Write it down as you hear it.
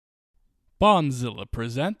Bondzilla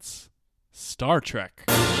presents Star Trek.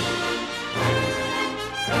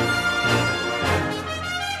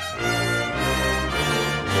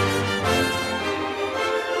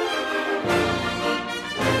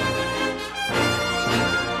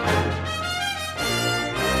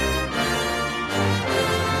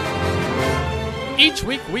 Each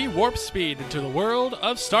week we warp speed into the world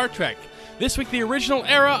of Star Trek. This week, the original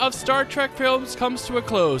era of Star Trek films comes to a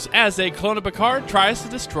close as a clone of Picard tries to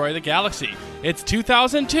destroy the galaxy. It's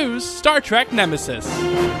 2002's Star Trek Nemesis.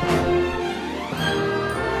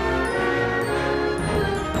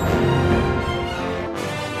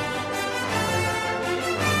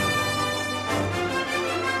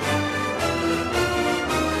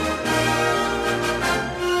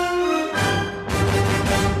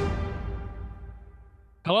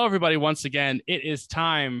 Hello, everybody. Once again, it is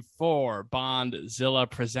time for Bondzilla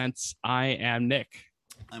Presents. I am Nick.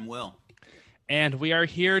 I'm Will. And we are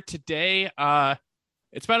here today.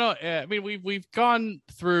 It's been, we've gone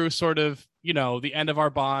through sort of, the end of our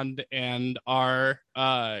Bond and our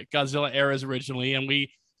Godzilla eras originally. And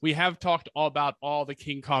we have talked all about all the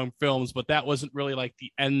King Kong films, but that wasn't really like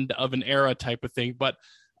the end of an era type of thing. But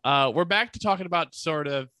we're back to talking about sort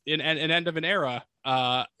of an end of an era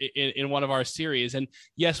in one of our series. And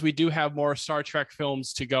yes, we do have more Star Trek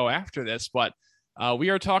films to go after this, but we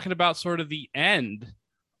are talking about sort of the end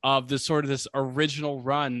of this original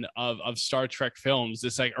run of Star Trek films,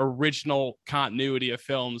 this like original continuity of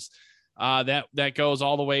films that goes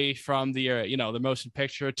all the way from the motion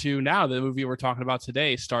picture to now the movie we're talking about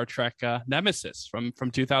today, Star Trek Nemesis from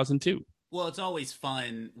 2002. Well, it's always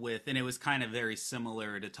fun and it was kind of very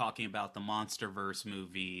similar to talking about the MonsterVerse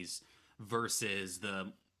movies versus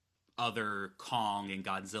the other Kong and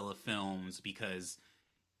Godzilla films, because,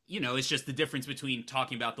 it's just the difference between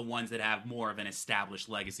talking about the ones that have more of an established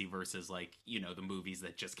legacy versus like, the movies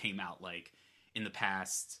that just came out like in the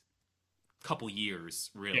past couple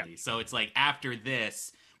years, really. Yeah. So it's like after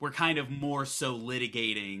this, we're kind of more so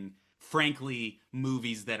litigating, frankly,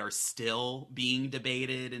 movies that are still being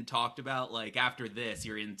debated and talked about. Like after this,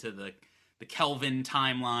 you're into the Kelvin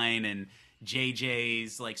timeline and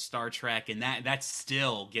JJ's like Star Trek, and that's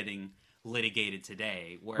still getting litigated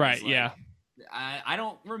today. Whereas, right? Yeah. I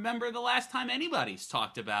don't remember the last time anybody's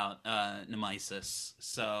talked about Nemesis.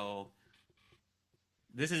 So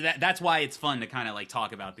that's why it's fun to kind of like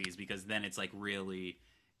talk about these, because then it's like really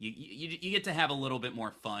you get to have a little bit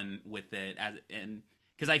more fun with it and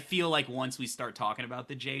because I feel like once we start talking about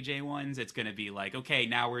the JJ ones, it's going to be like, okay,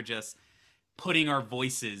 now we're just putting our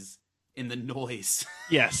voices in the noise.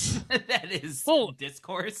 Yes. That is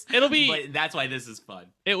discourse. But that's why this is fun.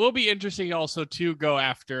 It will be interesting also to go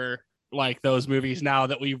after like those movies now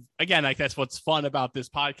that that's what's fun about this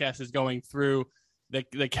podcast, is going through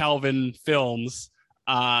the Kelvin films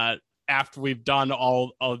after we've done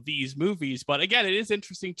all of these movies. But again, it is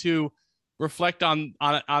interesting to reflect on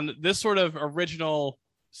this sort of original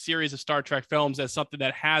series of Star Trek films as something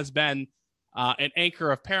that has been an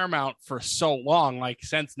anchor of Paramount for so long, like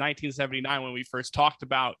since 1979 when we first talked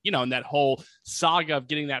about, and that whole saga of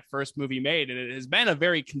getting that first movie made. And it has been a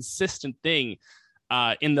very consistent thing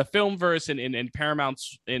in the filmverse and in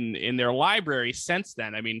Paramount's in their library since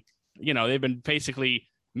then. I mean, they've been basically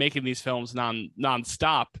making these films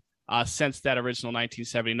nonstop since that original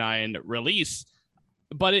 1979 release.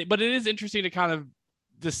 But it is interesting to kind of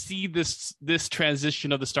to see this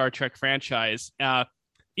transition of the Star Trek franchise,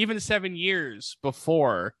 even 7 years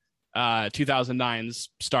before 2009's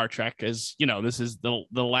Star Trek, as this is the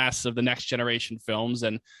last of the Next Generation films.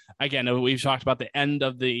 And again, we've talked about the end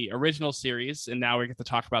of the original series, and now we get to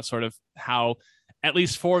talk about sort of how, at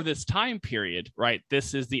least for this time period, right,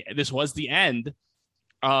 this was the end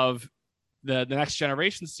of the Next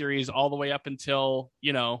Generation series all the way up until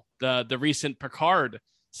the recent Picard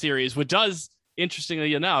series, which does,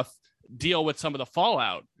 interestingly enough, deal with some of the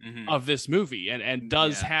fallout of this movie and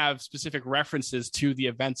does have specific references to the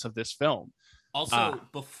events of this film. Also,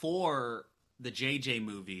 before the JJ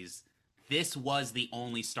movies, this was the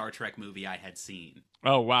only Star Trek movie I had seen.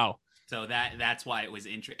 Oh, wow. So that's why it was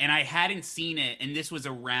interesting. And I hadn't seen it, and this was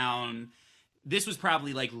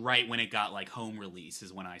probably like right when it got like home release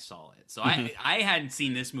is when I saw it. So I hadn't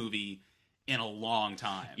seen this movie in a long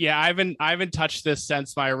time. Yeah, I haven't touched this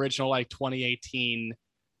since my original like 2018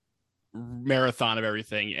 marathon of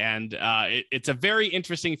everything, and it's a very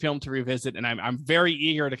interesting film to revisit, and I'm very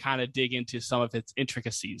eager to kind of dig into some of its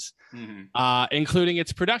intricacies, including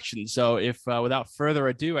its production. So if without further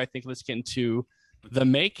ado, I think let's get into the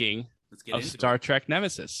making of Star Trek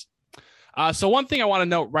Nemesis. So one thing I want to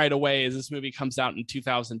note right away is this movie comes out in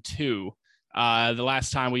 2002. The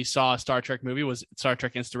last time we saw a Star Trek movie was Star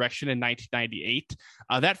Trek Insurrection in 1998.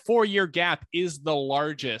 That 4-year gap is the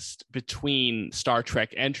largest between Star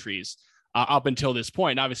Trek entries up until this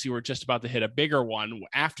point. Obviously, we're just about to hit a bigger one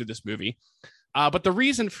after this movie. But the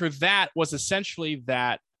reason for that was essentially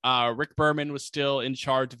that Rick Berman was still in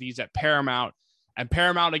charge of these at Paramount. And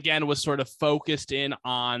Paramount, again, was sort of focused in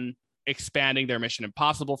on expanding their Mission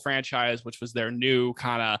Impossible franchise, which was their new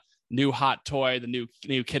hot toy, the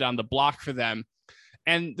new kid on the block for them.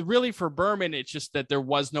 And really for Berman, it's just that there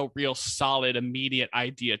was no real solid immediate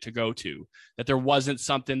idea to go to, that there wasn't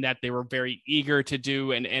something that they were very eager to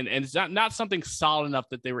do. And it's not something solid enough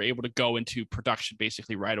that they were able to go into production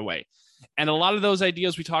basically right away. And a lot of those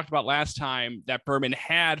ideas we talked about last time that Berman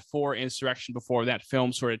had for Insurrection before that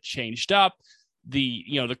film sort of changed up. The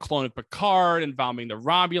clone of Picard involving the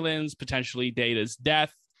Romulans, potentially Data's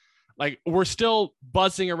death, like we're still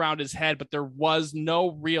buzzing around his head, but there was no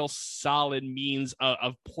real solid means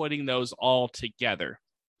of putting those all together.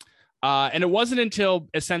 And it wasn't until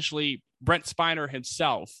essentially Brent Spiner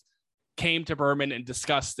himself came to Berman and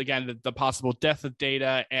discussed again the possible death of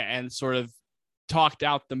Data and sort of talked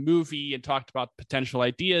out the movie and talked about potential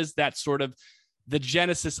ideas that sort of the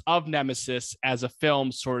genesis of Nemesis as a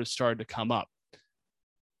film sort of started to come up.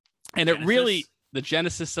 And Genesis? It really, the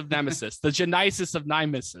genesis of Nemesis, the genesis of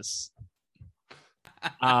Nemesis.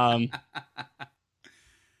 That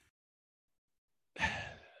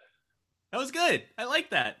was good. I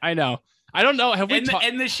like that. I know. I don't know. Have we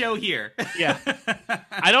end the show here? Yeah.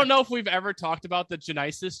 I don't know if we've ever talked about the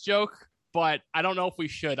genesis joke, but I don't know if we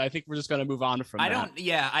should. I think we're just going to move on from that.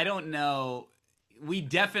 I don't know. We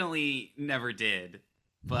definitely never did,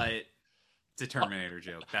 but it's a Terminator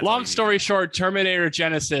joke. That's long story short, Terminator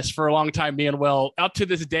Genesis, for a long time, me and Will, up to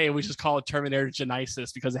this day, we just call it Terminator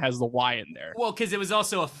Genesis because it has the Y in there. Well, because it was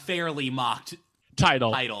also a fairly mocked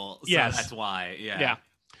title. So yes. That's why. Yeah.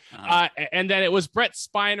 Yeah. And then it was Brett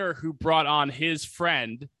Spiner who brought on his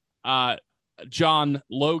friend, John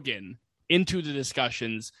Logan, into the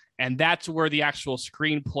discussions. And that's where the actual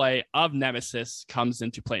screenplay of Nemesis comes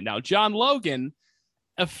into play. Now, John Logan,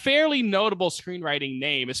 a fairly notable screenwriting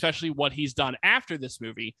name, especially what he's done after this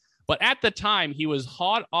movie. But at the time, he was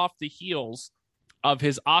hot off the heels of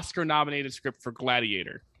his Oscar-nominated script for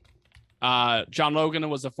Gladiator. John Logan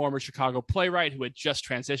was a former Chicago playwright who had just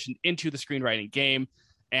transitioned into the screenwriting game,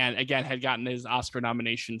 and again had gotten his Oscar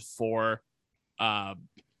nomination for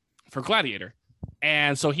Gladiator.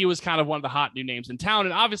 And so he was kind of one of the hot new names in town.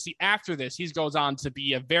 And obviously after this, he goes on to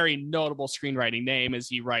be a very notable screenwriting name as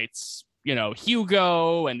he writes,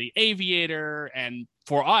 Hugo and The Aviator, and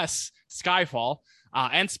for us, Skyfall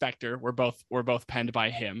and Spectre were both penned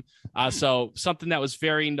by him. So something that was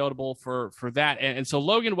very notable for that. And so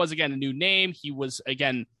Logan was, again, a new name. He was,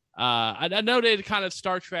 again, a noted kind of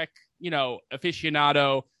Star Trek,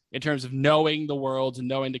 aficionado in terms of knowing the worlds and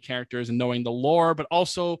knowing the characters and knowing the lore, but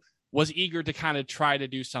also was eager to kind of try to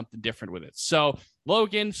do something different with it. So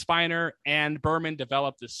Logan, Spiner, and Berman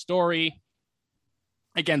developed this story,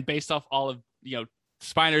 again, based off all of,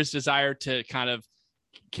 Spiner's desire to kind of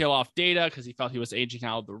kill off Data because he felt he was aging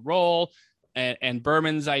out of the role, and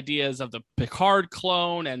Berman's ideas of the Picard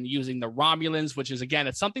clone and using the Romulans, which is, again,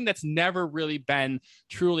 it's something that's never really been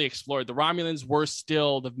truly explored. The Romulans were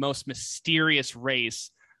still the most mysterious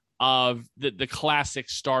race of the classic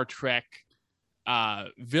Star Trek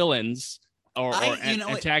villains or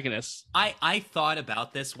antagonists. I thought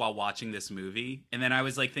about this while watching this movie, and then I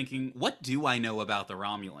was like thinking, what do I know about the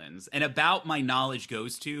Romulans? And about my knowledge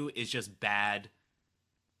goes to is just bad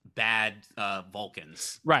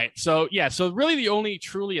Vulcans. Right. So really the only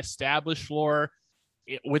truly established lore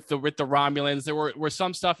with the Romulans, there were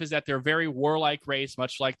some stuff is that they're a very warlike race,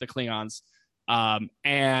 much like the Klingons,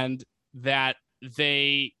 and that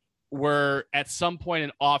they were at some point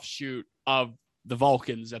an offshoot of the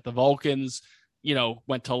Vulcans, that the Vulcans,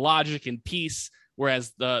 went to logic and peace,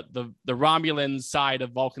 whereas the Romulan side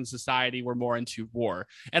of Vulcan society were more into war.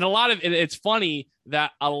 And it's funny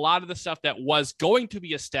that a lot of the stuff that was going to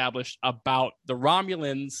be established about the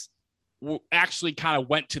Romulans actually kind of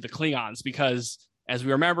went to the Klingons, because as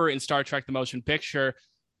we remember in Star Trek, the motion picture,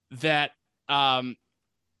 that, the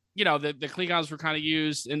Klingons were kind of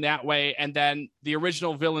used in that way. And then the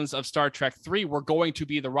original villains of Star Trek 3 were going to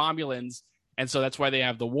be the Romulans. And so that's why they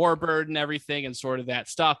have the warbird and everything and sort of that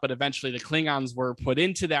stuff. But eventually the Klingons were put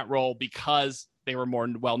into that role because they were more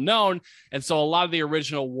well known. And so a lot of the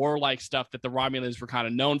original warlike stuff that the Romulans were kind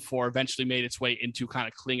of known for eventually made its way into kind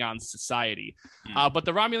of Klingon society. But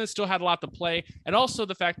the Romulans still had a lot to play. And also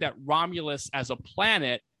the fact that Romulus as a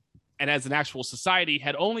planet and as an actual society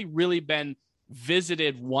had only really been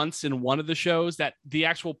visited once in one of the shows, that the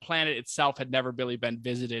actual planet itself had never really been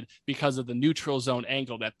visited because of the neutral zone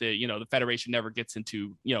angle that the Federation never gets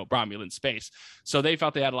into, Romulan space. So they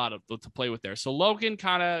felt they had a lot to play with there. So Logan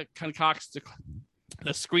kind of concocts the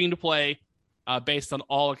screenplay based on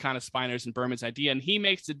all of kind of Spiner's and Berman's idea, and he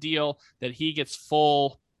makes the deal that he gets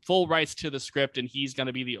full rights to the script, and he's going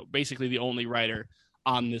to be basically the only writer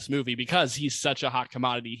on this movie because he's such a hot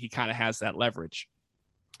commodity. He kind of has that leverage.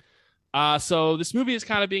 So this movie is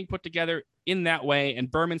kind of being put together in that way, and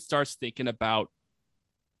Berman starts thinking about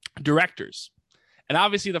directors. And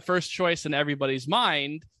obviously the first choice in everybody's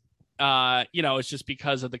mind, it's just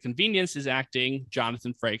because of the convenience, is acting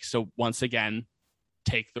Jonathan Frakes. So once again,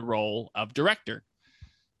 take the role of director.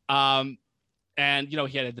 And,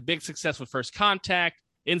 he had the big success with First Contact.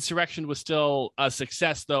 Insurrection was still a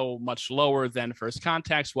success, though much lower than First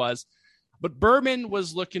Contacts was. But Berman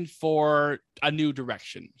was looking for a new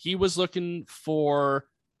direction. He was looking for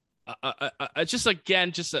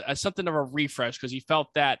something of a refresh, because he felt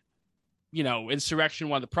that, Insurrection,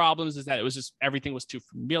 one of the problems is that it was just everything was too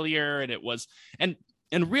familiar, and it was and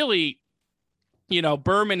really,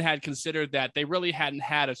 Berman had considered that they really hadn't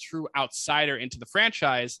had a true outsider into the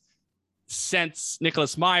franchise since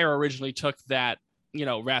Nicholas Meyer originally took that,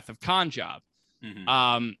 Wrath of Khan job.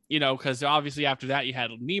 Mm-hmm. Because obviously after that you had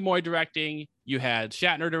Nimoy directing, you had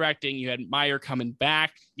Shatner directing, you had Meyer coming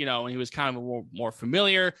back, and he was kind of more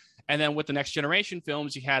familiar. And then with the Next Generation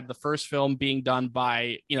films, you had the first film being done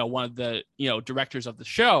by, one of the, directors of the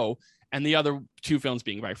show, and the other two films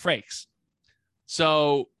being by Frakes.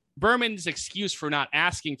 So Berman's excuse for not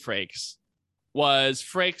asking Frakes was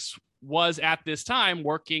at this time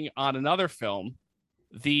working on another film,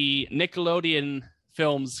 the Nickelodeon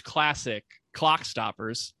film's classic Clock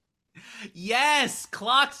Stoppers. Yes,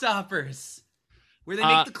 Clock Stoppers, where they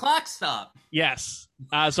make the clock stop. Yes.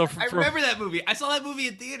 I remember that movie. I saw that movie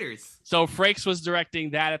in theaters. So Frakes was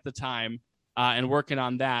directing that at the time and working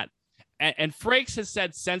on that. And Frakes has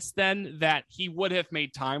said since then that he would have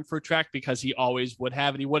made time for Trek because he always would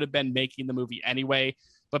have, and he would have been making the movie anyway.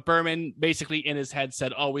 But Berman basically in his head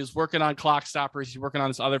said, he's working on Clock Stoppers. He's working on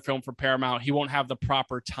this other film for Paramount. He won't have the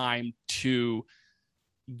proper time to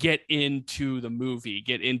get into the movie,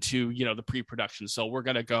 get into, the pre-production. So we're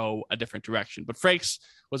going to go a different direction. But Frakes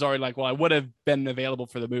was already like, well, I would have been available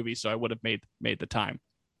for the movie, so I would have made the time.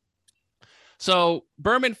 So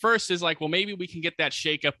Berman first is like, well, maybe we can get that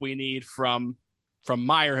shakeup we need from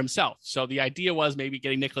Meyer himself. So the idea was maybe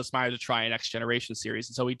getting Nicholas Meyer to try a Next Generation series.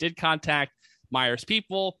 And so he did contact Meyer's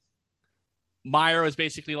people. Meyer was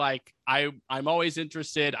basically like, I'm always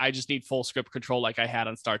interested. I just need full script control like I had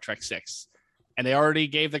on Star Trek 6. And they already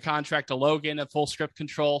gave the contract to Logan at full script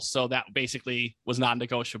control. So that basically was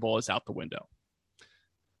non-negotiable. It's out the window.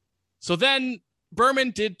 So then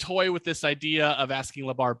Berman did toy with this idea of asking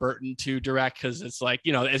LeVar Burton to direct, because it's like,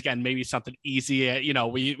 again, maybe something easy.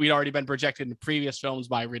 We'd already been projected in previous films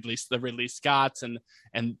by Ridley Scotts and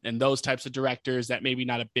those types of directors that maybe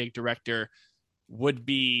not a big director would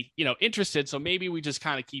be, interested. So maybe we just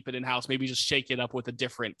kind of keep it in-house, maybe just shake it up with a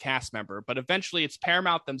different cast member. But eventually it's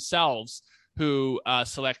Paramount themselves who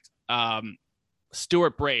select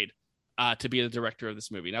Stuart Braid to be the director of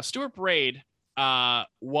this movie. Now, Stuart Braid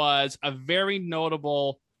was a very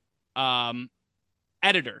notable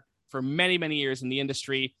editor for many, many years in the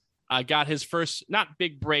industry. Got his first, not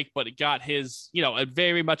big break, but it got his, a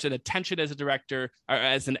very much an attention as a director, or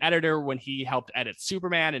as an editor, when he helped edit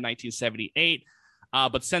Superman in 1978.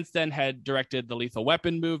 But since then had directed the Lethal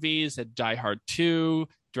Weapon movies, had Die Hard 2,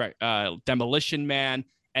 Demolition Man,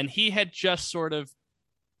 and he had just sort of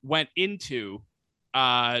went into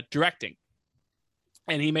directing.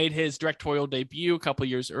 And he made his directorial debut a couple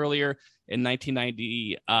years earlier in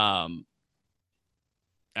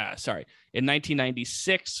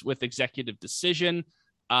 1996 with Executive Decision,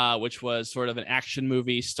 which was sort of an action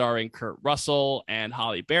movie starring Kurt Russell and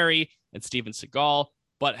Halle Berry and Steven Seagal,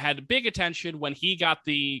 but had big attention when he got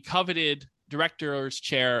the coveted director's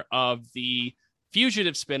chair of the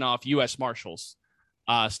Fugitive spinoff U.S. Marshals,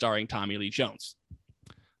 starring Tommy Lee Jones.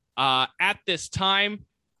 At this time,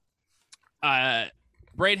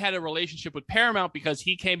 Braid had a relationship with Paramount because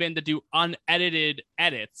he came in to do unedited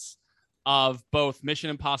edits of both Mission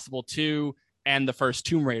Impossible 2 and the first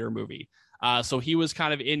Tomb Raider movie. So he was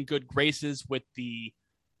kind of in good graces with the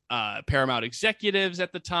Paramount executives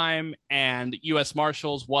at the time, and U.S.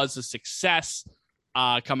 Marshals was a success,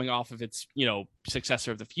 coming off of its,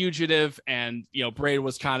 successor of The Fugitive. And, Braid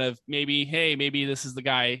was kind of maybe this is the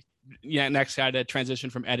guy, next guy to transition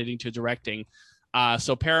from editing to directing.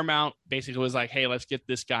 So Paramount basically was like, hey, let's get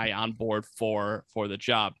this guy on board for the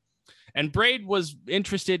job. And Braid was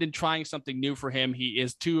interested in trying something new for him.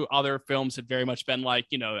 His two other films had very much been like,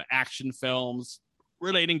 action films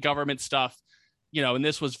relating government stuff, and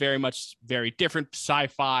this was very much very different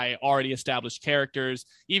sci-fi, already established characters.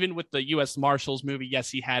 Even with the U.S. Marshals movie, yes,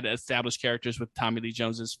 he had established characters with Tommy Lee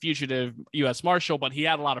Jones's fugitive U.S. Marshal, but he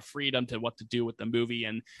had a lot of freedom to what to do with the movie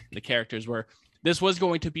and the characters were. This was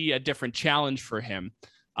going to be a different challenge for him.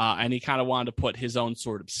 And he kind of wanted to put his own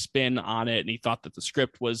sort of spin on it. And he thought that the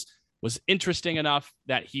script was interesting enough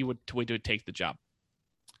that he would take the job.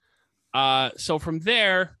 So from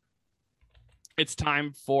there, it's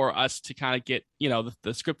time for us to kind of get,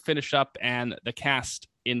 the script finished up and the cast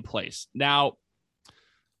in place. Now,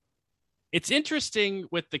 it's interesting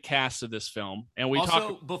with the cast of this film. And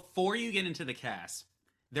before you get into the cast,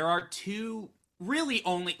 there are two really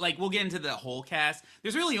only, we'll get into the whole cast.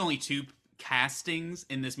 There's really only two castings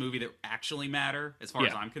in this movie that actually matter as far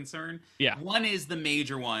as I'm concerned. Yeah. One is the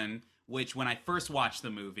major one, which when I first watched the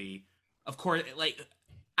movie, of course, but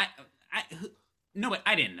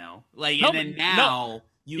I didn't know. And then now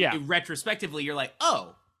retrospectively, you're like,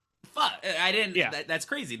 oh, fuck, I didn't. Yeah. That's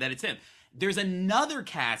crazy that it's him. There's another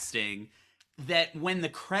casting that when the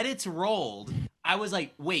credits rolled, I was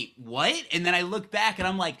like, wait, what? And then I look back and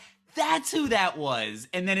I'm like, that's who that was.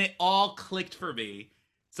 And then it all clicked for me.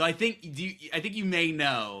 So I think you may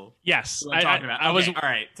know. Yes, what I'm talking about. I was all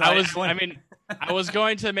right. So I was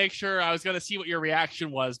going to make sure I was going to see what your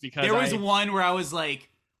reaction was because there was one where I was like,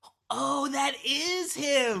 oh, that is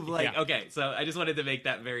him. Okay, so I just wanted to make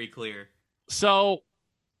that very clear. So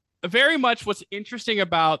very much what's interesting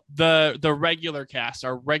about the regular cast,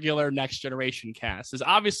 our regular Next Generation cast, is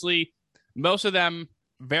obviously most of them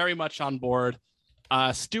very much on board.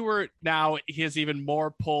 Stewart now, he has even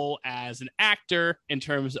more pull as an actor in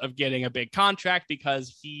terms of getting a big contract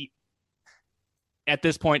because he, at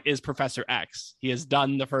this point, is Professor X. He has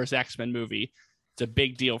done the first X-Men movie. It's a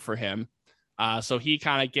big deal for him. So he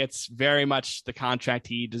kind of gets very much the contract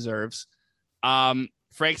he deserves.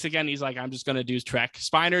 Frakes, again, he's like, I'm just going to do Trek.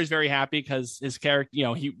 Spiner is very happy because his character,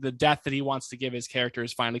 the death that he wants to give his character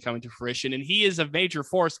is finally coming to fruition. And he is a major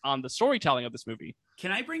force on the storytelling of this movie.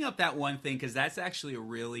 Can I bring up that one thing? Because that's actually a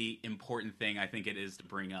really important thing I think it is to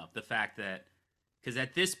bring up. The fact that, because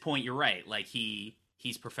at this point, you're right.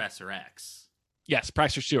 He's Professor X. Yes,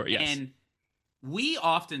 Professor Stewart, yes. And we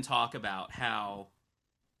often talk about how,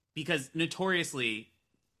 because notoriously,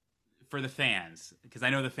 for the fans, because I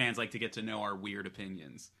know the fans like to get to know our weird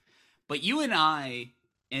opinions, but you and I,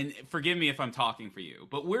 and forgive me if I'm talking for you,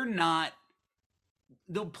 but we're not,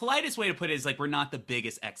 the politest way to put it is we're not the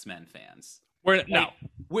biggest X-Men fans.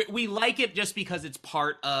 We like it just because it's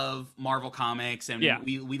part of Marvel Comics, and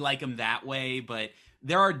we like them that way, but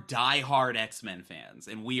there are diehard X-Men fans,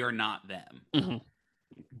 and we are not them. Mm-hmm.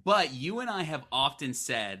 But you and I have often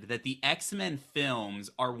said that the X-Men films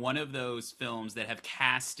are one of those films that have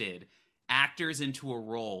casted actors into a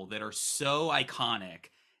role that are so iconic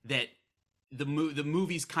that the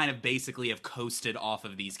movies kind of basically have coasted off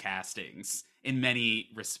of these castings in many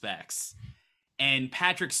respects. And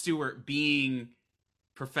Patrick Stewart being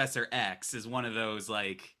Professor X is one of those,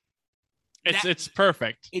 it's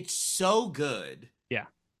perfect. It's so good. Yeah.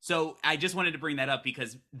 So I just wanted to bring that up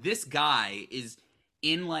because this guy is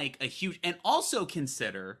in a huge, and also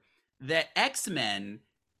consider that X-Men,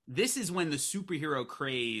 this is when the superhero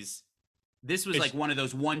craze, this was one of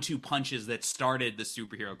those 1-2 punches that started the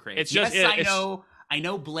superhero craze. It's just, I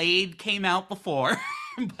know Blade came out before,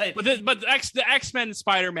 but the X-Men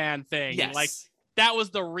Spider-Man thing, yes. That was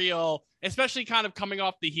the real, especially kind of coming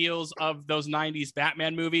off the heels of those 90s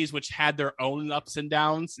Batman movies, which had their own ups and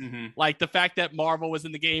downs. Mm-hmm. The fact that Marvel was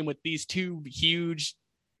in the game with these two huge,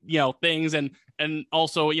 things, and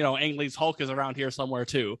also, Ang Lee's Hulk is around here somewhere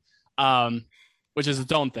too, which is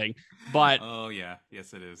its own thing. But oh yeah,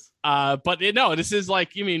 yes it is. But this is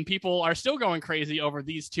people are still going crazy over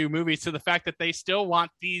these two movies, to the fact that they still want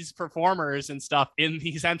these performers and stuff in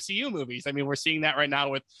these MCU movies. I mean, we're seeing that right now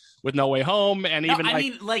with No Way Home, and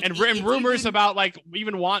rumors about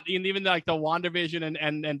even the WandaVision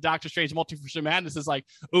and Doctor Strange Multiverse of Madness is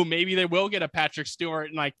maybe they will get a Patrick Stewart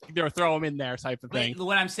and they'll throw him in there type of thing.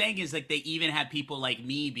 What I'm saying is they even had people like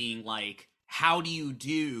me being like, how do you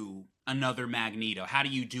do another Magneto? How do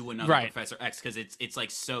you do another Professor X? Because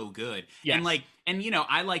it's so good. Yes. And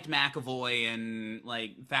I liked McAvoy and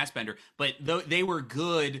Fassbender, but they were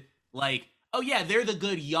good. Oh yeah, they're the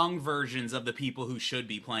good young versions of the people who should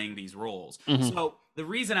be playing these roles. Mm-hmm. So the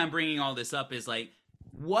reason I'm bringing all this up is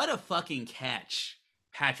what a fucking catch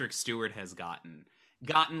Patrick Stewart has gotten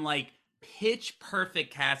pitch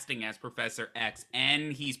perfect casting as Professor X,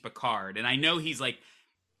 and he's Picard. And I know he's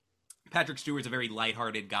Patrick Stewart's a very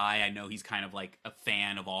lighthearted guy. I know he's kind of like a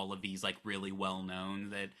fan of all of these like really well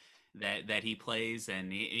known that he plays,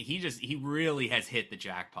 and he really has hit the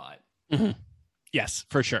jackpot. Mm-hmm. Yes,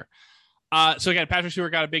 for sure. So again, Patrick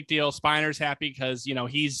Stewart got a big deal. Spiner's happy because, you know,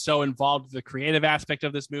 he's so involved with the creative aspect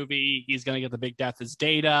of this movie. He's going to get the big death as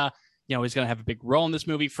Data. You know, he's going to have a big role in this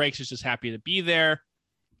movie. Frakes is just happy to be there.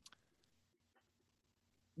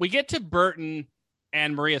 We get to Burton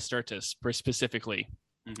and Maria Sturtis specifically.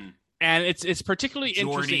 Mm-hmm. And it's particularly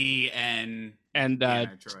Geordie interesting. And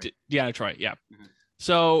Deanna Troi, yeah. Mm-hmm.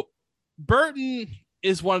 So Burton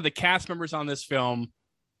is one of the cast members on this film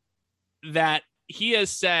that he has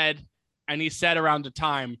said, and he said around the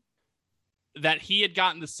time, that he had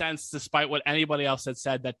gotten the sense, despite what anybody else had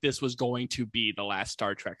said, that this was going to be the last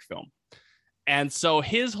Star Trek film. And so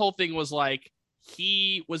his whole thing was like,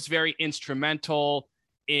 he was very instrumental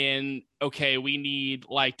in, okay, we need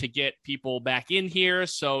like to get people back in here.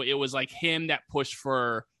 So it was like him that pushed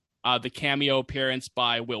for the cameo appearance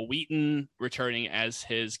by Will Wheaton returning as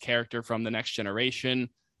his character from The Next Generation.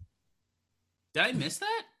 Did I miss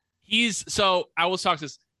that? So I will talk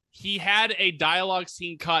this. He had a dialogue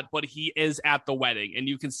scene cut, but he is at the wedding, and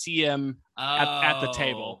you can see him at the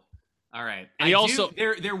table. All right. And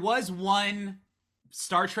there was one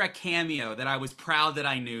Star Trek cameo that I was proud that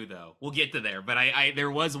I knew, though. We'll get to there, but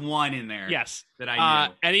there was one in there. Yes, that I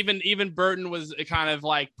knew. And even Burton was kind of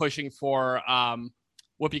like pushing for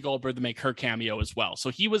Whoopi Goldberg to make her cameo as well. So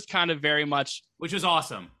he was kind of very much, which was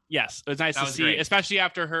awesome. Yes, it was nice to see, great. Especially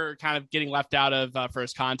after her kind of getting left out of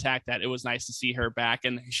First Contact, that it was nice to see her back,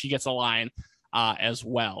 and she gets a line as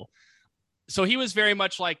well. So he was very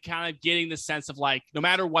much like kind of getting the sense of like, no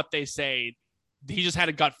matter what they say, he just had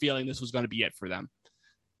a gut feeling this was going to be it for them.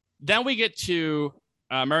 Then we get to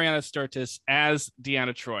Mariana Sturtis as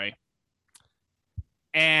Deanna Troi.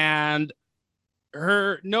 And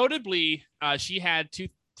her, notably, she had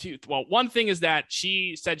one thing is that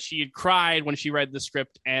she said she had cried when she read the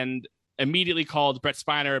script and immediately called Brett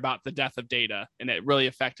Spiner about the death of Data, and it really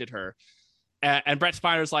affected her. And Brett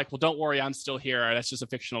Spiner's like, well, don't worry, I'm still here. That's just a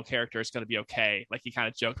fictional character. It's going to be okay. Like, he kind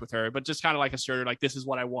of joked with her, but just kind of like asserted, like, this is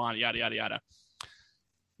what I want, yada, yada, yada.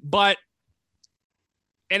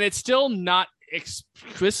 And it's still not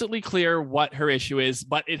explicitly clear what her issue is,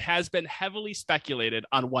 but it has been heavily speculated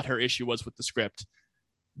on what her issue was with the script.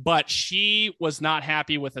 But she was not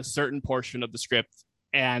happy with a certain portion of the script,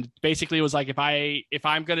 and basically was like, if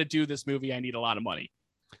I'm going to do this movie, I need a lot of money.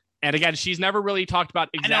 And again, she's never really talked about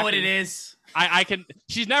exactly. I know what it is.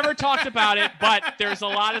 She's never talked about it, but there's a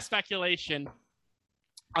lot of speculation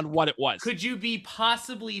on what it was. Could you be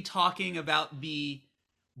possibly talking about the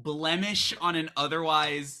blemish on an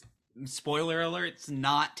otherwise, spoiler alert, it's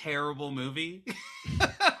not terrible movie?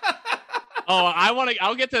 Oh,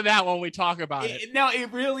 I'll get to that when we talk about it. No,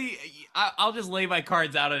 it really, I'll just lay my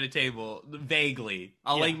cards out on the table vaguely.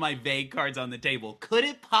 I'll lay my vague cards on the table. Could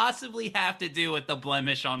it possibly have to do with the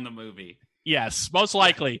blemish on the movie? Yes, most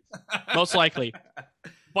likely. Most likely.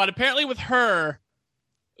 But apparently with her,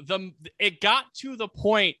 it got to the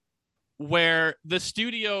point where the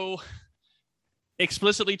studio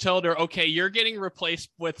explicitly told her, okay, you're getting replaced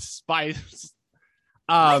with spies.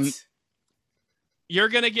 You're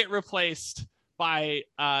going to get replaced by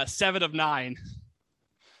 7 of 9.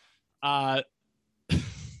 Okay.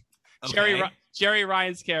 Jerry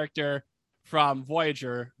Ryan's character from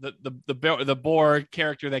Voyager, the Borg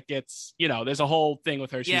character that gets, there's a whole thing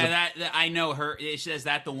with her. That I know her. Is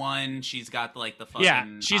that the one? She's got like the fucking. Yeah,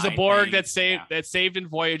 she's a Borg that's saved in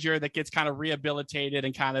Voyager that gets kind of rehabilitated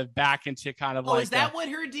and kind of back into kind of. Oh, like, is that what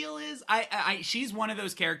her deal is? She's one of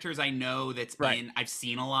those characters I know that's in. I've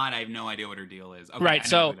seen a lot. I have no idea what her deal is. Okay, right. I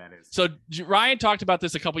know who that is. So Ryan talked about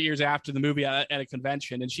this a couple years after the movie at a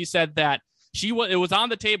convention, and she said that. It was on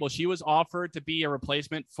the table. She was offered to be a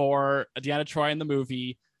replacement for Deanna Troi in the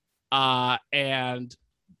movie. And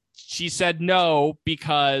she said no,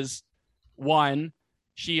 because one,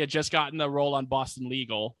 she had just gotten a role on Boston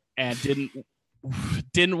Legal and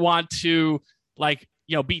didn't want to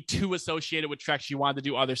be too associated with Trek. She wanted to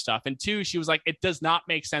do other stuff. And two, she was like, it does not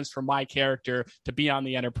make sense for my character to be on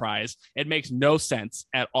the Enterprise. It makes no sense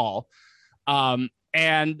at all.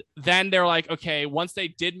 And then they're like, okay, once they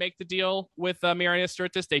did make the deal with Mariana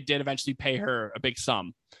Sturtis, they did eventually pay her a big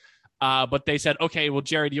sum. But they said, okay, well,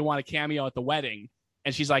 Jerry, do you want a cameo at the wedding?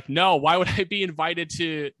 And she's like, no, why would I be invited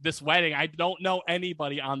to this wedding? I don't know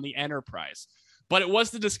anybody on the Enterprise. But it was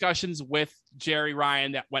the discussions with Jerry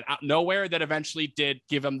Ryan that went out nowhere that eventually did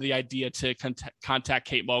give him the idea to contact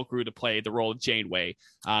Kate Mulgrew to play the role of Janeway.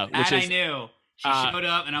 I knew. She showed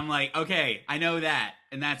up, and I'm like, okay, I know that.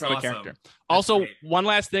 And that's awesome. Character. Also, one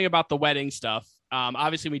last thing about the wedding stuff.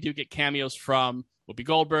 Obviously, we do get cameos from Whoopi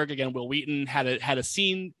Goldberg. Again, Will Wheaton had a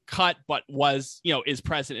scene cut, but is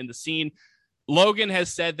present in the scene. Logan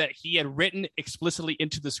has said that he had written explicitly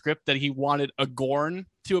into the script that he wanted a Gorn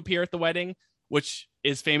to appear at the wedding, which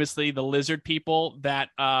is famously the lizard people that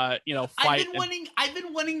fight. I've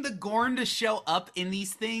been wanting the Gorn to show up in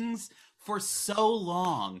these things for so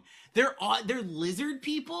long. They're lizard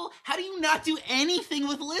people. How do you not do anything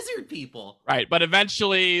with lizard people? Right, but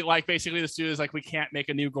eventually, basically the studio is like, we can't make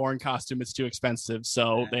a new Gorn costume; it's too expensive,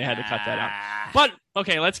 so they had to cut that out. But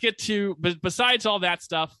okay, let's get to. Besides all that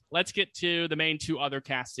stuff, let's get to the main two other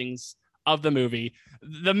castings of the movie.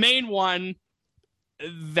 The main one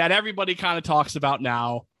that everybody kind of talks about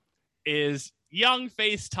now is young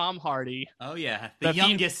face Tom Hardy. Oh yeah, the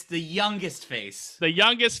youngest face. The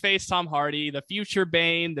youngest face Tom Hardy, the future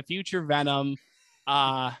Bane, the future Venom,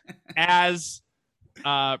 as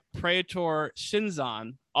Praetor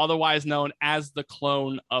Shinzon, otherwise known as the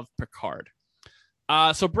clone of Picard.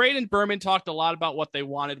 So Braden Berman talked a lot about what they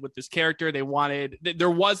wanted with this character. There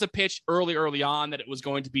was a pitch early on that it was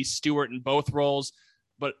going to be Stewart in both roles,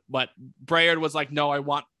 but Braid was like, no, I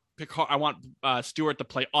want Picard. I want Stewart to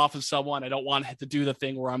play off of someone. I don't want to do the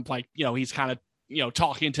thing where I'm like, he's kind of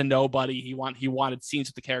talking to nobody. He wanted scenes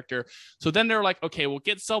with the character. So then they're like, okay, we'll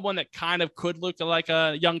get someone that kind of could look like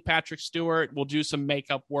a young Patrick Stewart. We'll do some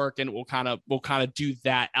makeup work and we'll kind of do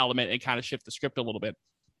that element and kind of shift the script a little bit.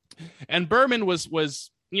 And Berman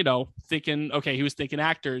was thinking, okay, he was thinking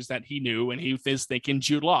actors that he knew, and he was thinking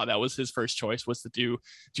Jude Law. That was his first choice, was to do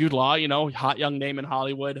Jude Law. Hot young name in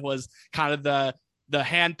Hollywood, was kind of the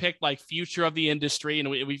handpicked future of the industry. And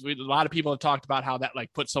we a lot of people have talked about how that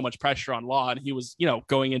put so much pressure on Law, and he was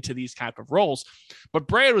going into these type of roles. But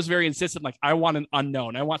Brad was very insistent, I want an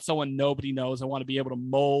unknown. I want someone nobody knows. I want to be able to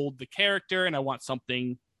mold the character, and I want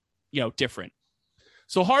something different.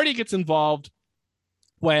 So Hardy gets involved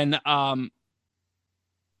when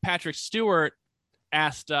Patrick Stewart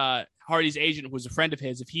asked Hardy's agent, who was a friend of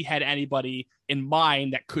his, if he had anybody in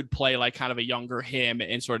mind that could play kind of a younger him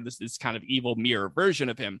and sort of this kind of evil mirror version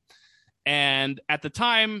of him. And at the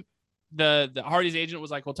time, the Hardy's agent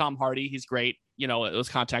was like, well, Tom Hardy, he's great. Let's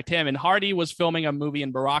contact him. And Hardy was filming a movie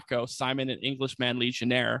in Morocco, Simon and Englishman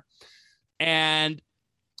Legionnaire. And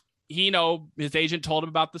his agent told him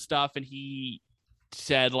about the stuff, and he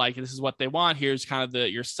said, this is what they want. Here's kind of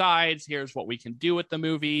your sides. Here's what we can do with the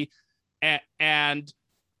movie. And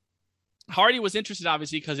Hardy was interested,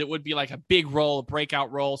 obviously, because it would be a big role, a breakout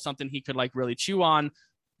role, something he could really chew on.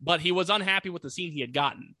 But he was unhappy with the scene he had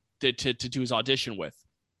gotten to do his audition with.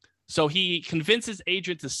 So he convinced his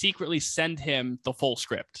agent to secretly send him the full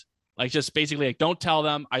script. Just basically, don't tell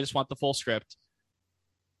them. I just want the full script.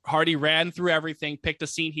 Hardy ran through everything, picked a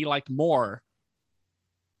scene he liked more,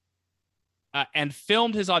 and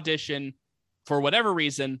filmed his audition, for whatever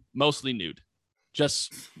reason, mostly nude.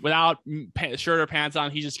 Just without shirt or pants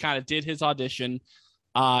on. He just kind of did his audition.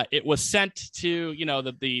 It was sent to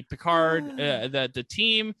the Picard the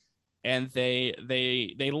team, and they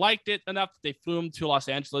liked it enough that they flew him to Los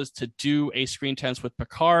Angeles to do a screen test with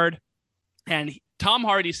Picard. And Tom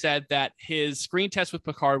Hardy said that his screen test with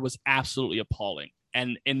Picard was absolutely appalling,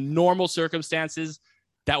 and in normal circumstances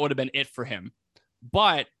that would have been it for him.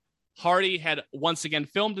 But Hardy had once again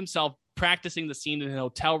filmed himself practicing the scene in a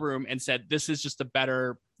hotel room and said, this is just a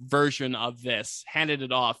better version of this, handed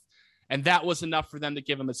it off. And that was enough for them to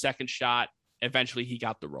give him a second shot. Eventually he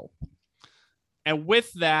got the role. And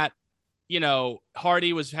with that,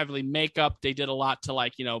 Hardy was heavily makeup. They did a lot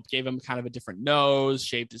to gave him kind of a different nose,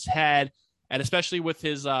 shaved his head. And especially with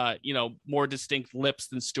his, more distinct lips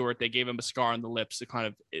than Stewart, they gave him a scar on the lips to kind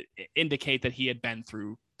of indicate that he had been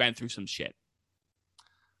through some shit.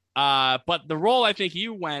 But the role I think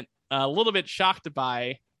you went a little bit shocked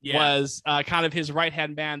by was kind of his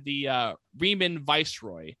right-hand man, the Riemann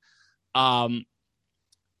Viceroy,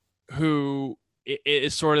 who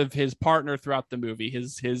is sort of his partner throughout the movie,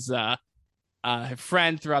 his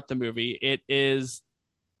friend throughout the movie. It is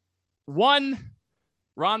Ron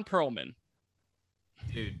Perlman.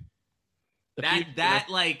 Dude.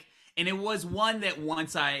 And it was one that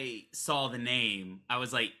once I saw the name, I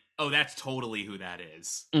was like, oh, that's totally who that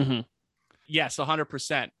is. Mm-hmm. Yes,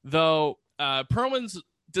 100%. Though Perlman's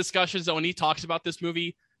discussions, when he talks about this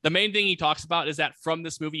movie, the main thing he talks about is that from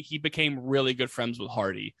this movie, he became really good friends with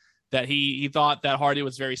Hardy. That he thought that Hardy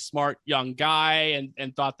was a very smart young guy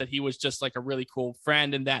and thought that he was just a really cool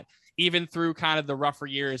friend. And that even through kind of the rougher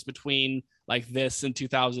years between this and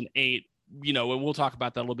 2008, and we'll talk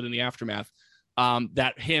about that a little bit in the aftermath,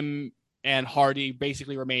 that him and Hardy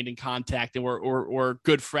basically remained in contact and were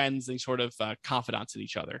good friends and sort of confidants in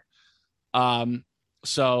each other.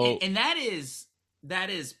 So and that is that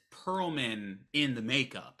is Perlman in the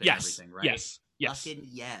makeup and Yes, everything, right? yes. Fucking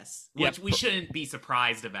yes. Yeah, Which we shouldn't be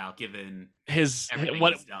surprised about given his everything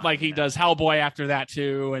what he's done. like he does Hellboy after that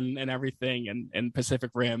too, and everything, and Pacific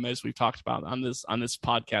Rim, as we've talked about on this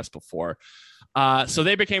podcast before. So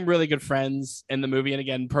they became really good friends in the movie, and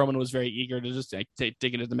again, Perlman was very eager to just dig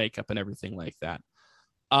into the makeup and everything like that.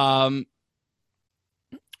 One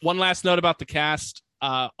last note about the cast.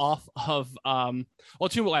 Two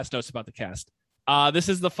last notes about the cast. This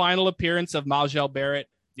is the final appearance of Majel Barrett,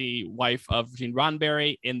 the wife of Gene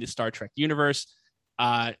Roddenberry in the Star Trek universe.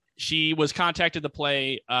 She was contacted to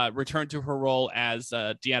play, return to her role as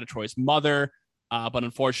Deanna Troy's mother, but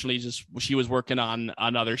unfortunately, she was working on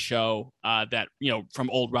another show that, from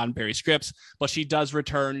old Roddenberry scripts. But she does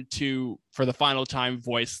return to, for the final time,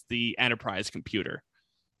 voice the Enterprise computer.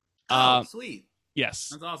 Sweet. Yes,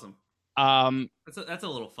 that's awesome. That's a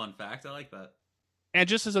little fun fact. I like that. And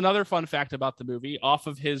just as another fun fact about the movie, off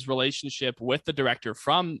of his relationship with the director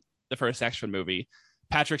from the first X-Men movie,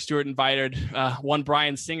 Patrick Stewart invited one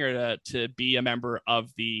Bryan Singer to be a member of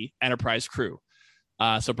the Enterprise crew.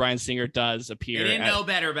 So Bryan Singer does appear. They didn't know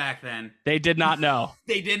better back then. They did not know.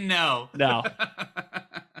 They didn't know. No.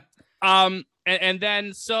 And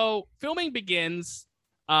then so filming begins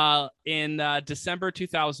in December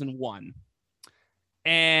 2001.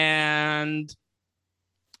 And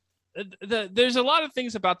there's a lot of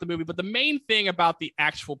things about the movie, but the main thing about the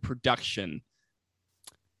actual production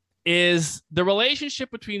is the relationship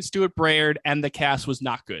between Stuart Braillard and the cast was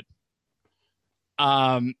not good.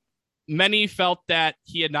 Many felt that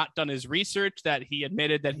he had not done his research, that he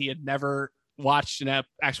admitted that he had never watched an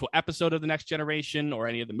actual episode of The Next Generation or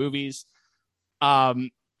any of the movies.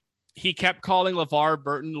 He kept calling LeVar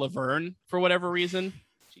Burton Laverne for whatever reason.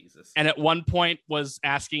 Jesus. And at one point was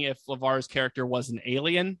asking if LeVar's character was an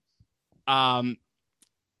alien. And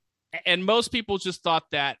most people just thought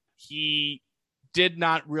that he did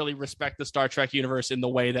not really respect the Star Trek universe in the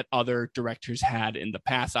way that other directors had in the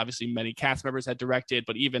past. Obviously, many cast members had directed,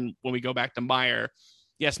 but even when we go back to Meyer,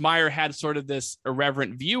 yes, Meyer had sort of this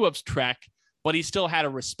irreverent view of Trek, but he still had a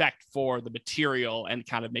respect for the material and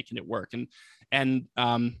kind of making it work. And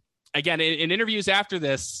again, in interviews after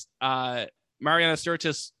this, Mariana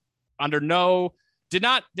Sturgis did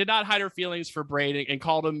not hide her feelings for Braid and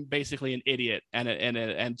called him basically an idiot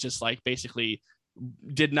and just like basically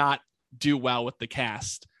did not do well with the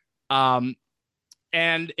cast. And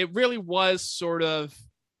it really was sort of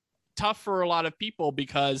tough for a lot of people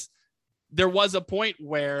because there was a point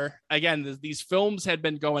where, again, these films had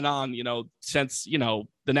been going on, since, The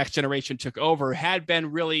Next Generation took over, had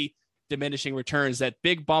been really diminishing returns. That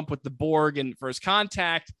big bump with the Borg and First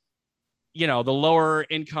Contact, the lower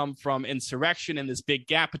income from Insurrection and this big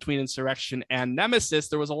gap between Insurrection and Nemesis,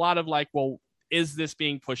 there was a lot of like, well, is this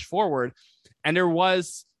being pushed forward? And there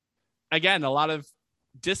was, again, a lot of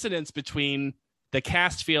dissonance between the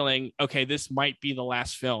cast feeling, okay, this might be the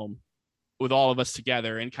last film with all of us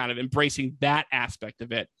together and kind of embracing that aspect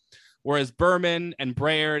of it. Whereas Berman and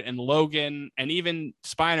Braillard and Logan and even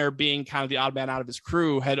Spiner, being kind of the odd man out of his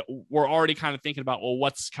crew, were already kind of thinking about, well,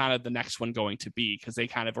 what's kind of the next one going to be? Because they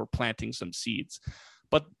kind of were planting some seeds.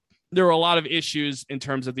 But there were a lot of issues in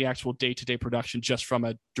terms of the actual day-to-day production, just from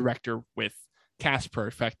a director with cast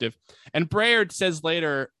perspective. And Braillard says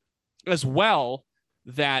later as well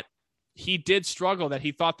that he did struggle, that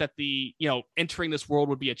he thought that entering this world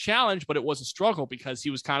would be a challenge, but it was a struggle because he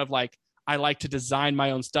was kind of like, I like to design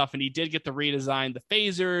my own stuff. And he did get to redesign the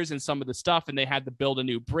phasers and some of the stuff. And they had to build a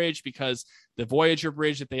new bridge because the Voyager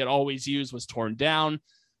bridge that they had always used was torn down.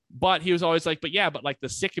 But he was always like, but like the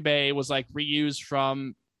sick bay was like reused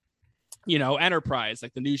from, Enterprise,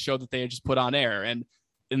 like the new show that they had just put on air. And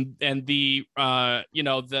the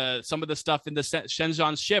some of the stuff in the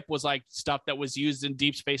Shenzhen ship was like stuff that was used in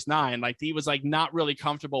Deep Space Nine. Like he was like not really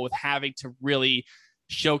comfortable with having to really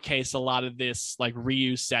showcase a lot of this like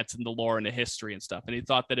reuse sets in the lore and the history and stuff. And he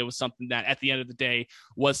thought that it was something that at the end of the day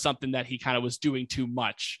was something that he kind of was doing too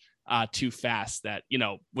much, too fast, that,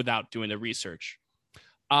 without doing the research.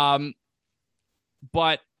 But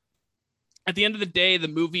at the end of the day, the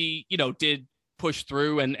movie, did push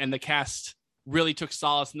through and the cast really took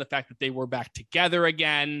solace in the fact that they were back together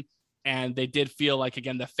again. And they did feel like,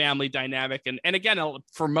 again, the family dynamic. And again,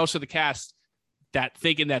 for most of the cast, that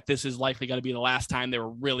thinking that this is likely going to be the last time they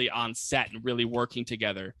were really on set and really working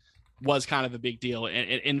together was kind of a big deal. And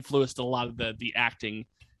it influenced a lot of the acting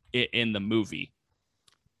in the movie.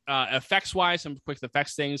 Effects wise, some quick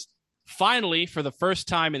effects things. Finally, for the first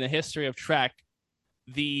time in the history of Trek,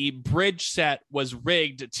 the bridge set was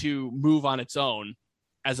rigged to move on its own,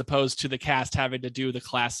 as opposed to the cast having to do the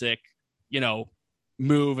classic,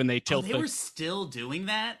 move and they tilt. They were still doing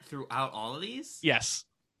that throughout all of these? Yes.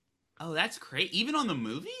 Oh, that's great. Even on the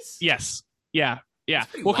movies? Yes. Yeah. Yeah.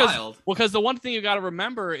 Because the one thing you got to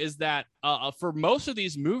remember is that for most of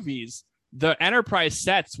these movies, the Enterprise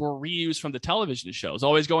sets were reused from the television shows,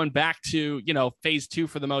 always going back to, phase 2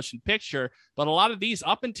 for the motion picture. But a lot of these,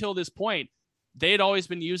 up until this point, they had always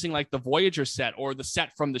been using like the Voyager set or the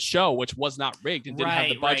set from the show, which was not rigged and didn't have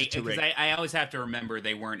the budget to rig. I always have to remember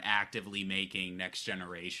they weren't actively making Next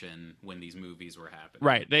Generation when these movies were happening.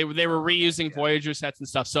 Right. They were reusing Voyager sets and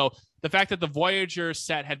stuff. So the fact that the Voyager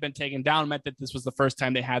set had been taken down meant that this was the first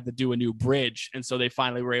time they had to do a new bridge. And so they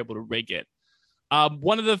finally were able to rig it.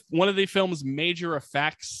 One of the film's major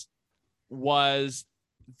effects was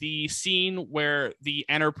the scene where the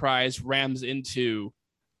Enterprise rams into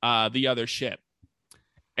the other ship.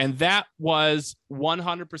 And that was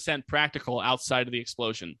 100% practical outside of the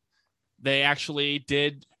explosion. They actually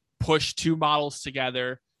did push 2 models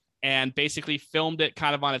together and basically filmed it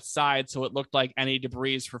kind of on its side, so it looked like any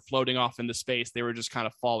debris were floating off into space. They were just kind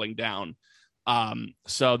of falling down.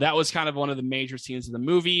 So that was kind of one of the major scenes of the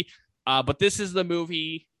movie. But this is the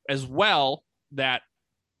movie as well that,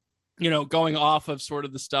 going off of sort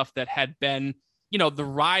of the stuff that had been, the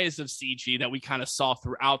rise of CG that we kind of saw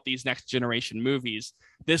throughout these Next Generation movies.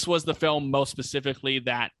 This was the film most specifically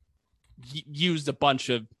that used a bunch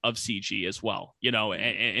of CG as well,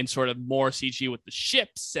 and sort of more CG with the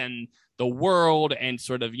ships and the world and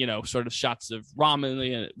sort of shots of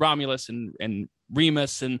Romulus and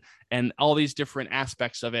Remus and all these different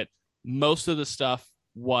aspects of it. Most of the stuff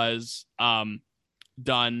was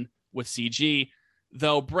done with CG,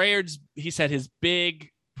 though he said his big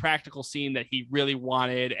practical scene that he really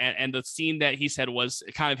wanted and the scene that he said was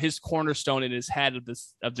kind of his cornerstone in his head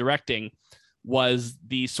of directing was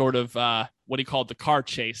the sort of what he called the car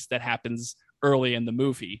chase that happens early in the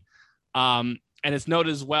movie. And it's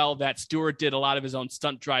noted as well that Stewart did a lot of his own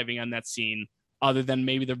stunt driving on that scene, other than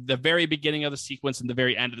maybe the very beginning of the sequence and the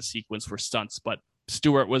very end of the sequence were stunts, but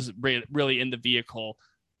Stewart was really in the vehicle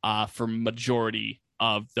for majority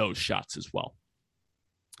of those shots as well.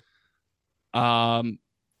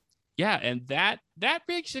 Yeah, and that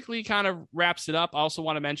basically kind of wraps it up. I also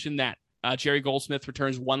want to mention that Jerry Goldsmith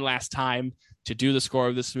returns one last time to do the score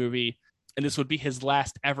of this movie, and this would be his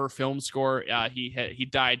last ever film score. He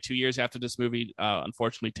died 2 years after this movie,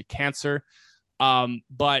 unfortunately, to cancer.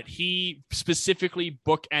 But he specifically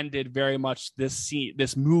bookended very much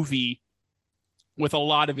this movie with a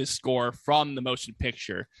lot of his score from the motion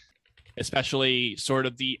picture, especially sort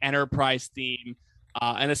of the Enterprise theme.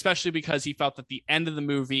 And especially because he felt that the end of the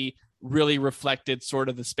movie really reflected sort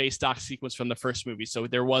of the space dock sequence from the first movie. So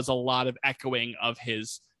there was a lot of echoing of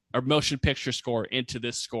his motion picture score into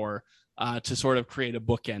this score to sort of create a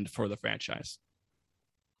bookend for the franchise.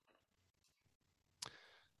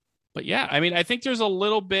 But yeah, I mean, I think there's a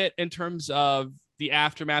little bit in terms of the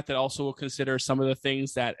aftermath that also will consider some of the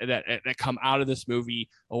things that come out of this movie,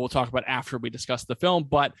 or we'll talk about after we discuss the film.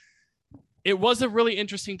 But it was a really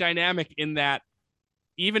interesting dynamic in that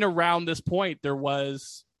even around this point, there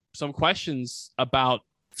was some questions about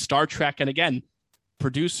Star Trek. And again,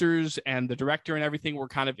 producers and the director and everything were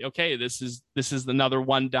kind of, okay, this is another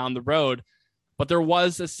one down the road. But there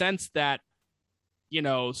was a sense that,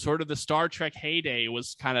 sort of the Star Trek heyday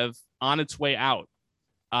was kind of on its way out.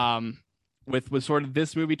 With sort of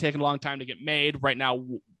this movie taking a long time to get made. Right now,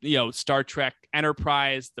 Star Trek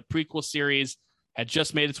Enterprise, the prequel series, had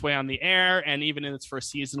just made its way on the air, and even in its first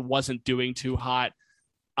season wasn't doing too hot.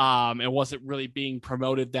 It wasn't really being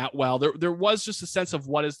promoted that well. There was just a sense of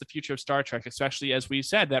what is the future of Star Trek, especially as we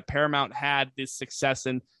said that Paramount had this success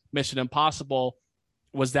in Mission Impossible.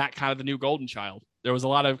 Was that kind of the new golden child? There was a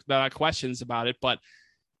lot of questions about it, but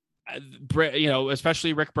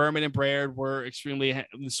especially Rick Berman and Brad were extremely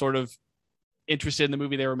sort of interested in the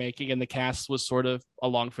movie they were making, and the cast was sort of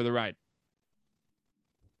along for the ride.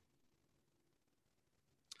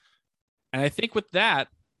 And I think with that,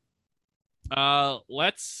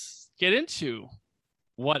 let's get into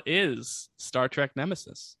what is Star Trek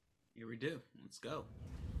Nemesis. Here we do. Let's go.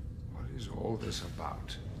 What is all this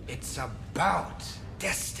about? It's about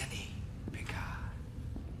destiny, Picard.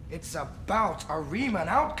 It's about a Riemann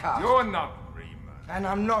outcast. You're not Riemann. And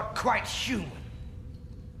I'm not quite human.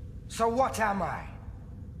 So what am I?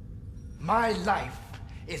 My life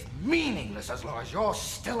is meaningless as long as you're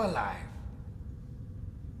still alive.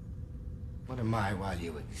 What am I while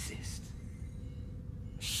you exist?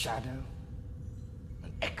 A shadow?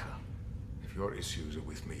 An echo? If your issues are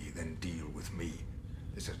with me, then deal with me.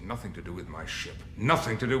 This has nothing to do with my ship.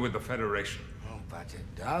 Nothing to do with the Federation. Oh, but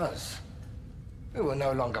it does. We will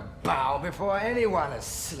no longer bow before anyone as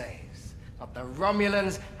slaves. of the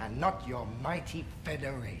Romulans and not your mighty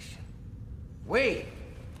Federation. We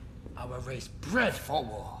are a race bred for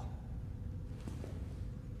war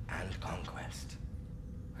and conquest.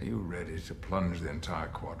 Are you ready to plunge the entire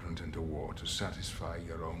quadrant into war to satisfy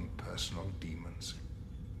your own personal demons?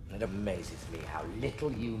 It amazes me how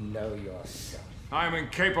little you know yourself. I am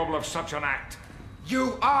incapable of such an act.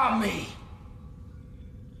 You are me!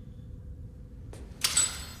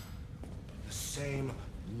 The same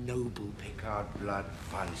noble Picard blood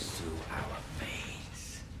runs through our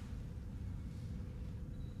veins.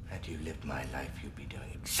 Had you lived my life, you'd be doing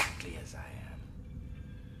exactly as I am.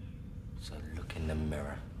 So look in the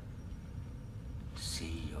mirror.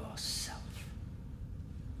 See yourself.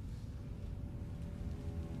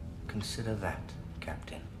 Consider that,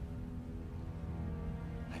 Captain.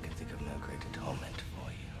 I can think of no greater torment for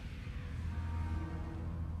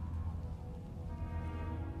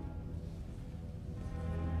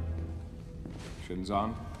you.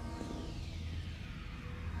 Shinzan,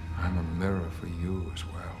 I'm a mirror for you as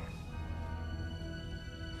well.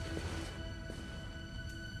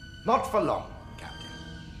 Not for long, Captain.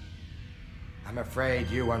 I'm afraid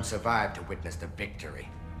you won't survive to witness the victory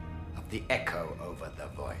of the echo over the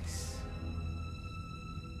voice.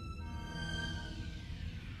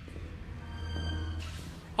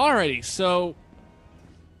 Alrighty, so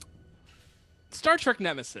Star Trek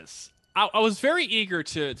Nemesis. I was very eager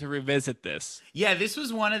to revisit this. Yeah, this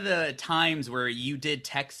was one of the times where you did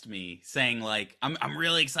text me saying like, I'm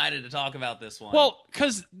really excited to talk about this one. Well,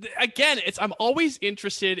 because again, I'm always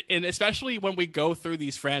interested in, especially when we go through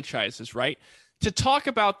these franchises, right? To talk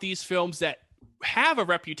about these films that have a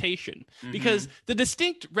reputation, because the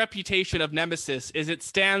distinct reputation of Nemesis is it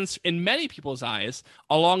stands in many people's eyes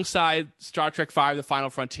alongside Star Trek V, The Final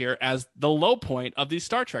Frontier, as the low point of these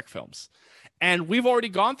Star Trek films. And we've already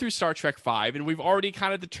gone through Star Trek V, and we've already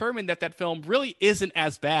kind of determined that that film really isn't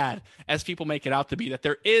as bad as people make it out to be, that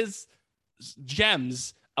there is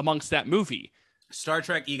gems amongst that movie. Star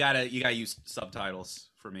Trek, you gotta use subtitles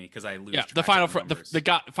for me because I lose. Yeah, track the final of numbers.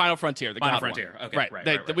 Final Frontier, the Final God Frontier. one. Okay, right.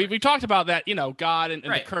 right. We talked about that, God and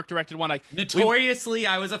Right. the Kirk directed one. Notoriously,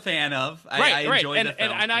 I was a fan of. I enjoyed the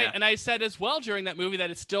film. And I said as well during that movie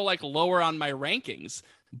that it's still like lower on my rankings.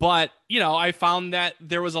 But, I found that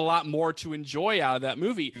there was a lot more to enjoy out of that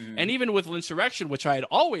movie. And even with Insurrection, which I had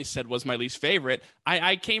always said was my least favorite,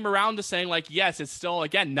 I came around to saying, like, yes, it's still,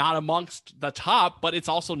 again, not amongst the top, but it's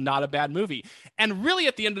also not a bad movie. And really,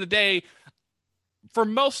 at the end of the day, for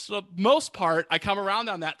most part, I come around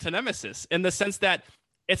on that to Nemesis in the sense that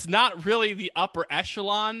it's not really the upper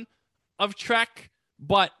echelon of Trek,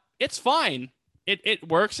 but it's fine. It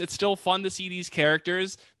works. It's still fun to see these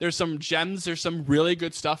characters. There's some gems. There's some really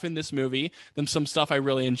good stuff in this movie. Then some stuff I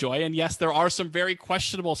really enjoy. And yes, there are some very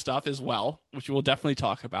questionable stuff as well, which we will definitely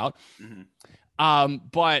talk about.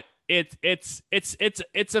 But it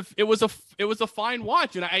was a fine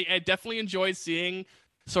watch, and I definitely enjoyed seeing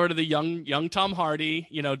sort of the young Tom Hardy,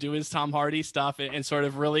 do his Tom Hardy stuff and sort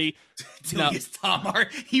of really his Tom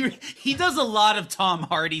Hardy. He does a lot of Tom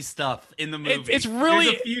Hardy stuff in the movie. It's really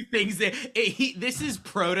There's a few things that this is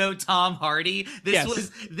proto Tom Hardy.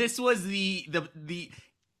 This was the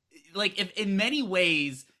like if in many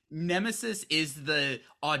ways Nemesis is the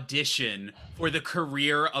audition for the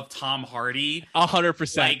career of Tom Hardy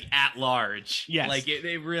 100%, like at large. Yes, like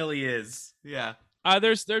it really is. Yeah.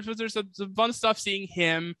 There's some fun stuff seeing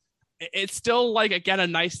him. It's still like, again, a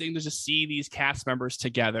nice thing to just see these cast members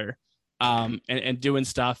together and doing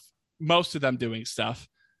stuff, most of them doing stuff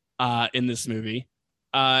in this movie.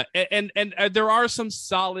 And there are some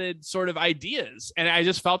solid sort of ideas. And I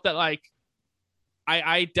just felt that like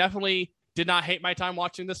I definitely did not hate my time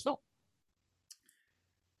watching this film.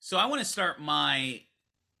 So I want to start my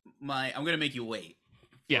I'm going to make you wait.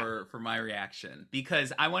 For my reaction,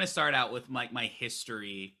 because I want to start out with my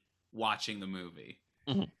history watching the movie.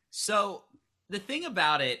 So the thing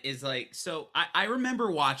about it is I remember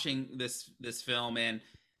watching this film and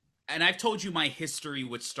I've told you my history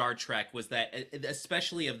with Star Trek was that,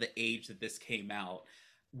 especially of the age that this came out,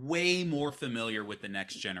 way more familiar with The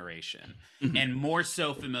Next Generation and more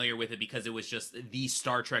so familiar with it because it was just the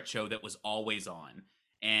Star Trek show that was always on.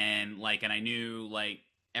 And I knew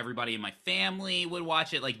everybody in my family would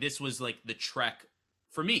watch it. This was the Trek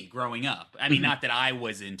for me growing up. I mean, not that I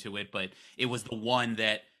was into it, but it was the one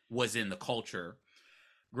that was in the culture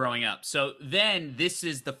growing up. So then this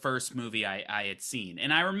is the first movie I had seen.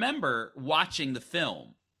 And I remember watching the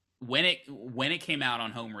film when it came out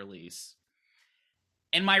on home release.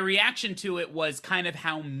 And my reaction to it was kind of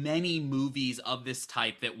how many movies of this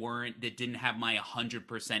type that didn't have my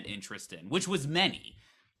 100% interest in, which was many.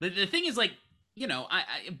 But the thing is you know,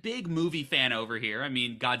 a big movie fan over here. I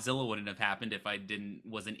mean, Godzilla wouldn't have happened if I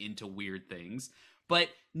wasn't into weird things, but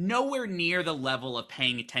nowhere near the level of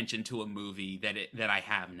paying attention to a movie that I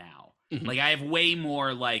have now. Mhm. Like, I have way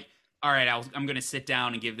more like, all right, I'm going to sit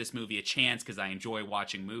down and give this movie a chance because I enjoy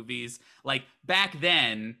watching movies. Like, back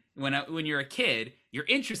then, when you're a kid, you're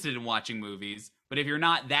interested in watching movies, but if you're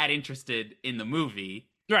not that interested in the movie,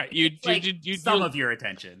 Right. You some of your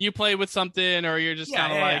attention. You play with something, or you're just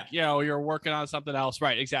kind of like, yeah. you know, you're working on something else.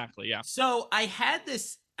 Right. Exactly. Yeah. So I had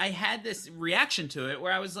this reaction to it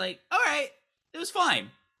where I was like, all right, it was fine.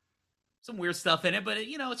 Some weird stuff in it, but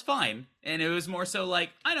you know, it's fine. And it was more so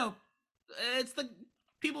like, I know it's the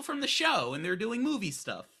people from the show and they're doing movie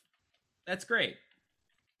stuff. That's great.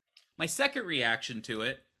 My second reaction to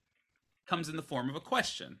it comes in the form of a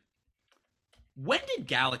question. When did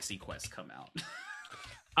Galaxy Quest come out?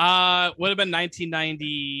 Would have been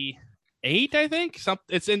 1998, I think.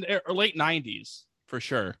 It's in late 90s for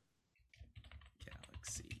sure.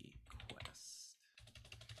 Galaxy Quest.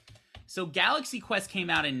 So Galaxy Quest came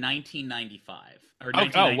out in 1995 or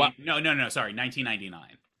 1990. wow. No, sorry,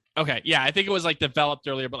 1999. Okay, yeah, I think it was like developed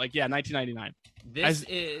earlier, but like 1999. This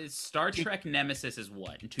is Star Trek Nemesis is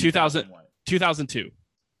what? In 2000 what? 2002.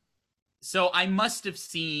 So I must have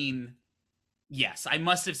seen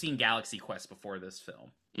Galaxy Quest before this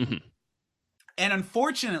film. Mm-hmm. And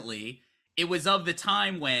unfortunately, it was of the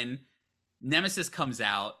time when Nemesis comes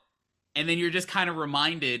out, and then you're just kind of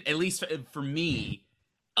reminded, at least for me,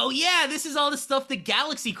 oh yeah, this is all the stuff that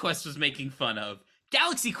Galaxy Quest was making fun of.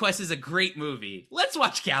 Galaxy Quest is a great movie. Let's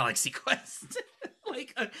watch Galaxy Quest.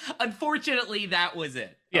 Like, unfortunately, that was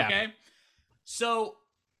it. Yeah. Okay? So,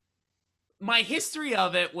 my history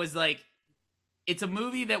of it was like, it's a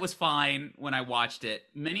movie that was fine when I watched it.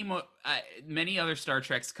 Many other Star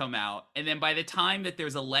Treks come out, and then by the time that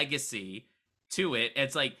there's a legacy to it,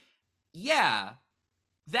 it's like, yeah,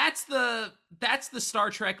 that's the Star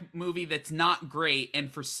Trek movie that's not great,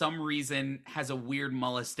 and for some reason has a weird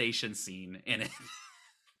molestation scene in it.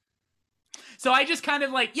 So I just kind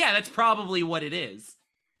of like, yeah, that's probably what it is.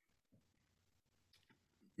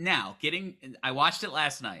 Now, I watched it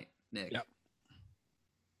last night, Nick. Yep.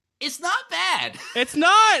 It's not bad. It's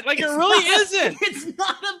not like it really isn't. It's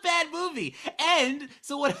not a bad movie. And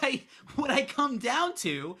so what I come down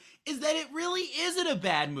to is that it really isn't a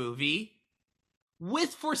bad movie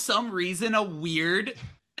with, for some reason, a weird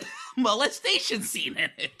molestation scene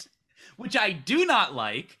in it, which I do not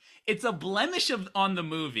like. It's a blemish on the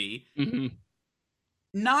movie. Mm-hmm.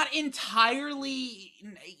 Not entirely,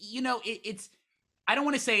 you know, it's, I don't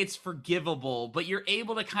want to say it's forgivable, but you're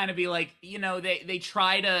able to kind of be like, you know, they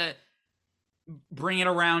try to bring it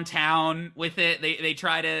around town with it. They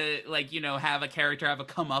try to, like, you know, have a character have a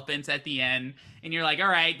comeuppance at the end, and you're like, all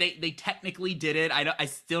right, they technically did it. I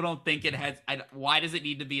still don't think it has. Why does it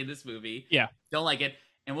need to be in this movie? Yeah, don't like it,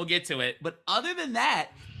 and we'll get to it. But other than that,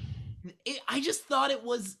 I just thought it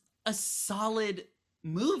was a solid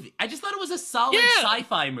movie. I just thought it was a solid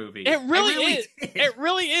sci-fi movie. It really is. Did. It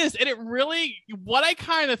really is. And it really, what I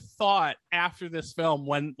kind of thought after this film,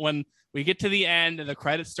 when we get to the end and the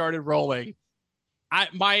credits started rolling,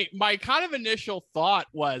 my kind of initial thought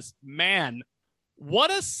was, man, what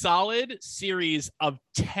a solid series of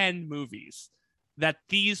 10 movies that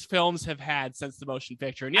these films have had since the motion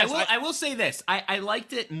picture. And yes, I will say this. I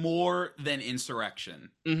liked it more than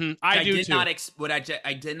Insurrection. Mm-hmm, I do did too. I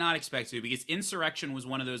did not expect to, because Insurrection was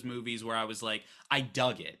one of those movies where I was like, I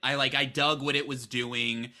dug it. I dug what it was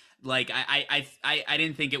doing. Like, I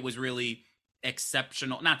didn't think it was really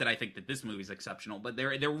exceptional. Not that I think that this movie's exceptional, but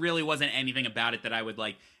there really wasn't anything about it that I would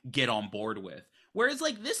like get on board with. Whereas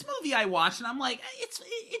like this movie I watched and I'm like, it's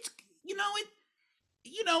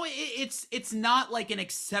it's not like an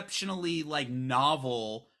exceptionally like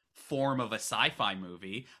novel form of a sci-fi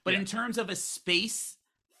movie, but in terms of a space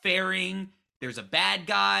faring, there's a bad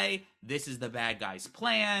guy. This is the bad guy's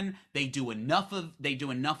plan. They do enough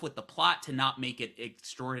with the plot to not make it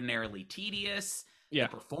extraordinarily tedious. Yeah.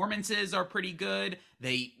 The performances are pretty good.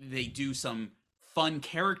 They do some fun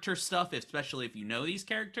character stuff, especially if you know these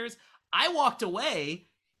characters. I walked away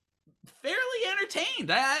fairly entertained.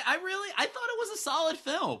 I thought it was a solid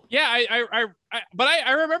film. Yeah, but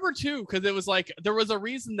I remember too, because it was like there was a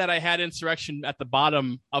reason that I had Insurrection at the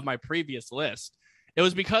bottom of my previous list. It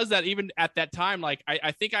was because that even at that time, like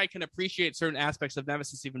I think I can appreciate certain aspects of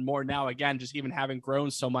Nemesis even more now. Again, just even having grown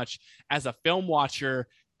so much as a film watcher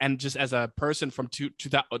and just as a person from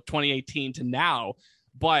 2018 to now.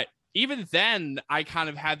 But even then, I kind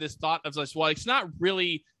of had this thought of like, well, it's not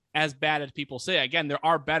really as bad as people say. Again, there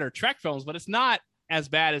are better Trek films, but it's not as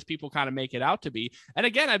bad as people kind of make it out to be. And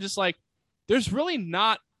again, I'm just like, there's really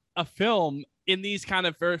not a film in these kind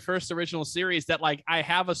of first original series that like I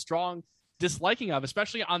have a strong disliking of,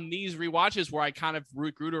 especially on these rewatches where I kind of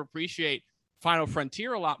grew to appreciate Final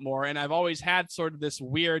Frontier a lot more. And I've always had sort of this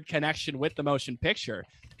weird connection with the motion picture.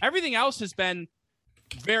 Everything else has been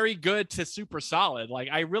very good to super solid. Like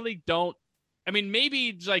I really don't, I mean,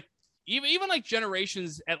 maybe like even like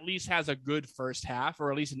Generations at least has a good first half,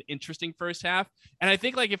 or at least an interesting first half. And I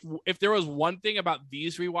think like if there was one thing about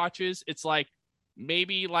these rewatches, it's like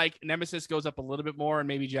maybe like Nemesis goes up a little bit more and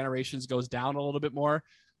maybe Generations goes down a little bit more.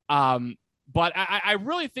 But I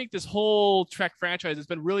really think this whole Trek franchise has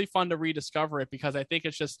been really fun to rediscover it, because I think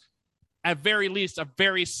it's just at very least a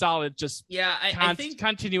very solid just I think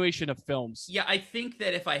continuation of films. Yeah, I think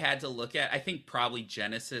that if I had to look at, I think probably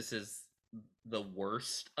Genesis is the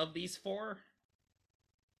worst of these four.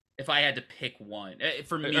 If I had to pick one,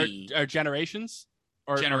 for me, or Generations,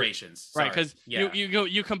 or Generations, right? Because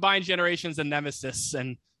you combine Generations and Nemesis,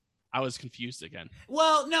 and I was confused again.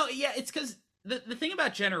 Well, no, yeah, it's because the thing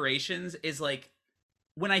about Generations is like,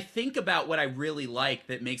 when I think about what I really like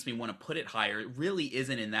that makes me want to put it higher, it really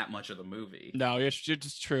isn't in that much of the movie. No, it's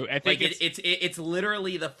just true. I think like it's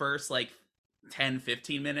literally the first like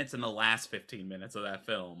 10-15 minutes and the last 15 minutes of that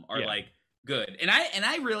film are like good. And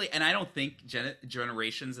I don't think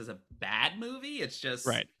Generations is a bad movie. It's just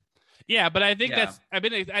right. Yeah, but I think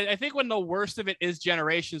I think when the worst of it is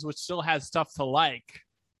Generations, which still has stuff to like.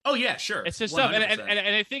 Oh yeah, sure. It's just 100%. Stuff, and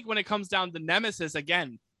I think when it comes down to Nemesis,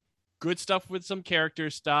 again, good stuff with some character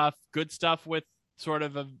stuff, good stuff with sort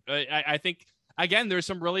of I think again there's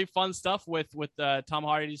some really fun stuff with Tom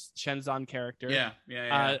Hardy's Shenzhen character.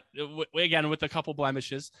 Yeah. Again, with a couple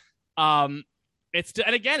blemishes. It's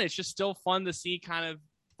just still fun to see kind of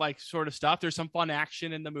like sort of stuff. There's some fun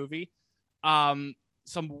action in the movie. Some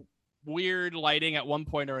weird lighting at one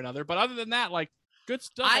point or another, but other than that, like, good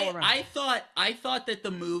stuff all around. I thought that the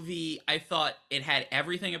movie, I thought it had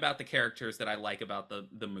everything about the characters that I like about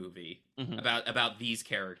the movie, about these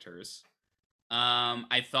characters.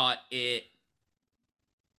 I thought that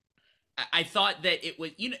it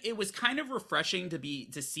was, it was kind of refreshing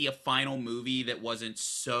to see a final movie that wasn't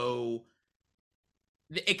so.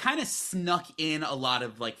 It kind of snuck in a lot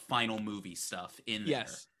of like final movie stuff in there,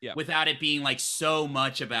 without it being like so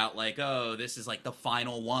much about like, oh, this is like the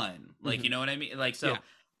final one, like you know what I mean? Like, so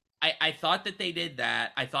I thought that they did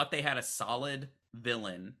that. I thought they had a solid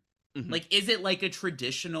villain. Like, is it like a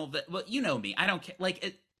traditional? Well, you know me, I don't care.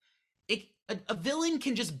 Like, a villain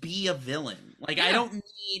can just be a villain. Like, I don't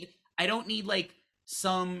need like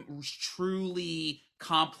some truly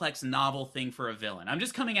complex novel thing for a villain. I'm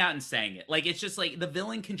just coming out and saying it. Like, it's just like the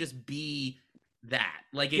villain can just be that.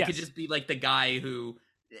 Like, it could just be like the guy who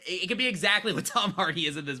it could be exactly what Tom Hardy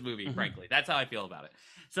is in this movie, frankly. That's how I feel about it.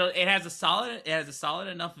 So it has a solid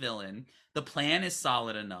enough villain. The plan is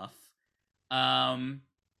solid enough.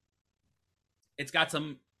 It's got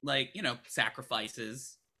some like,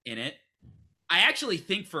 sacrifices in it. I actually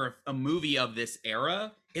think for a movie of this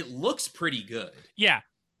era, it looks pretty good. Yeah.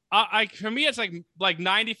 For me, it's like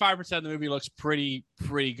 95% of the movie looks pretty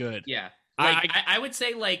good. Yeah. Like, I would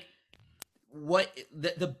say like what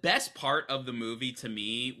the best part of the movie to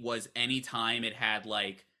me was anytime it had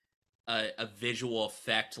like a visual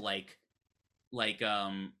effect, like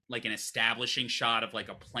an establishing shot of like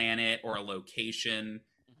a planet or a location.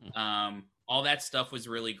 All that stuff was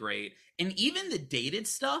really great. And even the dated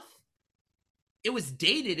stuff, it was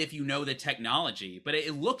dated if you know the technology, but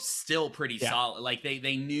it looked still pretty solid. Like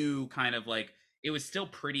they knew kind of like it was still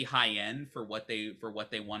pretty high end for what they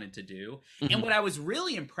wanted to do. And what I was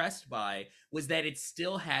really impressed by was that it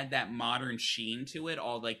still had that modern sheen to it,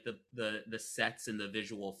 all like the sets and the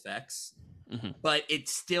visual effects, but it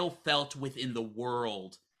still felt within the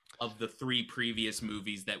world of the three previous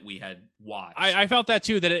movies that we had watched. I felt that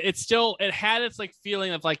too, that it had its like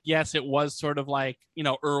feeling of like, yes, it was sort of like,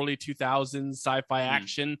 early 2000s sci-fi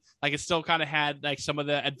action. Like it still kind of had like some of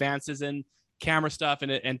the advances in camera stuff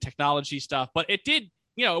and technology stuff, but it did,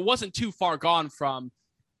 it wasn't too far gone from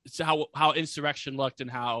how Insurrection looked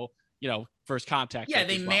and how, First Contact. Yeah,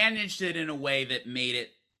 they managed it in a way that made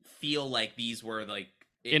it feel like these were like,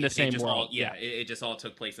 in the same world. It just all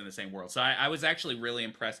took place in the same world. So I was actually really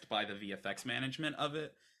impressed by the VFX management of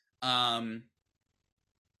it. I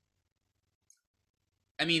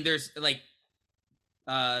mean, there's like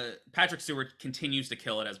Patrick Stewart continues to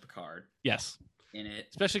kill it as Picard. Yes. In it.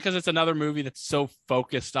 Especially because it's another movie that's so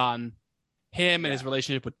focused on him and his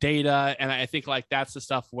relationship with Data. And I think like that's the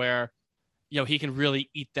stuff where, he can really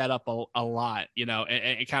eat that up a lot,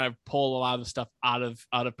 and kind of pull a lot of the stuff out of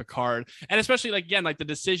Picard. And especially like, again, like the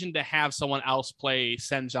decision to have someone else play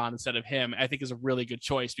Shenzhen instead of him, I think is a really good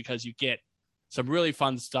choice because you get some really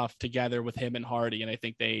fun stuff together with him and Hardy. And I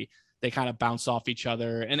think they kind of bounce off each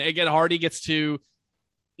other. And again, Hardy gets to,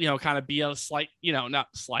 kind of be a slight, not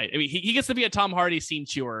slight. I mean, he gets to be a Tom Hardy scene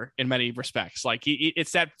chewer in many respects. Like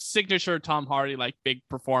it's that signature Tom Hardy, like big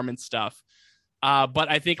performance stuff. But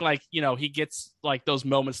I think he gets like those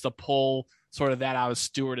moments to pull sort of that out of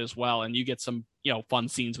Stewart as well. And you get some, fun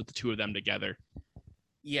scenes with the two of them together.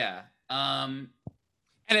 Yeah. And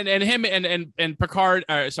him and Picard,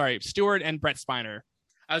 Stewart and Brett Spiner.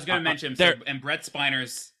 I was going to mention, and Brett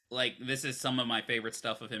Spiner's, like, this is some of my favorite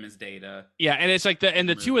stuff of him as Data. Yeah, and it's like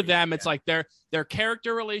the two of them, it's like their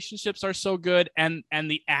character relationships are so good, and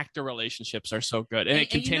the actor relationships are so good, and it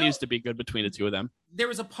continues to be good between the two of them. There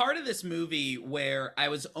was a part of this movie where I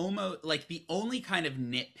was almost like, the only kind of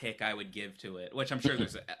nitpick I would give to it, which I'm sure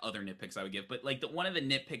there's other nitpicks I would give, but like one of the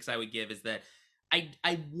nitpicks I would give is that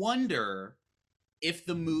I wonder if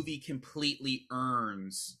the movie completely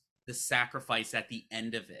earns the sacrifice at the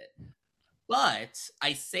end of it. But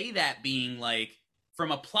I say that being like,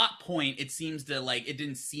 from a plot point, it seems to like, it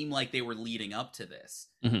didn't seem like they were leading up to this.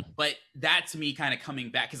 Mm-hmm. But that's me kind of coming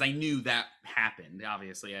back, because I knew that happened.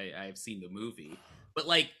 Obviously, I've seen the movie. But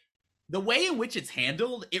like, the way in which it's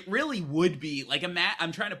handled, it really would be like,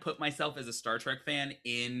 I'm trying to put myself as a Star Trek fan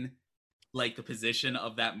in like the position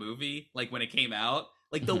of that movie, like when it came out.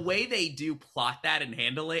 Like the way they do plot that and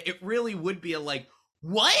handle it, it really would be a like,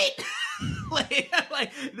 what? like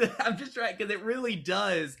I'm just trying, because it really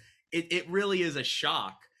does. It really is a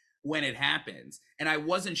shock when it happens, and I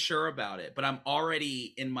wasn't sure about it, but I'm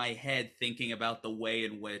already in my head thinking about the way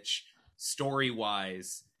in which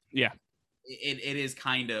story-wise, it is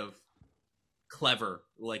kind of clever,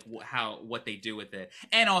 like what they do with it,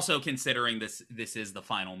 and also considering this is the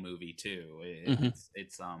final movie too.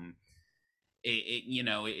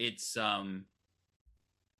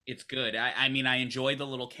 It's good. I mean, I enjoyed the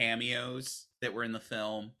little cameos that were in the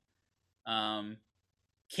film.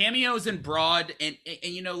 Cameos and broad and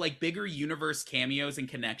like bigger universe cameos and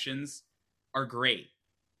connections are great.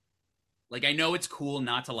 Like, I know it's cool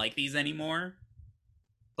not to like these anymore,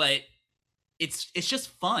 but it's just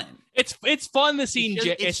fun. It's fun to see.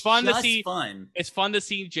 It's fun to see. Fun. It's fun to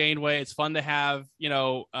see Janeway. It's fun to have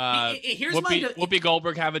here's Whoopi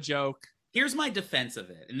Goldberg have a joke. Here's my defense of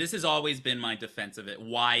it, and this has always been my defense of it,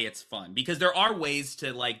 why it's fun. Because there are ways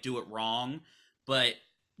to, like, do it wrong, but...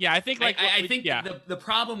 Yeah, I think, the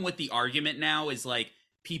problem with the argument now is, like,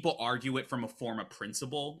 people argue it from a form of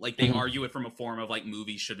principle. Like, they argue it from a form of, like,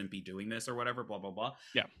 movies shouldn't be doing this or whatever, blah, blah, blah.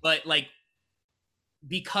 Yeah. But, like,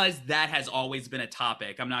 because that has always been a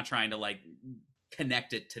topic, I'm not trying to, like,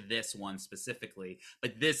 connect it to this one specifically,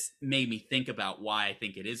 but this made me think about why I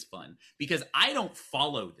think it is fun. Because I don't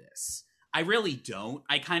follow this. I really don't.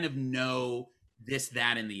 I kind of know this,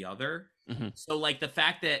 that, and the other. Mm-hmm. So, like, the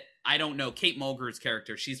fact that I don't know Kate Mulgre's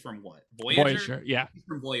character, she's from what? Voyager? Yeah. She's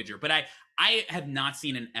from Voyager. But I have not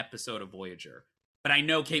seen an episode of Voyager. But I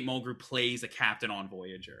know Kate Mulgrew plays a captain on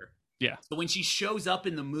Voyager. Yeah. So when she shows up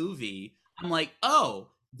in the movie, I'm like,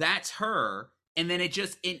 oh, that's her. And then it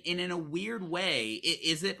just, in a weird way,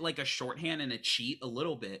 is it like a shorthand and a cheat a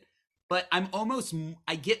little bit? But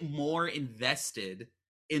I get more invested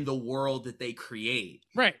in the world that they create,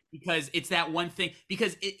 right? Because it's that one thing.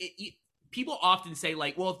 Because people often say,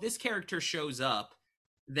 like, well, if this character shows up,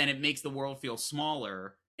 then it makes the world feel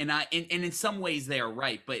smaller. And in some ways they are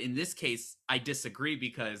right, but in this case I disagree,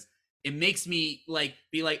 because it makes me like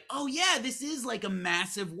be like, oh yeah, this is like a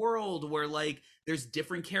massive world where like there's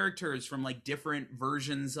different characters from like different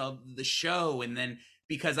versions of the show, and then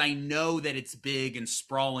because I know that it's big and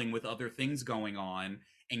sprawling with other things going on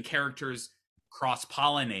and characters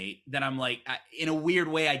cross-pollinate, then I'm like, in a weird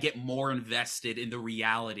way, I get more invested in the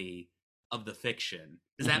reality of the fiction.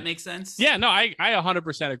 Does that make sense? Yeah, no, I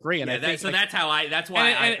 100% agree. And yeah, I think so that's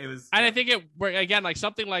why it was. And I think it, again, like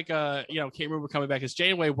something like Kate Mulgrew coming back as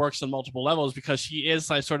Janeway works on multiple levels, because she is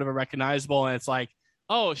like sort of a recognizable, and it's like,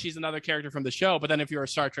 oh, she's another character from the show. But then if you're a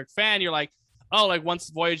Star Trek fan, you're like, oh, like once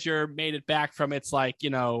Voyager made it back from its like,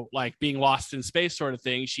 like being lost in space sort of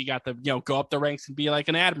thing, she got to, go up the ranks and be like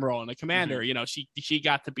an admiral and a commander. Mm-hmm. She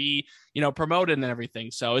got to be, promoted and everything.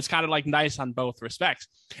 So it's kind of like nice on both respects.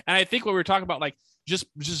 And I think what we were talking about, like just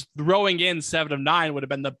throwing in 7 of 9 would have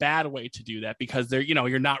been the bad way to do that, because they're,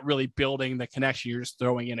 you're not really building the connection. You're just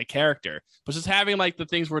throwing in a character, but just having like the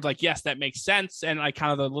things where it's like, yes, that makes sense. And like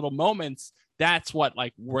kind of the little moments, that's what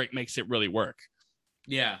like work makes it really work.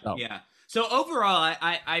 Yeah. So overall,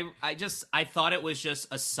 I thought it was just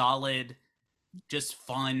a solid just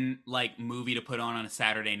fun like movie to put on a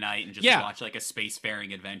Saturday night and just Yeah. watch like a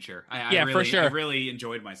spacefaring adventure. Yeah, for sure. I really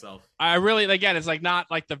enjoyed myself. I really, again, it's like not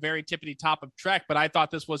like the very tippity top of Trek, but I thought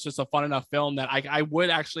this was just a fun enough film that I would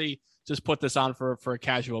actually just put this on for a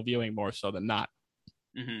casual viewing more so than not.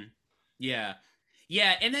 Mm-hmm. Yeah.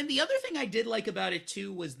 And then the other thing I did like about it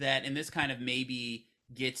too was that, and this kind of maybe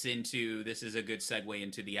gets into, this is a good segue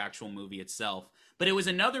into the actual movie itself, but it was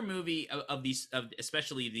another movie of these, of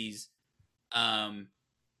especially these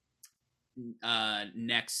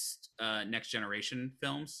next generation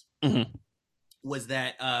films, Mhm. was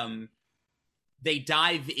that they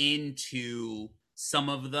dive into some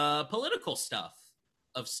of the political stuff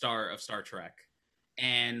of Star Trek,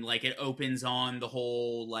 and like it opens on the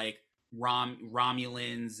whole like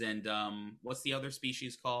Romulans and what's the other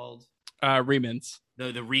species called? Remans.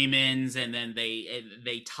 The Remans, and then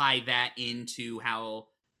they tie that into how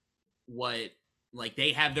what like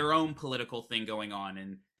they have their own political thing going on,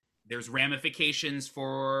 and there's ramifications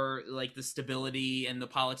for like the stability and the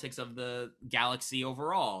politics of the galaxy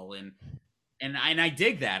overall, and I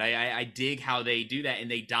dig that. I dig how they do that,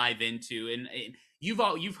 and they dive into, and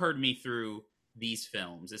you've heard me through these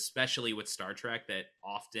films, especially with Star Trek, that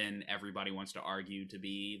often everybody wants to argue to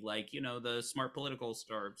be like, you know, the smart political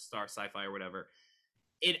star sci-fi or whatever.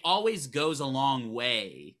 It always goes a long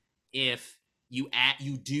way if you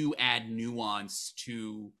do add nuance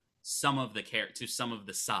to some of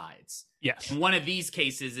the sides. Yes. And one of these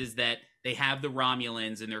cases is that they have the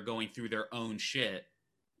Romulans and they're going through their own shit.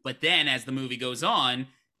 But then as the movie goes on,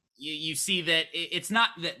 you see that it's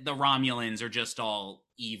not that the Romulans are just all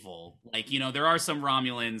evil. Like, you know, there are some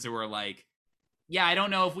Romulans who are like, yeah, I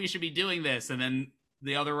don't know if we should be doing this. And then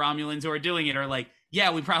the other Romulans who are doing it are like,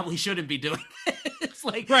 yeah, we probably shouldn't be doing this.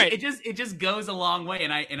 Like, right. It just goes a long way.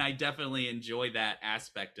 And I definitely enjoy that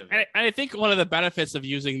aspect of it. And I think one of the benefits of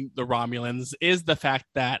using the Romulans is the fact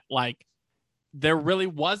that, like, there really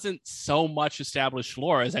wasn't so much established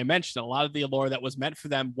lore. As I mentioned, a lot of the lore that was meant for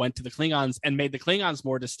them went to the Klingons and made the Klingons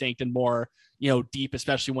more distinct and more, you know, deep,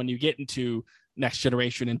 especially when you get into Next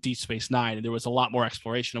Generation and Deep Space Nine. And there was a lot more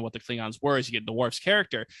exploration of what the Klingons were as you get into Worf's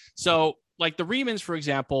character. So, like, the Remans, for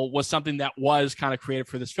example, was something that was kind of created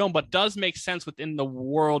for this film, but does make sense within the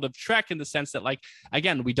world of Trek in the sense that, like,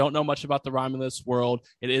 again, we don't know much about the Romulus world.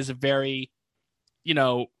 It is a very, you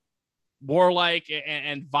know, warlike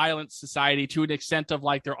and violent society to an extent of,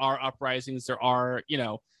 like, there are uprisings, there are, you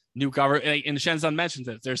know, new government, and Shenzhen mentions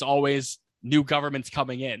it, there's always new governments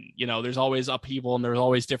coming in, you know, there's always upheaval and there's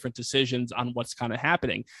always different decisions on what's kind of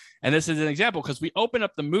happening. And this is an example because we open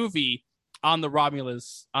up the movie on the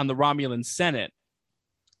Romulan Senate,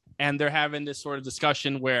 and they're having this sort of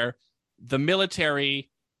discussion where the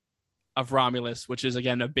military of Romulus, which is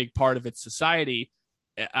again a big part of its society,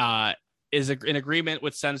 is in agreement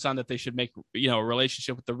with Cenzon that they should make, you know, a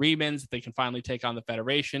relationship with the Remans, that they can finally take on the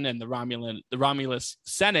Federation. And the Romulus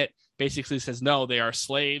Senate basically says, no, they are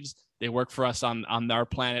slaves. They work for us on our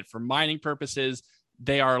planet for mining purposes.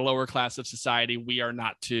 They are a lower class of society. We are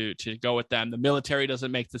not to go with them. The military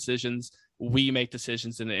doesn't make decisions. We make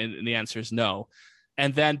decisions. And the answer is no.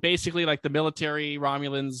 And then basically, like, the military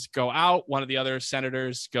Romulans go out. One of the other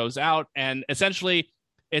senators goes out, and essentially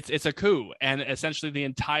it's a coup. And essentially the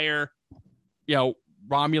entire, you know,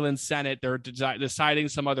 Romulan Senate, they're deciding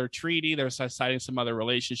some other treaty, they're deciding some other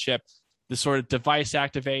relationship. The sort of device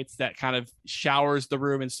activates that kind of showers the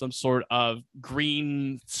room in some sort of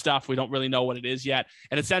green stuff. We don't really know what it is yet.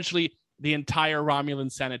 And essentially the entire Romulan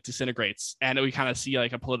Senate disintegrates, and we kind of see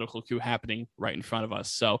like a political coup happening right in front of us.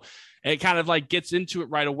 So it kind of like gets into it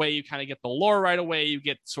right away. You kind of get the lore right away. You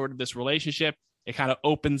get sort of this relationship. It kind of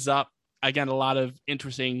opens up, again, a lot of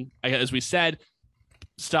interesting, as we said,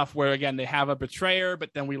 stuff where, again, they have a betrayer,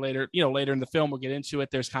 but then we later in the film, we'll get into it,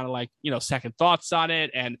 there's kind of like, you know, second thoughts on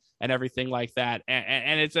it and everything like that.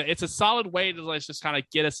 And it's a solid way to, like, just kind of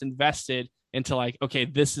get us invested into, like, okay,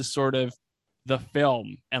 this is sort of the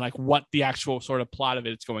film, and like what the actual sort of plot of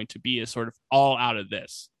it is going to be is sort of all out of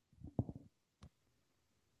this.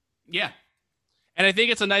 Yeah. And I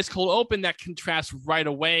think it's a nice cold open that contrasts right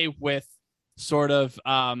away with sort of,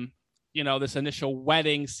 you know, this initial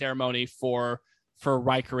wedding ceremony for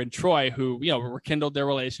Riker and Troy, who, you know, rekindled their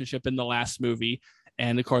relationship in the last movie.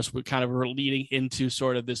 And of course, we kind of were leading into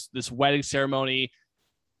sort of this wedding ceremony.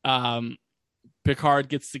 Picard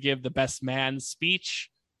gets to give the best man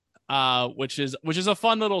speech, which is a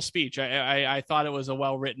fun little speech. I thought it was a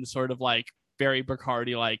well-written sort of like very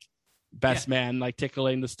Picardy, like best man, like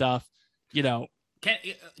tickling the stuff, you know.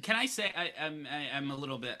 Can I say I'm a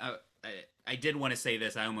little bit, I did want to say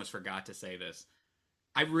this. I almost forgot to say this.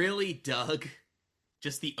 I really dug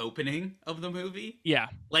just the opening of the movie. Yeah.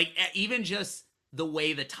 Like even just the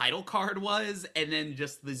way the title card was, and then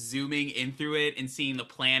just the zooming in through it and seeing the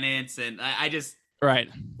planets, and I just Right.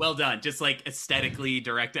 well done, just like aesthetically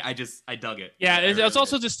directed. I dug it. Yeah, I really it's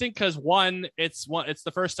also did. distinct because it's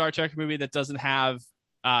the first Star Trek movie that doesn't have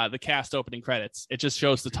the cast opening credits. It just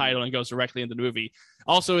shows the title and goes directly into the movie.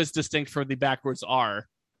 Also, is distinct from the backwards R,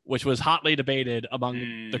 which was hotly debated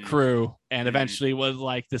among the crew, and eventually was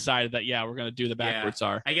like decided that we're going to do the backwards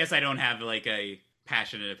R. I guess I don't have like a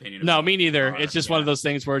passionate opinion. No, about me neither. R. It's just one of those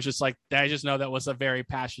things where it's just like I just know that was a very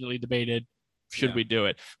passionately debated. Should we do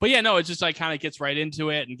it? But it's just like kind of gets right into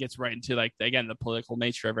it and gets right into like again the political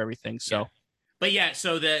nature of everything. So, but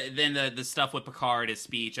so the stuff with Picard, his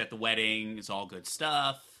speech at the wedding is all good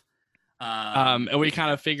stuff. And we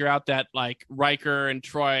kind of figure out that like Riker and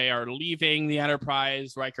Troy are leaving the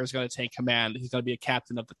Enterprise. Riker's going to take command. He's going to be a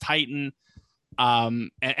captain of the Titan.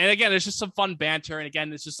 And again, it's just some fun banter. And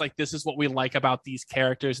again, it's just like this is what we like about these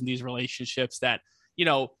characters and these relationships that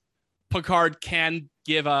Picard can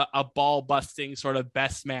give a ball busting sort of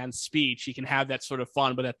best man speech. He can have that sort of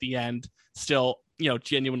fun, but at the end still,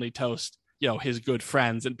 genuinely toast, his good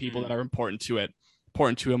friends and people that are important to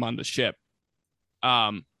him on the ship.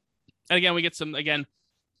 And again, we get some,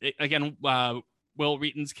 Will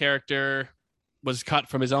Wheaton's character was cut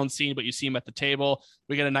from his own scene, but you see him at the table.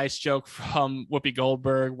 We get a nice joke from Whoopi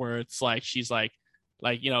Goldberg where it's like, she's like,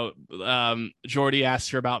 Geordi asks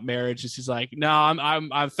her about marriage, and she's like, "No,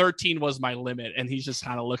 I'm 13 was my limit," and he just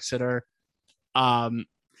kind of looks at her.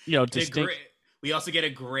 Distinct. We also get a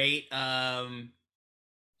great. Oh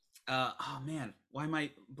man, why am I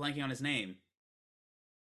blanking on his name?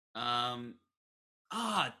 I'm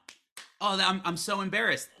so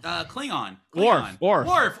embarrassed. Klingon.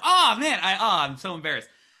 Worf. Oh man, I'm so embarrassed.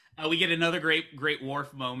 We get another great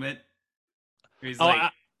Worf moment.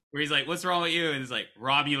 Where he's like, "What's wrong with you?" And he's like,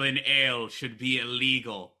 "Romulan ale should be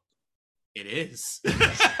illegal." It is.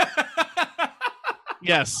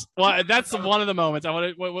 Yes. Well, that's one of the moments.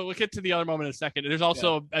 We'll get to the other moment in a second. There's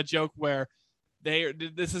also a joke where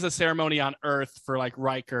this is a ceremony on Earth for like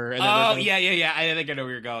Riker. And I think I know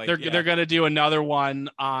where you're going. They're going to do another one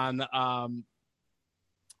on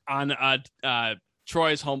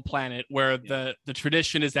Troy's home planet, where the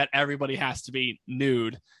tradition is that everybody has to be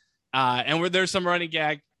nude. And where there's some running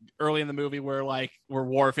gag early in the movie where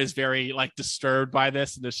Worf is very like disturbed by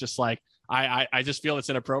this, and it's just like I just feel it's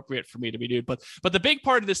inappropriate for me to be nude. But the big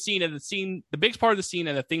part of the scene and the thing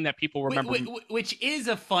that people remember, which is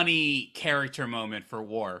a funny character moment for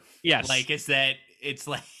Worf. Yes, is that it's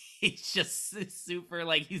like he's just super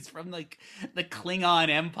like he's from like the Klingon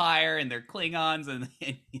Empire and they're Klingons, and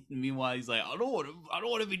meanwhile he's like I don't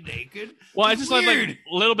want to be naked. Well, I just love like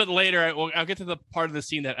a little bit later. I'll get to the part of the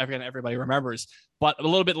scene that everybody remembers, but a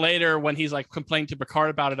little bit later when he's like complaining to Picard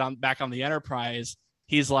about it back on the Enterprise,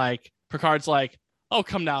 Picard's like, "Oh,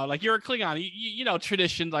 come now, like you're a Klingon, you know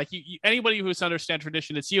tradition, like anybody who's understand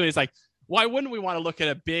tradition, it's you." And he's like, "Why wouldn't we want to look at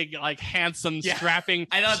a big, like handsome, strapping?"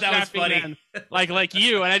 I thought that was funny, man, like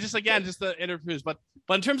you. And I just just the interviews, but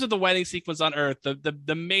in terms of the wedding sequence on Earth,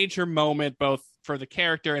 the major moment, both for the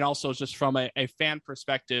character and also just from a fan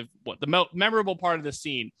perspective, what the memorable part of the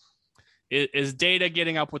scene is Data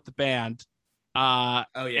getting up with the band,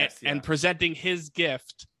 and presenting his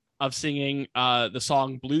gift of singing the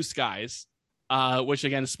song Blue Skies, which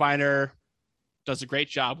again Spiner does a great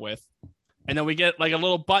job with. And then we get like a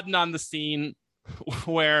little button on the scene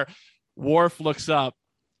where Worf looks up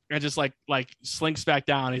and just like slinks back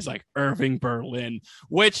down. He's like Irving Berlin,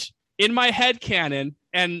 which in my head canon,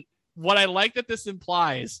 and what I like that this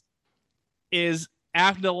implies is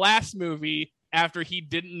after the last movie, after he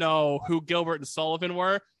didn't know who Gilbert and Sullivan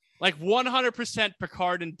were, like 100%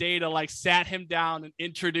 Picard and Data like sat him down and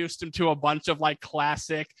introduced him to a bunch of like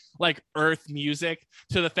classic like Earth music,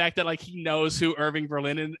 to the fact that like he knows who Irving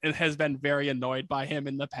Berlin and has been very annoyed by him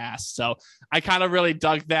in the past. So I kind of really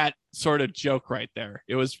dug that sort of joke right there.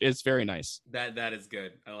 It's very nice. That is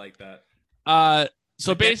good. I like that.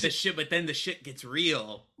 So basically, but then the shit gets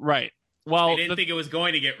real. Right. Well, I didn't think it was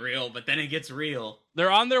going to get real, but then it gets real.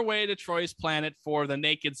 They're on their way to Troy's planet for the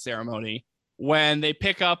naked ceremony when they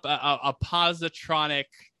pick up a positronic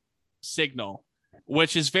signal,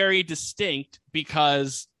 which is very distinct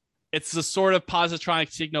because it's the sort of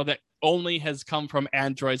positronic signal that only has come from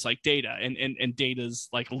androids like Data and Data's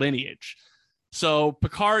like lineage. So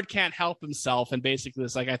Picard can't help himself, and basically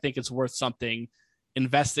it's like, I think it's worth something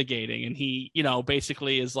investigating. And he,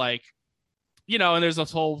 basically is like, and there's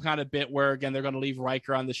this whole kind of bit where again they're going to leave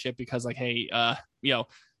Riker on the ship because like, hey,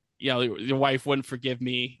 your wife wouldn't forgive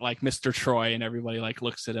me, like Mr. Troy, and everybody like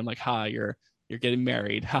looks at him like, "Ha, you're You're getting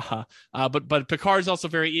married. Haha. But Picard's also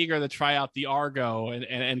very eager to try out the Argo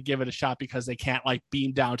and give it a shot because they can't like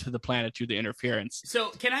beam down to the planet due to interference. So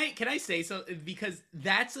can I say so, because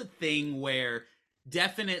that's a thing where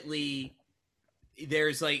definitely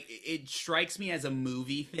there's like, it strikes me as a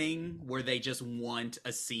movie thing where they just want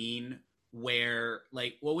a scene where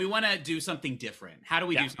like, well, we want to do something different. How do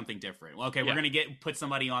we do something different? Well, okay, we're gonna put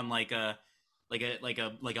somebody on like a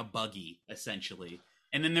buggy essentially,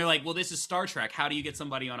 and then they're like, well, this is Star Trek. How do you get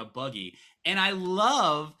somebody on a buggy? And I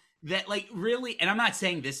love that, like, really, and I'm not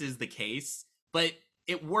saying this is the case, but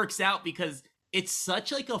it works out because it's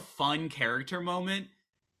such like a fun character moment.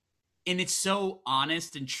 And it's so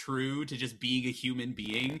honest and true to just being a human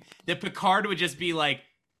being that Picard would just be like,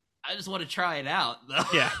 I just want to try it out, though.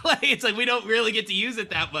 Yeah. Like, it's like we don't really get to use it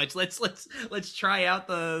that much. Let's try out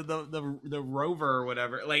the rover or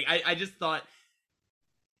whatever. Like, I just thought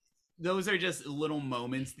those are just little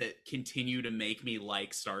moments that continue to make me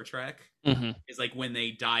like Star Trek. Mm-hmm. Is like when they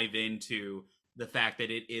dive into the fact that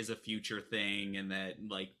it is a future thing, and that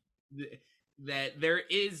like that there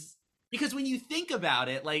is, because when you think about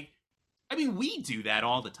it, like, I mean, we do that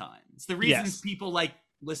all the time. It's the reasons people like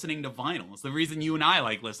listening to vinyl. It's the reason you and I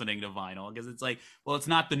like listening to vinyl, because it's like, well, it's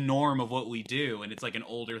not the norm of what we do, and it's like an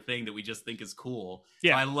older thing that we just think is cool.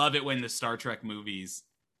 Yeah, so I love it when the Star Trek movies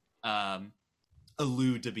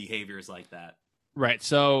allude to behaviors like that. Right.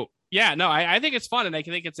 So yeah, no, I think it's fun, and I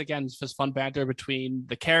think it's, again, just fun banter between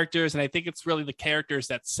the characters, and I think it's really the characters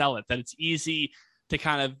that sell it. That it's easy to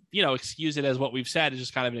kind of, you know, excuse it as what we've said is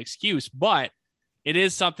just kind of an excuse, but it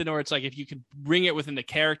is something where it's like, if you could bring it within the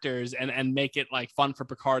characters and make it like fun for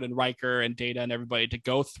Picard and Riker and Data and everybody to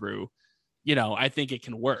go through, you know, I think it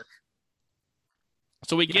can work.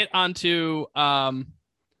 So we get onto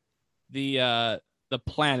the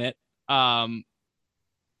planet, Coloran,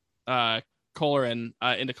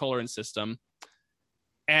 in the Coloran system.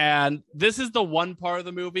 And this is the one part of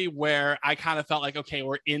the movie where I kind of felt like, okay,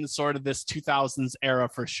 we're in sort of this 2000s era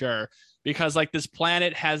for sure. Because like this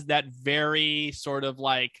planet has that very sort of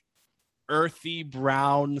like earthy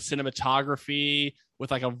brown cinematography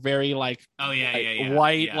with like a very like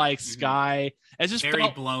white like sky. It's just very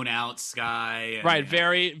blown out sky. Right.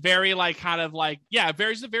 Very, very like kind of like,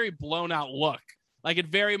 there's a very blown out look. Like it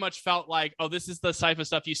very much felt like, oh, this is the type of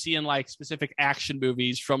stuff you see in like specific action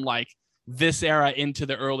movies from like this era into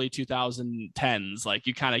the early 2010s. Like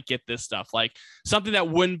you kind of get this stuff, like something that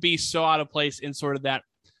wouldn't be so out of place in sort of that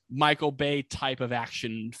Michael Bay type of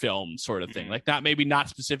action film sort of thing. Like maybe not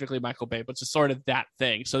specifically Michael Bay, but just sort of that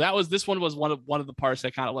thing. So this one was one of the parts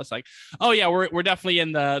that kind of was like, oh yeah, we're definitely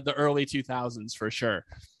in the early 2000s for sure.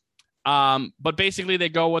 But basically they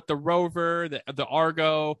go with the rover, the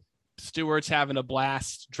Argo. Stewart's having a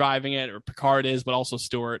blast driving it, or Picard is, but also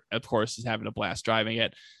Stewart, of course, is having a blast driving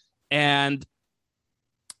it. And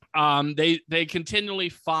they continually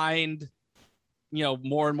find, you know,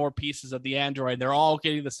 more and more pieces of the android. They're all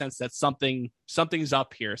getting the sense that something's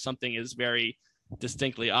up here. Something is very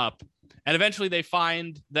distinctly up. And eventually they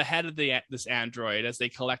find the head of this android as they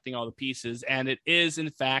collecting all the pieces. And it is, in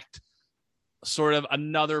fact, sort of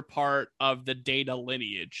another part of the Data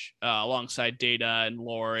lineage, alongside Data and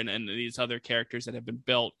Lore and these other characters that have been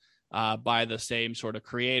built by the same sort of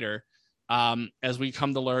creator. As we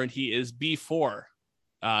come to learn, he is B4,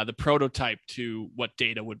 the prototype to what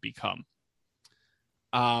Data would become.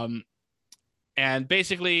 And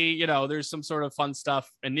basically, you know, there's some sort of fun stuff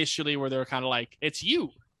initially where they're kind of like, it's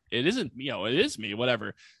you, it isn't, you know, it is me,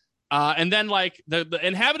 whatever. And then like the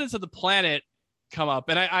inhabitants of the planet come up,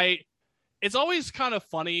 and I it's always kind of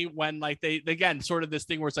funny when like they again, sort of this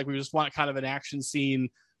thing where it's like, we just want kind of an action scene,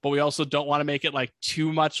 but we also don't want to make it like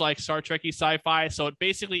too much like Star Trek-y sci-fi. So it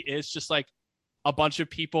basically is just like a bunch of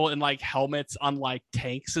people in like helmets on like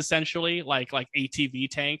tanks, essentially like ATV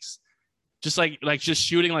tanks, just like just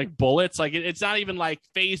shooting like bullets. Like it's not even like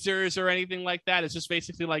phasers or anything like that. It's just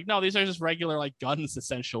basically like, no, these are just regular like guns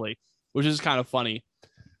essentially, which is kind of funny.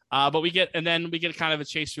 But we get kind of a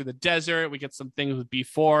chase through the desert. We get some things with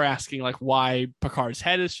B4 asking like why Picard's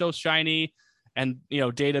head is so shiny, and, you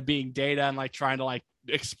know, Data being Data and like trying to like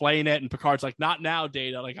explain it. And Picard's like, not now,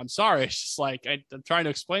 Data. Like, I'm sorry. It's just like, I'm trying to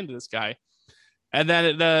explain to this guy. And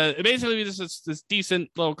then basically this decent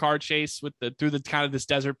little car chase through the kind of this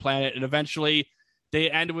desert planet. And eventually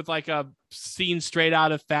they end with like a scene straight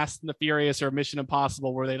out of Fast and the Furious or Mission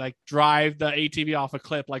Impossible, where they like drive the ATV off a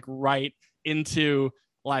cliff, like right into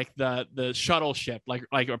like the shuttle ship,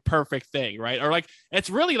 like a perfect thing, right? Or like it's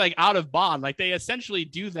really like out of Bond. Like they essentially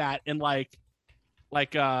do that in like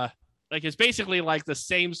it's basically like the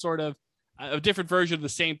same sort of a different version of the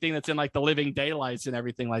same thing that's in like the Living Daylights and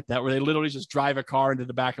everything like that, where they literally just drive a car into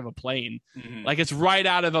the back of a plane. Like it's right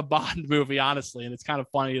out of a Bond movie, honestly, and it's kind of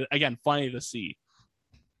funny to see.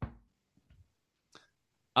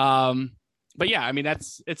 But yeah, I mean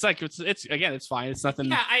it's again, it's fine. It's nothing.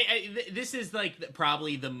 Yeah, this is like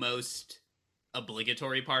probably the most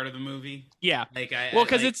obligatory part of the movie. Yeah, like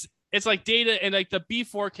because it's like Data and like the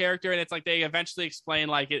B4 character, and it's like they eventually explain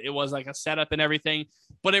like it was like a setup and everything,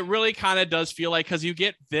 but it really kind of does feel like, because you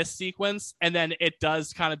get this sequence and then it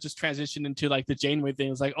does kind of just transition into like the Janeway thing.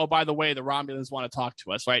 It's like, oh, by the way, the Romulans want to talk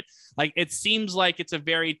to us, right? Like it seems like it's a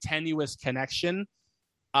very tenuous connection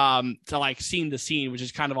to like scene to scene, which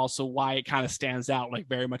is kind of also why it kind of stands out like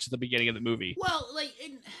very much at the beginning of the movie. Well, like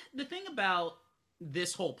the thing about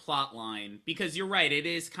this whole plot line, because you're right, it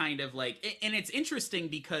is kind of like, and it's interesting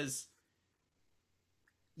because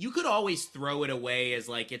you could always throw it away as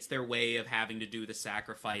like it's their way of having to do the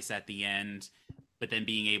sacrifice at the end, but then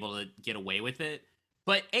being able to get away with it.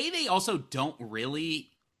 But they also don't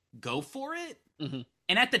really go for it.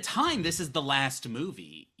 And at the time, this is the last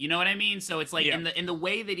movie. You know what I mean? So it's like in the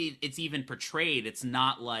way that it's even portrayed, it's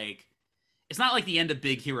not like the end of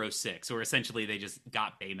Big Hero 6, where essentially they just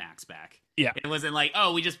got Baymax back. Yeah. It wasn't like,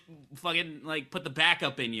 oh, we just fucking like put the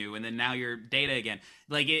backup in you and then now you're Data again.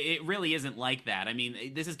 Like it really isn't like that. I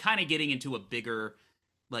mean, this is kind of getting into a bigger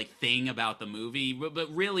like thing about the movie,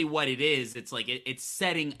 but really what it is, it's like it's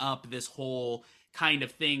setting up this whole kind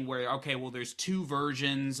of thing where, okay, well, there's two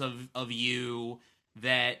versions of you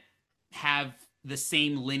that have the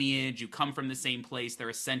same lineage, you come from the same place, they're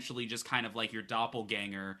essentially just kind of like your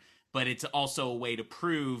doppelganger, but it's also a way to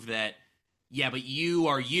prove that, yeah, but you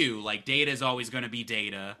are you. Like, Data is always going to be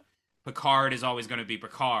Data, Picard is always going to be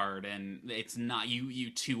Picard, and it's not, you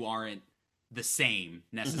two aren't the same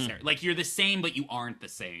necessarily. Like, you're the same, but you aren't the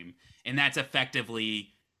same, and that's effectively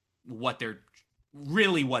what they're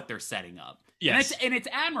setting up. Yes. And it's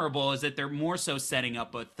admirable is that they're more so setting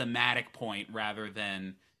up a thematic point rather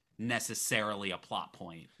than necessarily a plot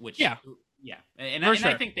point, which and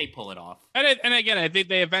I think they pull it off. And again, I think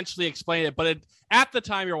they eventually explain it, but at the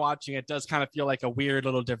time you're watching, it does kind of feel like a weird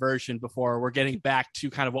little diversion before we're getting back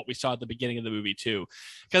to kind of what we saw at the beginning of the movie too.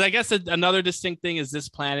 Because I guess another distinct thing is this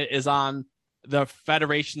planet is on the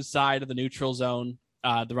Federation side of the neutral zone,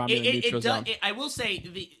 the Romulan neutral zone. I will say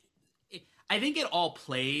I think it all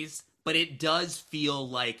plays, but it does feel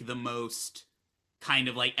like the most kind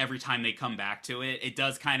of like every time they come back to it, it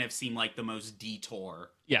does kind of seem like the most detour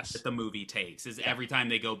that the movie takes is every time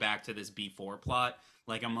they go back to this B4 plot.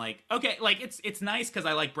 Like, I'm like, okay, like it's nice because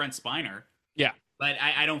I like Brent Spiner. Yeah. But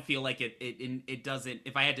I don't feel like it doesn't,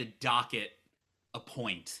 if I had to dock it a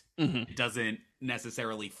point, it doesn't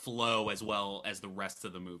necessarily flow as well as the rest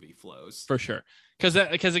of the movie flows. For sure.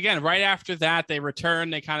 Because again, right after that, they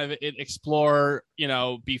return, they kind of explore,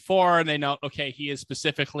 before, and they know, okay, he is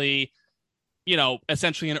specifically,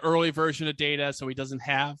 essentially an early version of Data. So he doesn't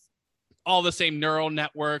have all the same neural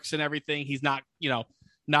networks and everything. He's not,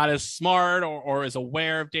 not as smart or as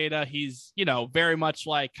aware of Data. He's, very much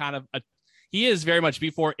like he is very much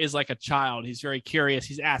B4 is like a child. He's very curious.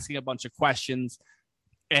 He's asking a bunch of questions.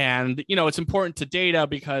 And, it's important to Data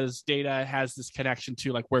because Data has this connection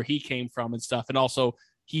to like where he came from and stuff. And also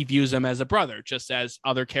he views him as a brother, just as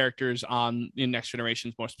other characters in Next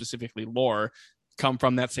Generations, more specifically Lore, come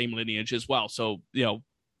from that same lineage as well. So,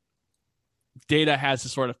 Data has a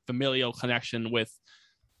sort of familial connection with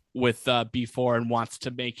B4 and wants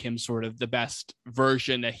to make him sort of the best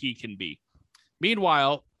version that he can be.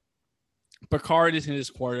 Meanwhile, Picard is in his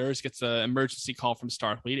quarters, gets an emergency call from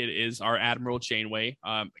Starfleet. It is our Admiral Janeway,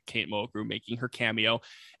 Kate Mulgrew, making her cameo.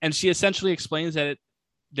 And she essentially explains that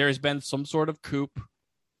there has been some sort of coup,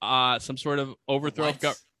 some sort of overthrow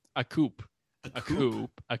of a coup. A coup?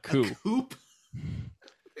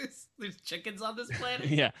 There's chickens on this planet?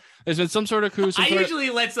 Yeah. There's been some sort of coup. I usually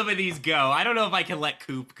let some of these go. I don't know if I can let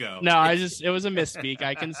Coop go. No, it was a misspeak.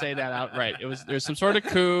 I can say that outright. There's some sort of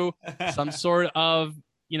coup, some sort of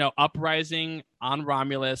uprising on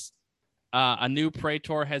Romulus. A new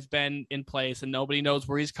Praetor has been in place and nobody knows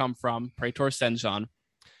where he's come from. Praetor Senjon.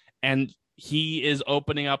 And he is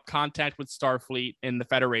opening up contact with Starfleet and the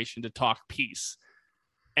Federation to talk peace.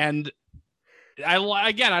 And I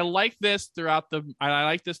like this throughout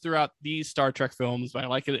these Star Trek films, but I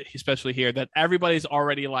like it especially here that everybody's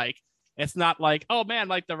already like, it's not like, oh man,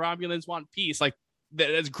 like the Romulans want peace. Like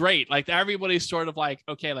that's great. Like everybody's sort of like,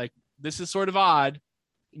 okay, like this is sort of odd.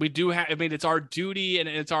 We do have, it's our duty and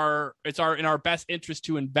it's in our best interest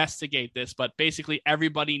to investigate this, but basically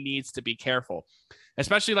everybody needs to be careful,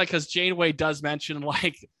 especially like, cause Janeway does mention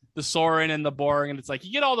like the Soren and the Borg, and it's like,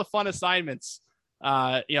 you get all the fun assignments,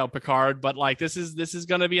 Picard, but like this is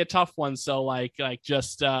gonna be a tough one. So like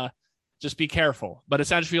just be careful. But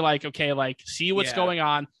essentially, like, okay, like see what's going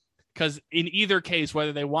on. Because in either case,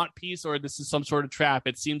 whether they want peace or this is some sort of trap,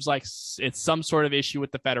 it seems like it's some sort of issue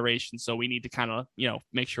with the Federation. So we need to kind of,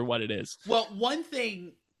 make sure what it is. Well, one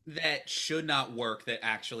thing that should not work that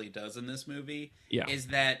actually does in this movie is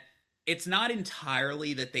that it's not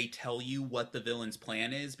entirely that they tell you what the villain's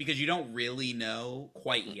plan is, because you don't really know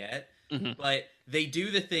quite yet. Mm-hmm. But they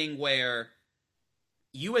do the thing where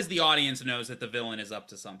you as the audience knows that the villain is up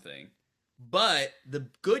to something. But the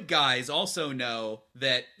good guys also know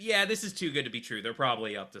that, this is too good to be true. They're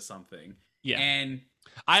probably up to something. Yeah. And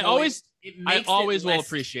I always will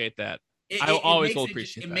appreciate that.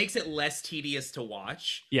 It makes it less tedious to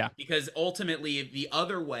watch. Yeah. Because ultimately, the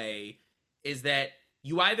other way is that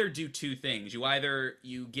you either do two things.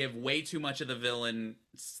 You give way too much of the villain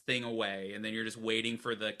thing away, and then you're just waiting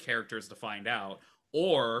for the characters to find out.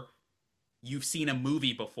 Or you've seen a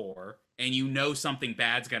movie before, and you know something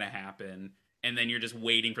bad's going to happen, and then you're just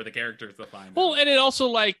waiting for the characters to find out. Well, and it also,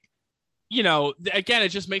 like, again, it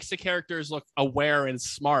just makes the characters look aware and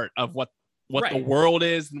smart of what the world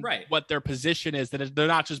is and what their position is, that they're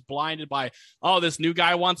not just blinded by, oh, this new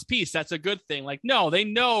guy wants peace, that's a good thing. Like, no, they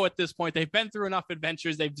know at this point, they've been through enough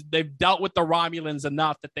adventures, they've dealt with the Romulans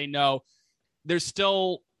enough that they know there's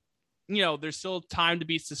still time to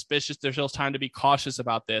be suspicious. There's still time to be cautious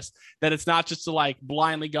about this, that it's not just to like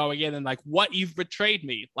blindly going in and like, what, you've betrayed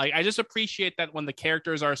me. Like, I just appreciate that when the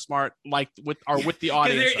characters are smart, like with the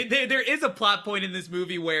audience. There is a plot point in this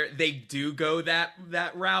movie where they do go that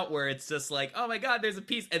route, where it's just like, oh my God, there's a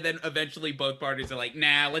piece. And then eventually both parties are like,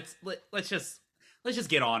 nah, let's just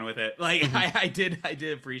get on with it. Like, mm-hmm. I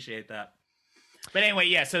did appreciate that. But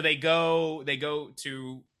anyway, so they go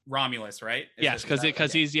to Romulus, right? Yes, because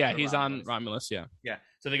he's on Romulus. Yeah.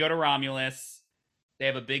 So they go to Romulus. They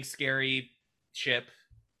have a big scary ship.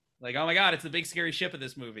 Like, oh my God, it's the big scary ship of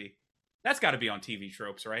this movie. That's got to be on TV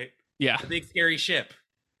tropes, right? Yeah. The big scary ship.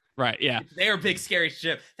 Right. Yeah. It's their big scary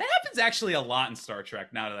ship. That happens actually a lot in Star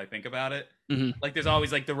Trek. Now that I think about it, mm-hmm. Like there's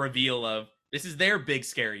always like the reveal of this is their big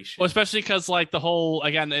scary ship. Well, especially because like the whole,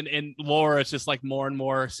 again, in lore, it's just like more and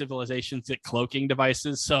more civilizations get cloaking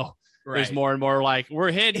devices. So. Right. There's more and more like, we're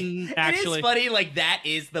hidden. Actually, it is funny. Like, that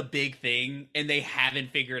is the big thing, and they haven't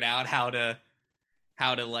figured out how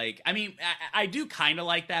to like. I mean, I do kind of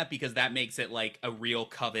like that, because that makes it like a real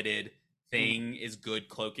coveted thing is good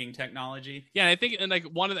cloaking technology. Yeah, I think, and like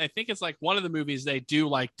I think it's like one of the movies they do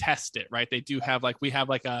like test it, right? They do have like, we have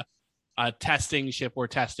like a testing ship we're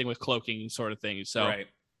testing with cloaking sort of thing. So. Right.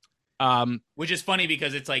 Which is funny,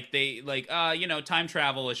 because it's like they like time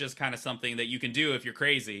travel is just kind of something that you can do if you're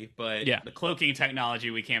crazy, but the cloaking technology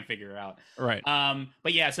we can't figure out. Right.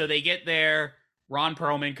 But yeah, so they get there. Ron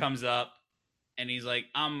Perlman comes up, and he's like,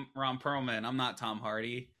 "I'm Ron Perlman. I'm not Tom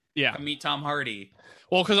Hardy." Yeah. Come meet Tom Hardy.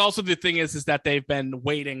 Well, because also the thing is that they've been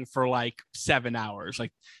waiting for like 7 hours.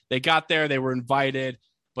 Like, they got there, they were invited,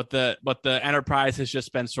 but the Enterprise has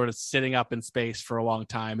just been sort of sitting up in space for a long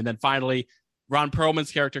time, and then finally. Ron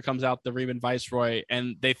Perlman's character comes out, the Reman Viceroy,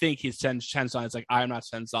 and they think he's Shenzon. It's like, I'm not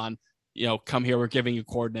Shenzon. Come here. We're giving you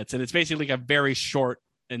coordinates, and it's basically like a very short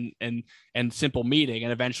and simple meeting.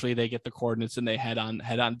 And eventually, they get the coordinates and they head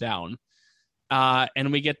on down.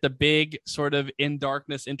 And we get the big sort of in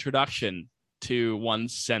darkness introduction to one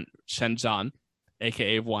Shenzon,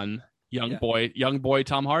 aka one young boy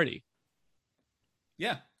Tom Hardy.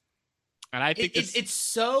 Yeah, and I think it's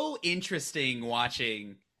so interesting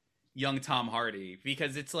watching young Tom Hardy,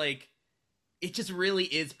 because it's like it just really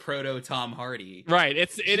is proto Tom Hardy, right?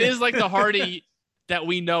 It is like the Hardy that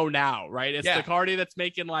we know now, right? It's the Hardy that's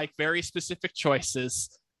making like very specific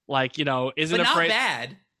choices, like isn't but not afraid.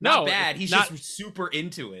 Bad, not bad. He's just super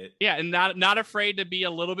into it. Yeah, and not afraid to be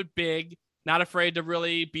a little bit big, not afraid to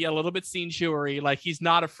really be a little bit scene-chewery. Like, he's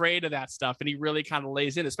not afraid of that stuff, and he really kind of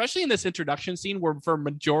lays in, especially in this introduction scene where for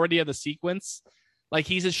majority of the sequence, like,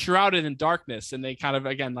 he's shrouded in darkness, and they kind of,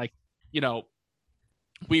 again, like,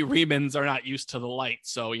 we Remans are not used to the light,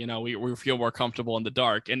 so we feel more comfortable in the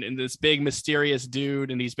dark. And this big mysterious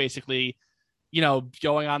dude, and he's basically,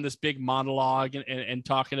 going on this big monologue and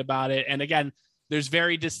talking about it. And again, there's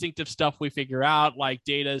very distinctive stuff we figure out, like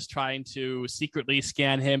Data is trying to secretly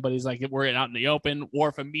scan him, but he's like, we're out in the open.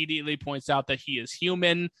 Worf immediately points out that he is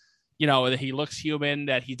human, that he looks human,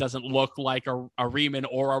 that he doesn't look like a Reman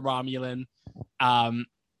or a Romulan.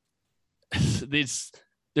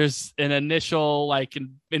 There's an initial like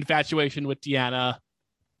infatuation with Deanna.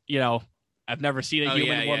 I've never seen a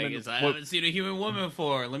human woman. I haven't seen a human woman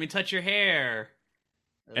before. Let me touch your hair.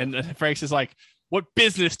 And Frank's is like, what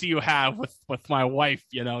business do you have with my wife?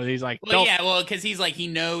 You know, and he's like, well, yeah, well, because he's like, he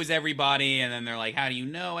knows everybody, and then they're like, how do you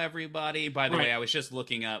know everybody? By the way, I was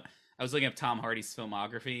looking up Tom Hardy's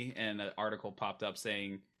filmography, and an article popped up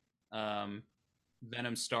saying,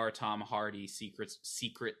 Venom star Tom Hardy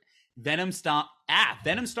Venom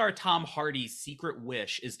star Tom Hardy's secret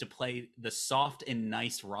wish is to play the soft and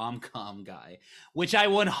nice rom-com guy, which I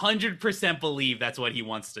 100% believe that's what he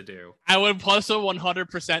wants to do. I would also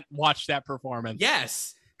 100% watch that performance.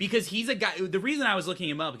 Yes, because he's a guy. The reason I was looking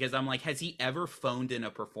him up, because I'm like, has he ever phoned in a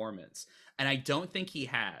performance? And I don't think he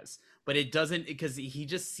has. But it doesn't, because he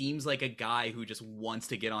just seems like a guy who just wants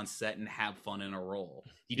to get on set and have fun in a role.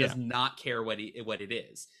 He does not care what it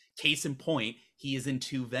is. Case in point, he is in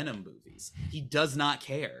 2 Venom movies. He does not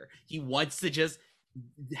care. He wants to just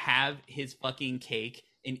have his fucking cake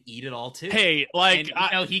and eat it all too. Hey, like,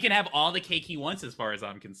 and, he can have all the cake he wants, as far as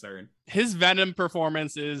I'm concerned. His Venom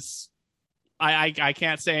performance is, I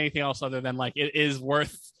can't say anything else other than like it is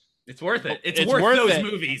worth. It's worth it. It's worth those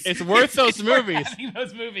movies. It's worth those movies. Having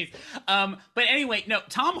those movies. But anyway, no,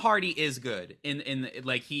 Tom Hardy is good in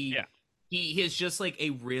like he is just like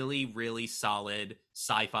a really, really solid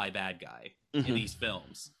sci-fi bad guy in these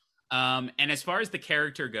films. And as far as the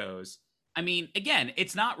character goes, I mean, again,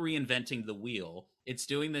 it's not reinventing the wheel. It's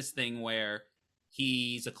doing this thing where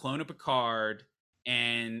he's a clone of Picard,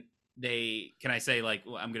 and can I say, like,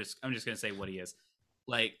 well, I'm just gonna say what he is.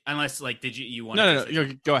 Like, unless, like, did you want no,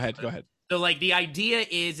 go ahead. So, like, the idea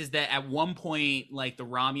is that at one point, like, the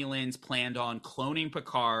Romulans planned on cloning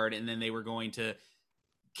Picard, and then they were going to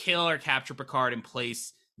kill or capture Picard and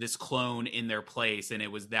place this clone in their place, and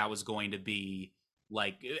that was going to be,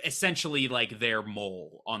 like, essentially, like, their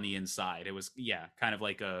mole on the inside. It was, kind of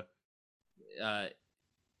like a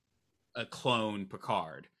clone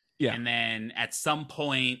Picard. Yeah. And then at some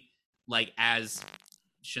point, like, as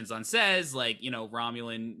Shinzon says, like,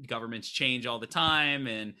 Romulan governments change all the time,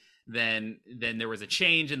 and then there was a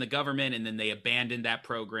change in the government, and then they abandoned that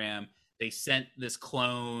program. They sent this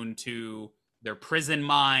clone to their prison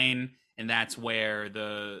mine, and that's where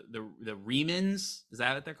the Remans, is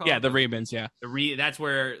that what they're called? Yeah, the Remans, yeah. That's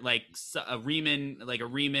where, like, a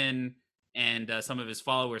Reman and some of his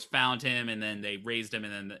followers found him, and then they raised him,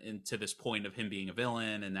 and then to this point of him being a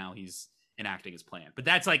villain, and now he's enacting his plan. But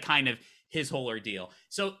that's, like, kind of his whole ordeal.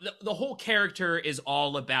 So the whole character is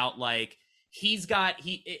all about, like, it's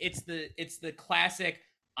the classic,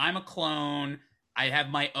 I'm a clone, I have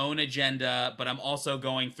my own agenda, but I'm also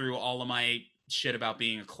going through all of my shit about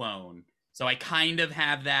being a clone. So I kind of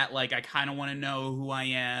have that, like, I kind of want to know who I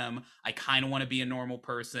am. I kind of want to be a normal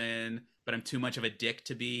person, but I'm too much of a dick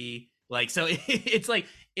to be. Like, so it's like,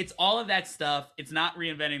 it's all of that stuff. It's not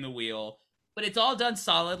reinventing the wheel, but it's all done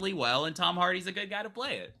solidly well, and Tom Hardy's a good guy to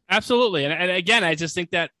play it. Absolutely. And again, I just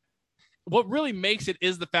think that what really makes it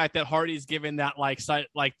is the fact that Hardy's given that, like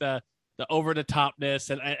the over the topness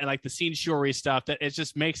and like the scene shory stuff, that it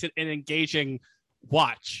just makes it an engaging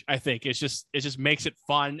watch. I think it just makes it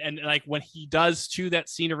fun. And like when he does to that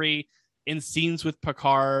scenery in scenes with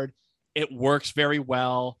Picard, it works very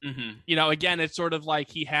well. Again, it's sort of like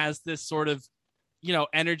he has this sort of,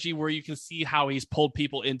 energy where you can see how he's pulled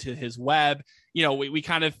people into his web. We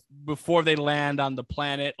kind of, before they land on the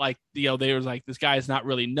planet, like, they were like, this guy is not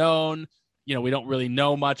really known. We don't really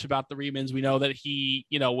know much about the Remans. We know that he,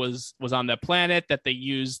 was on that planet, that they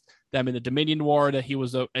used them in the Dominion War, that he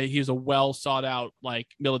was a well sought out, like,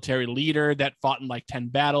 military leader that fought in like 10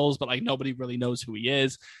 battles, but like nobody really knows who he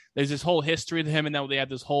is. There's this whole history to him, and then they have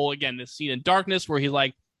this whole, again, this scene in Darkness where he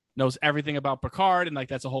like knows everything about Picard, and like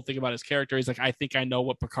that's the whole thing about his character. He's like, I think I know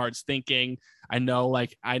what Picard's thinking. I know,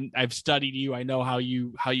 like, I've studied you. I know how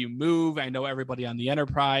you move. I know everybody on the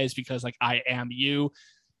Enterprise because, like, I am you.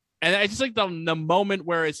 And I just like the moment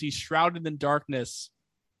where he's shrouded in darkness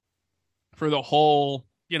for the whole,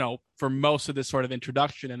 for most of this sort of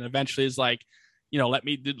introduction, and eventually is like, let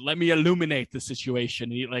me illuminate the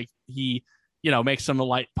situation. And he makes some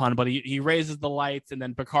light pun, but he raises the lights, and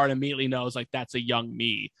then Picard immediately knows, like, that's a young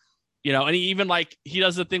me, and he even, like, he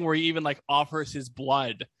does the thing where he even, like, offers his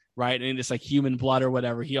blood, right? And it's like human blood or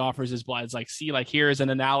whatever. He offers his blood. It's like, see, like, here's an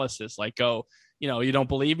analysis, like, go, you don't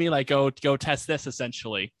believe me? Like, go test this,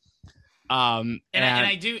 essentially. And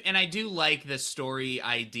I do like the story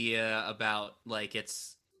idea about, like,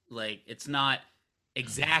 it's not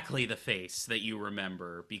exactly the face that you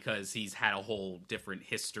remember because he's had a whole different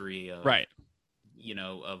history of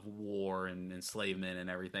of war and enslavement and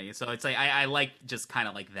everything. And so it's like I like just kind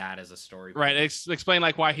of like that as a story. Right. Explain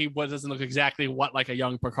like why he doesn't look exactly what like a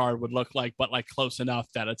young Picard would look like, but like close enough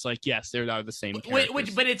that it's like, yes, they're the same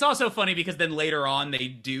characters. But it's also funny because then later on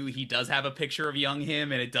he does have a picture of young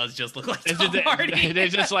him, and it does just look like Tom Hardy. They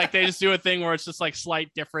just do a thing where it's just like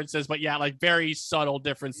slight differences, but yeah, like very subtle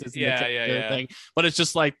differences in the thing. But it's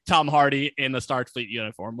just like Tom Hardy in the Starfleet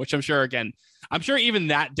uniform, which I'm sure even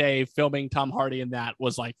that day filming Tom Hardy in that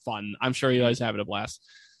was like fun. I'm sure you guys having a blast.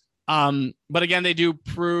 But again, they do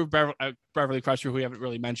prove Beverly Crusher, who we haven't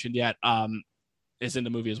really mentioned yet, is in the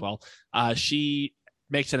movie as well. She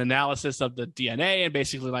makes an analysis of the DNA, and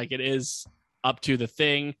basically like it is up to the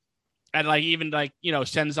thing. And like, even like,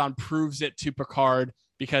 Shenzan proves it to Picard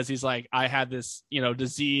because he's like, I had this,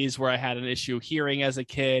 disease where I had an issue hearing as a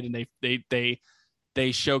kid. And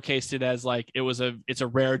they showcased it as like, it's a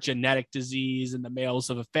rare genetic disease in the males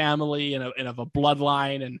of a family and of a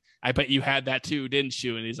bloodline. And I bet you had that too, didn't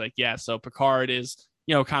you? And he's like, yeah. So Picard is,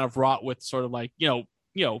 kind of wrought with sort of like,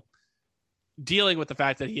 dealing with the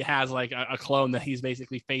fact that he has like a clone that he's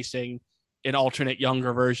basically facing an alternate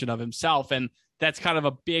younger version of himself. And that's kind of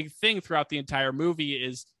a big thing throughout the entire movie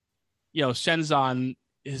is, Shenzan,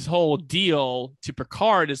 his whole deal to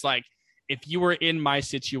Picard is like, if you were in my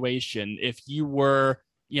situation, if you were,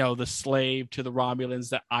 the slave to the Romulans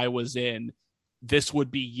that I was in, this would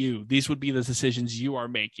be you. These would be the decisions you are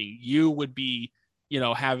making. You would be,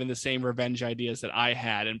 having the same revenge ideas that I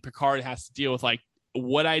had. And Picard has to deal with like,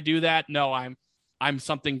 would I do that? No, I'm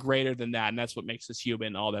something greater than that. And that's what makes us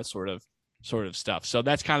human, all that sort of stuff. So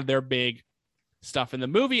that's kind of their big stuff in the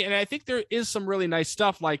movie. And I think there is some really nice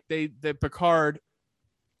stuff. Like the Picard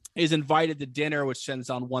is invited to dinner with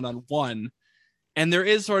Shenzan one-on-one. And there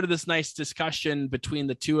is sort of this nice discussion between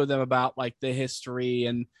the two of them about like the history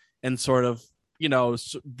and sort of,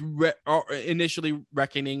 initially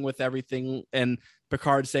reckoning with everything. And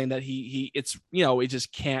Picard saying that he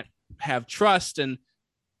just can't have trust and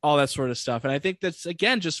all that sort of stuff. And I think that's,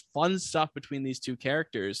 again, just fun stuff between these two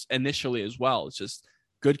characters initially as well. It's just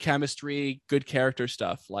good chemistry, good character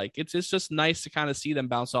stuff. Like it's just nice to kind of see them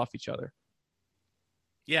bounce off each other.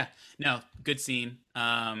 Yeah, no, good scene.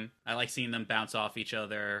 I like seeing them bounce off each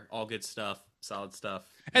other. All good stuff, solid stuff.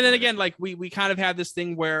 And then again, like we kind of have this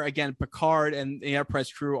thing where, again, Picard and the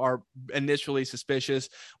Enterprise crew are initially suspicious.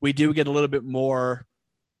 We do get a little bit more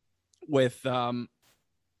with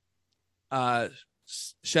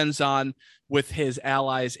Shenzan with his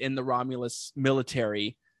allies in the Romulus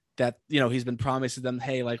military, that he's been promising them,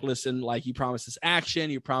 hey, like, listen, like, you promised this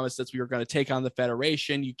action, you promised us we were going to take on the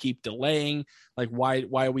Federation, you keep delaying, like, why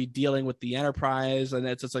are we dealing with the Enterprise? And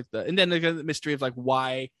it's just like and then the mystery of like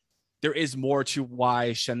why there is more to why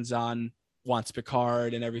Shenzan wants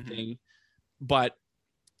Picard and everything. But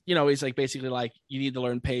he's like, basically like, you need to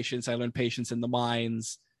learn patience. I learned patience in the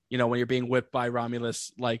mines. When you're being whipped by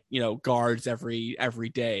Romulus, like, guards every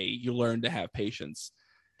day, you learn to have patience.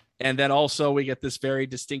 And then also we get this very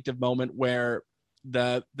distinctive moment where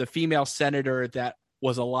the female senator that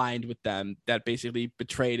was aligned with them, that basically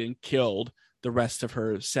betrayed and killed the rest of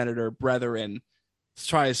her senator brethren,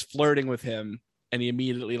 tries flirting with him, and he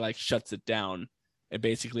immediately like shuts it down. And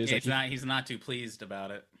basically is he's not too pleased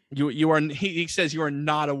about it. He says, you are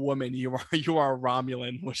not a woman, you are a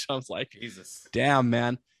Romulan, which sounds like, Jesus, damn,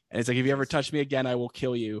 man. And it's like, if you ever touch me again, I will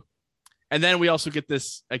kill you. And then we also get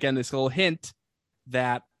this little hint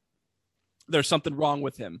that there's something wrong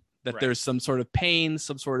with him, that there's some sort of pain,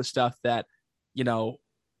 some sort of stuff that,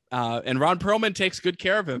 and Ron Perlman takes good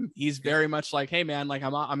care of him. He's very much like, hey man, like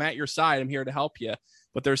I'm at your side. I'm here to help you.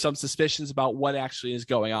 But there's some suspicions about what actually is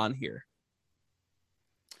going on here.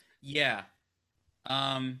 Yeah.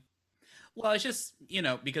 Well, it's just,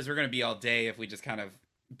 because we're going to be all day if we just kind of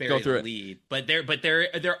bury the lead. But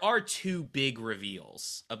there are two big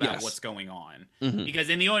reveals about what's going on. Mm-hmm. Because,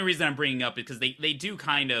 and the only reason I'm bringing up is because they do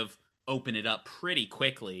kind of open it up pretty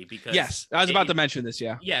quickly, because yes, I was about to mention this.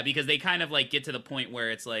 Yeah, because they kind of like get to the point where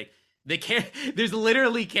it's like there's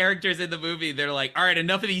literally characters in the movie. They're like, all right,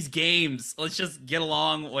 enough of these games. Let's just get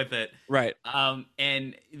along with it. Right.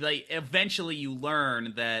 And like eventually you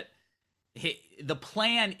learn that the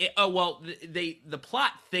plan. The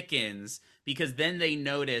plot thickens because then they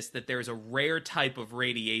notice that there's a rare type of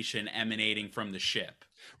radiation emanating from the ship.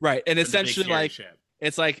 Right, and essentially like. Ship.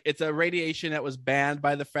 It's a radiation that was banned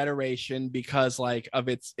by the Federation because like of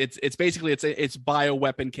its basically its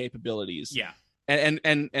bioweapon capabilities. Yeah.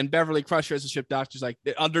 And Beverly Crusher as a ship doctor is like,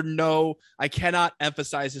 I cannot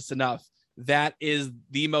emphasize this enough. That is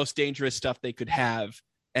the most dangerous stuff they could have.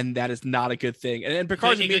 and that is not a good thing. And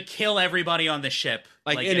Picard's he could kill everybody on the ship,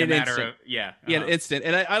 like in an a matter instant. of yeah, an instant.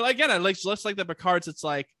 And I like just like the Picards. It's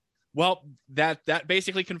like, well, that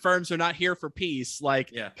basically confirms they're not here for peace, like,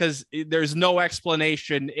 because there's no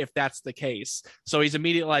explanation if that's the case. So he's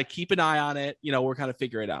immediately like, keep an eye on it. We're kind of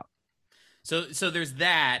figure it out. So there's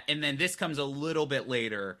that, and then this comes a little bit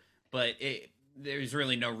later, but there's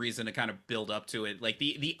really no reason to kind of build up to it. Like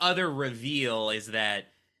the other reveal is that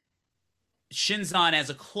Shinzon as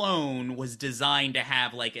a clone was designed to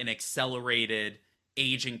have like an accelerated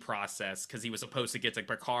aging process because he was supposed to get to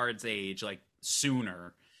Picard's age like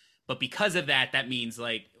sooner. But because of that, that means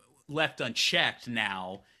like left unchecked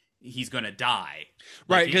now, he's gonna die.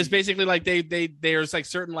 Right, because basically like there's like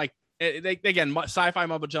certain like again, sci-fi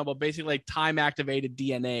mumbo jumbo, basically like time activated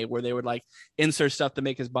DNA where they would like insert stuff to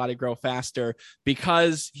make his body grow faster.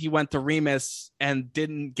 Because he went to Remus and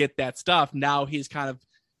didn't get that stuff, now he's kind of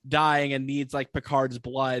dying and needs like Picard's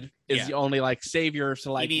blood is the only like savior.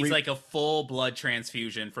 So like he needs like a full blood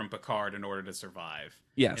transfusion from Picard in order to survive.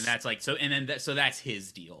 Yes, and that's like so. And then so that's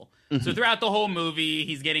his deal. So throughout the whole movie,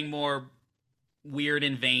 he's getting more weird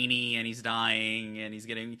and veiny, and he's dying, and he's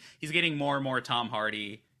getting more and more Tom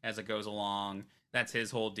Hardy as it goes along. That's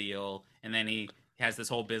his whole deal. And then he has this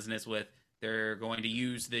whole business with they're going to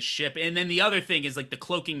use this ship. And then the other thing is like the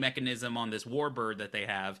cloaking mechanism on this warbird that they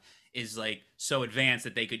have is like so advanced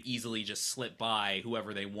that they could easily just slip by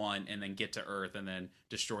whoever they want and then get to Earth and then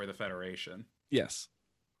destroy the Federation. Yes.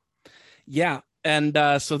 Yeah. And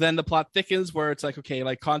so then the plot thickens where it's like, okay,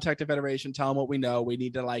 like contact the Federation, tell them what we know. We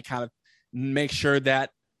need to like kind of make sure that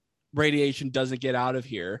radiation doesn't get out of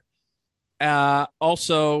here.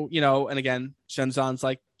 Also, and again, Shenzon's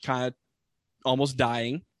like kind of almost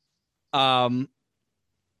dying. And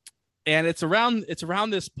it's around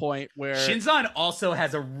this point where Shinzon also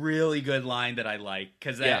has a really good line that I like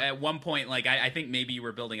because at one point, like I think maybe you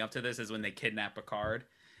were building up to this is when they kidnap Picard.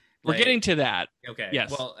 We're getting to that. Okay.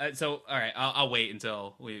 Yes. Well, so all right, I'll wait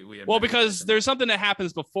until we. Well, because there's something that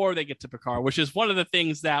happens before they get to Picard, which is one of the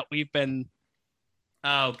things that we've been.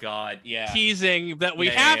 Oh God, yeah. Teasing that we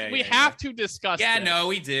have to discuss. Yeah, this. No,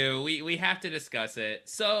 we do. We have to discuss it.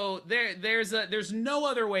 So there's no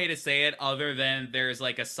other way to say it other than there's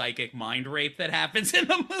like a psychic mind rape that happens in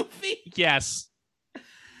the movie. Yes.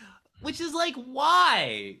 Which is like,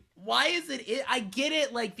 why? Why is it? I get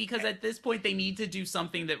it, like, because at this point they need to do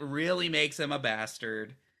something that really makes him a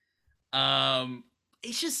bastard.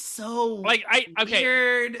 It's just so like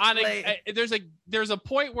weird. There's a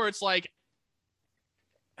point where it's like,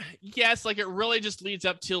 yes, like it really just leads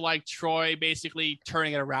up to like Troy basically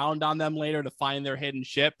turning it around on them later to find their hidden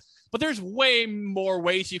ship. But there's way more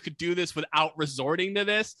ways you could do this without resorting to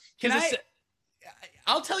this.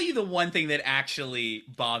 I'll tell you the one thing that actually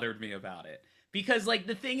bothered me about it. Because, like,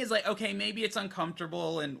 the thing is, like, okay, maybe it's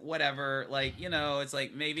uncomfortable and whatever. Like, it's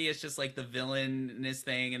like, maybe it's just, like, the villainous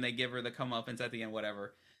thing and they give her the comeuppance at the end,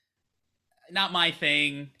 whatever. Not my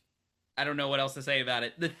thing. I don't know what else to say about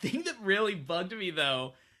it. The thing that really bugged me,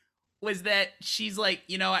 though, was that she's like,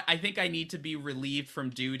 I think I need to be relieved from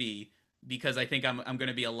duty because I think I'm going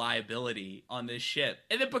to be a liability on this ship.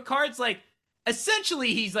 And then Picard's like,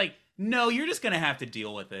 essentially, he's like, no, you're just going to have to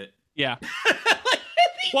deal with it. Yeah.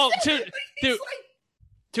 Well,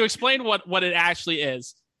 to explain what it actually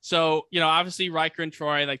is. So, obviously Riker and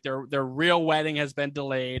Troy, like their real wedding has been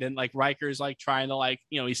delayed. And like Riker's like trying to like,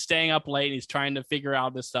 he's staying up late and he's trying to figure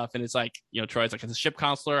out this stuff. And it's like, Troy's like, as a ship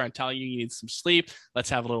counselor, I'm telling you, you need some sleep. Let's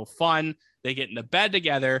have a little fun. They get into bed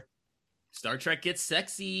together. Star Trek gets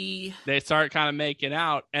sexy. They start kind of making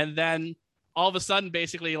out. And then all of a sudden,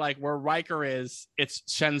 basically, like where Riker is, it's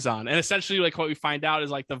Shenzon. And essentially, like what we find out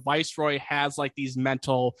is like the Viceroy has like these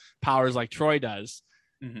mental powers like Troy does,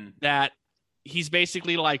 that he's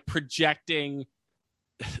basically like projecting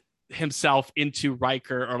himself into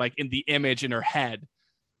Riker or like in the image in her head.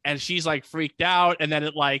 And she's like freaked out. And then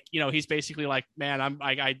it like, he's basically like, man,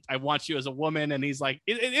 I want you as a woman. And he's like,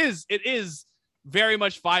 it is very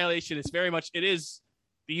much violation. It is,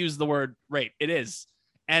 to use the word rape. It is.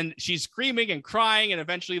 And she's screaming and crying, and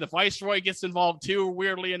eventually the Viceroy gets involved too,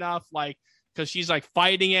 weirdly enough, like, because she's like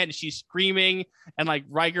fighting it and she's screaming, and like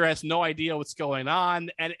Riker has no idea what's going on,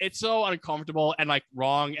 and it's so uncomfortable and like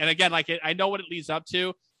wrong. And again, like I know what it leads up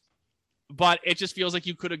to, but it just feels like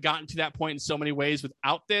you could have gotten to that point in so many ways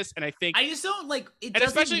without this. And I think I just don't like it.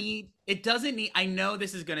 Doesn't need. I know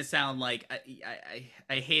this is gonna sound like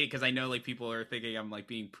I hate it because I know like people are thinking I'm like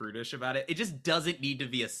being prudish about it. It just doesn't need to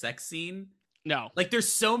be a sex scene. No. Like, there's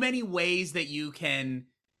so many ways that you can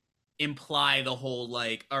imply the whole,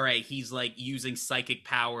 like, all right, he's, like, using psychic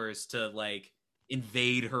powers to, like,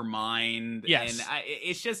 invade her mind. Yes. And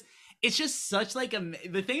it's just, it's just such like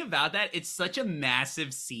the thing about that, it's such a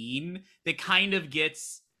massive scene that kind of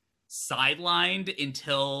gets sidelined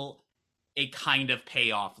until a kind of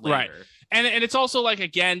payoff later. Right. And it's also like,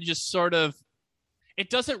 again, just sort of, it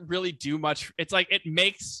doesn't really do much. It's like, it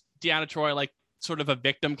makes Deanna Troi like sort of a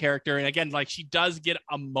victim character. And again, like she does get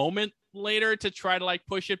a moment later to try to like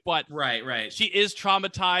push it, but right. She is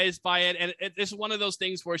traumatized by it. And it's one of those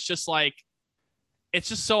things where it's just like, it's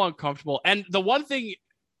just so uncomfortable. And the one thing,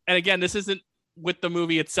 and again, this isn't with the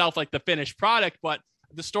movie itself, like the finished product, but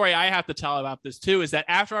the story I have to tell about this too, is that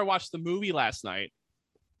after I watched the movie last night,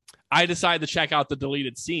 I decided to check out the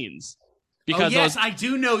deleted scenes. Because I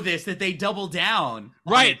do know this, that they double down.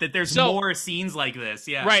 Right. That there's more scenes like this.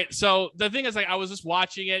 Yeah. Right. So the thing is, like, I was just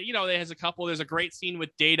watching it, there's a great scene with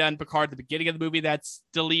Data and Picard at the beginning of the movie that's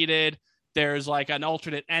deleted. There's like an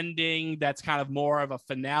alternate ending that's kind of more of a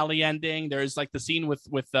finale ending. There's like the scene with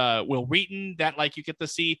Will Wheaton that like you get to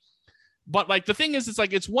see. But like the thing is, it's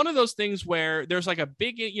like, it's one of those things where there's like a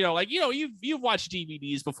big, you've watched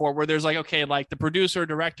DVDs before where there's like, okay, like the producer or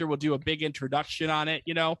director will do a big introduction on it,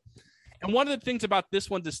 And one of the things about this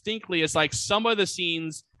one distinctly is like some of the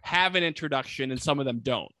scenes have an introduction and some of them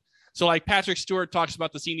don't. So like Patrick Stewart talks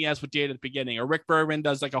about the scene he has with Data at the beginning, or Rick Bergman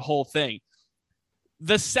does like a whole thing.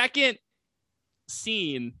 The second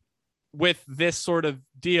scene with this sort of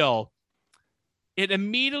deal, it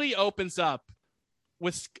immediately opens up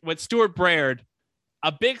with Stuart Braird,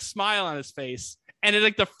 a big smile on his face. And it,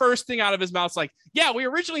 like the first thing out of his mouth is like, yeah, we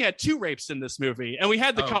originally had 2 rapes in this movie and we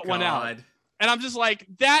had to cut one out. And I'm just like,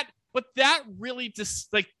 but that really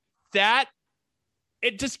just like that,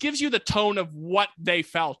 it just gives you the tone of what they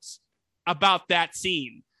felt about that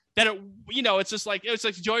scene. That it's just like, it's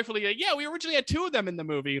like joyfully, like, yeah, we originally had 2 of them in the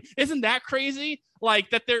movie. Isn't that crazy?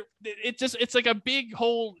 Like that it's like a big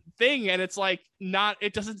whole thing. And it's like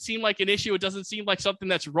it doesn't seem like an issue. It doesn't seem like something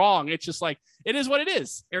that's wrong. It's just like, it is what it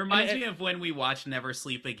is. It reminds me of when we watched Never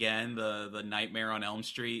Sleep Again, the Nightmare on Elm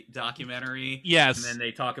Street documentary. Yes. And then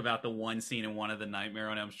they talk about the one scene in one of the Nightmare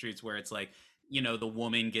on Elm Streets where it's like, the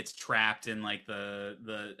woman gets trapped in like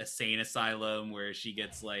the insane asylum where she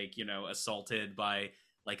gets like, assaulted by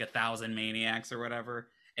like 1,000 maniacs or whatever.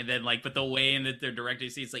 And then like, but the way in that their director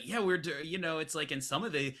sees, it's like, yeah, it's like, and some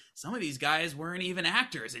of these guys weren't even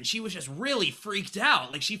actors, and she was just really freaked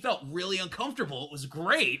out. Like she felt really uncomfortable. It was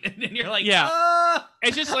great. And then you're like, yeah,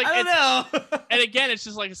 it's just like, I don't know. And again, it's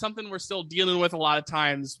just like something we're still dealing with a lot of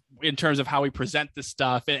times in terms of how we present this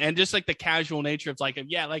stuff, and just like the casual nature of like,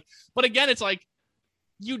 yeah, like, but again, it's like,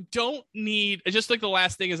 you don't need, just like the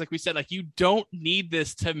last thing is like we said, like you don't need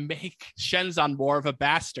this to make Shenzan more of a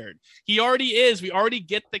bastard. He already is. We already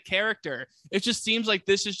get the character. It just seems like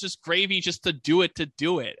this is just gravy just to do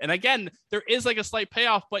it. And again, there is like a slight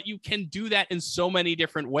payoff, but you can do that in so many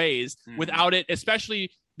different ways without it,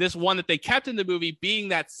 especially this one that they kept in the movie being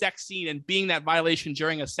that sex scene and being that violation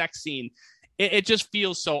during a sex scene. It just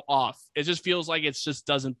feels so off. It just feels like it just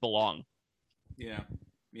doesn't belong.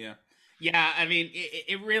 Yeah, I mean,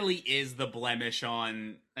 it really is the blemish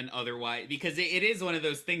on an otherwise, because it is one of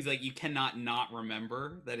those things like you cannot not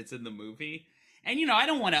remember that it's in the movie. And, I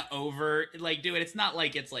don't want to over like do it. It's not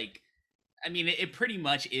like it's like, I mean, it pretty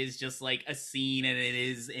much is just like a scene, and it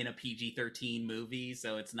is in a PG-13 movie,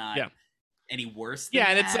 so it's not any worse than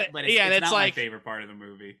and that, it's like, but it's it's not like my favorite part of the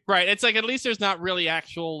movie. Right. It's like, at least there's not really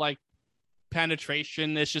actual like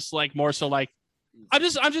penetration. It's just like more so like, I'm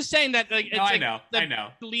just saying that like, it's I like know.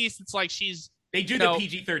 At least it's like they do the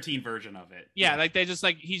PG-13 version of it. Yeah, like they just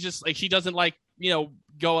like, he's just like, she doesn't like,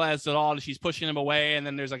 go as at all, and she's pushing him away, and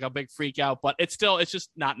then there's like a big freak out, but it's just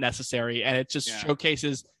not necessary, and it just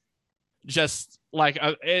showcases just like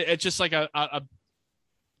it's just like a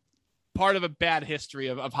part of a bad history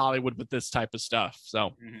of Hollywood with this type of stuff.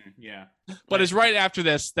 So but it's right after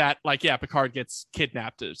this that like Picard gets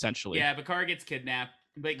kidnapped essentially. Yeah, Picard gets kidnapped.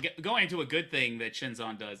 But going to a good thing that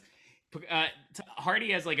Shinzon does,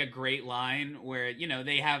 Hardy has like a great line where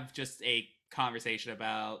they have just a conversation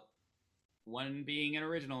about one being an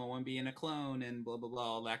original, one being a clone, and blah blah blah,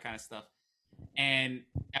 all that kind of stuff. And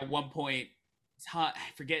at one point, I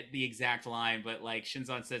forget the exact line, but like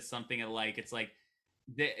Shinzon says something like it's like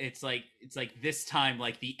this time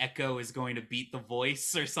like the echo is going to beat the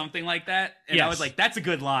voice or something like that. And I was like, that's a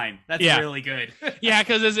good line. That's really good. Yeah,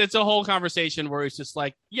 because it's a whole conversation where it's just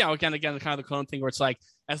like, again, kind of the clone thing where it's like,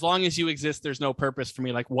 as long as you exist, there's no purpose for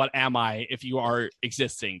me. Like, what am I if you are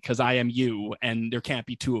existing? Because I am you, and there can't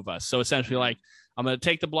be 2 of us. So essentially, like, I'm going to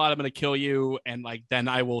take the blood, I'm going to kill you, and like then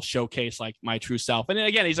I will showcase like my true self. And then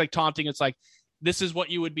again, he's like taunting. It's like, this is what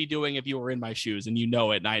you would be doing if you were in my shoes, and you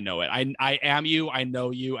know it, and I know it. I am you, I know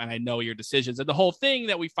you, and I know your decisions. And the whole thing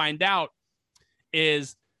that we find out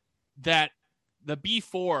is that the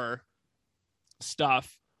B4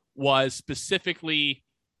 stuff was specifically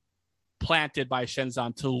planted by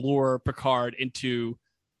Shenzan to lure Picard into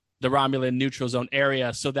the Romulan neutral zone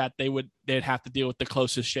area so that they'd have to deal with the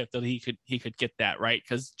closest ship that he could get that, right?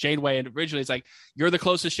 Because Janeway originally is like, you're the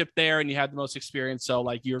closest ship there and you have the most experience, so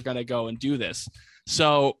like you're gonna go and do this.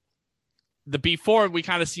 So the B4, we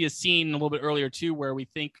kind of see a scene a little bit earlier too where we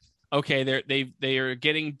think, okay, they are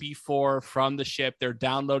getting B4 from the ship, they're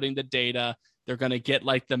downloading the data, they're going to get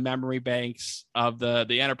like the memory banks of the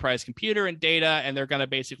Enterprise computer and data, and they're going to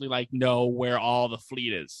basically like know where all the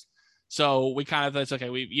fleet is. So we kind of, it's okay,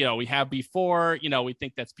 we have B4, we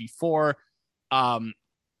think that's B4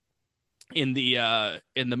 in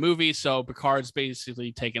the movie. So Picard's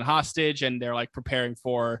basically taken hostage and they're like preparing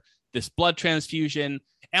for this blood transfusion.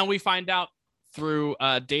 And we find out through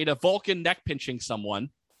Data Vulcan neck pinching someone,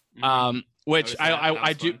 which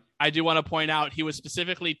I do want to point out, he was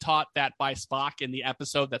specifically taught that by Spock in the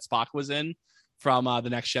episode that Spock was in from The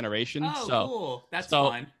Next Generation. Oh, so cool. That's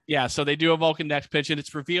fun. Yeah, so they do a Vulcan neck pinch, and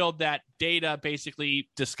it's revealed that Data basically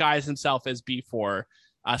disguised himself as B4,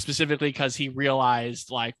 specifically because he realized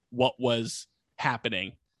like what was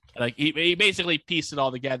happening. Like he basically pieced it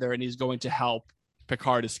all together, and he's going to help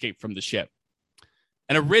Picard escape from the ship.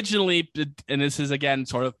 And originally, and this is again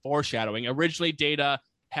sort of foreshadowing, originally Data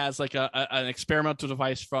has like an experimental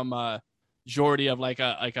device from Geordi of like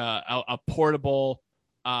a portable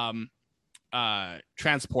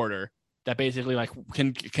transporter that basically like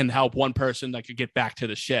can help one person like get back to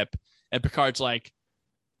the ship. And Picard's like,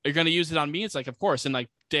 "You're gonna use it on me?" It's like, "Of course." And like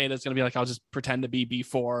Data's gonna be like, "I'll just pretend to be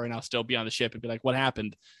B4 and I'll still be on the ship," and be like, "What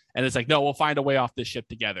happened?" And it's like, "No, we'll find a way off this ship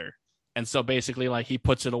together." And so basically like he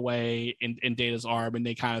puts it away in Data's arm, and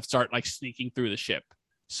they kind of start like sneaking through the ship.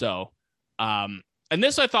 So and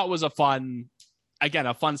this I thought was a fun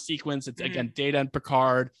sequence. It's again, Data and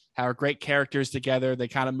Picard are great characters together. They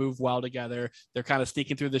kind of move well together. They're kind of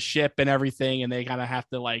sneaking through the ship and everything, and they kind of have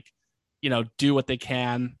to like, do what they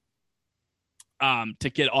can to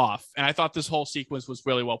get off. And I thought this whole sequence was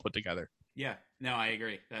really well put together. Yeah, no, I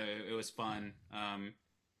agree. It was fun.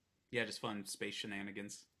 Just fun space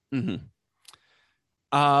shenanigans. Mm-hmm.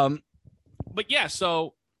 But yeah,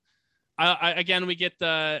 so I again, we get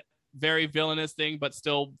the very villainous thing, but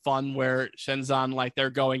still fun, where Shenzan, like, they're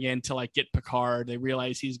going in to like get Picard. They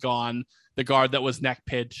realize he's gone. The guard that was neck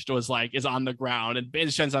pinched is on the ground, and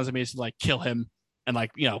Shenzan's amazing to like kill him, and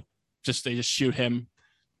like, they just shoot him.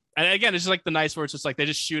 And again, it's just like the nice where it's just like they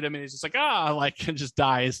just shoot him and he's just like, like, and just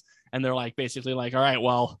dies. And they're like basically like, all right,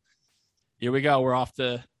 well, here we go. We're off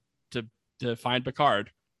to find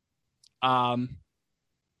Picard.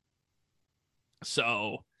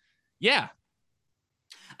 So yeah.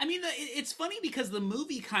 I mean, it's funny because the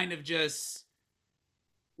movie kind of just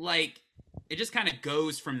like, it just kind of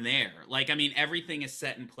goes from there. Like, I mean, everything is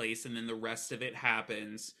set in place and then the rest of it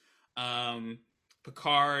happens.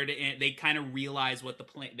 Picard, and they kind of realize what the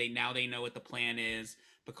plan, they know what the plan is.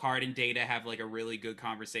 Picard and Data have like a really good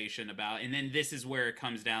conversation about, and then this is where it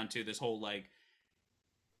comes down to this whole like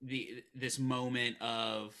this moment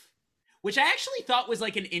of, which I actually thought was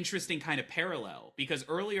like an interesting kind of parallel, because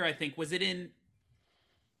earlier I think was it in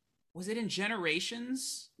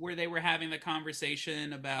Generations where they were having the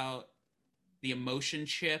conversation about the emotion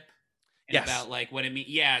chip and yes. about like what it means.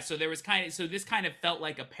 Yeah, so there was this kind of felt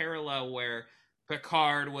like a parallel where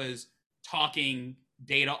Picard was talking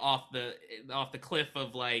Data off the cliff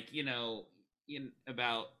of like,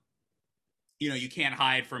 about, you can't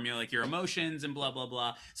hide from like your emotions and blah blah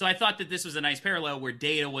blah. So I thought that this was a nice parallel where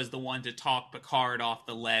Data was the one to talk Picard off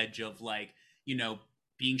the ledge of like,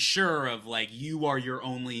 being sure of like, you are your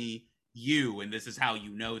only you, and this is how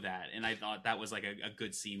you know that. And I thought that was like a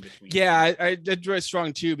good scene between I enjoy it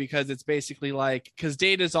strong too, because it's basically like, because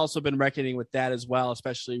Data's also been reckoning with that as well,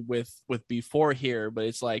 especially with B4 here. But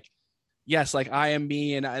it's like, yes, like I am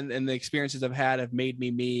me, and the experiences I've had have made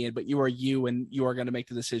me, but you are you, and you are going to make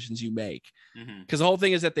the decisions you make. Because the whole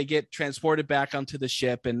thing is that they get transported back onto the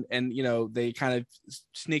ship, and they kind of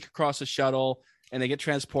sneak across the shuttle, and they get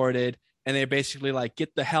transported, and they basically like,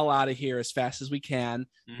 get the hell out of here as fast as we can.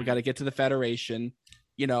 We got to get to the Federation,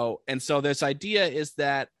 and so this idea is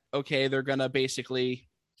that, okay, they're going to basically,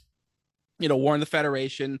 warn the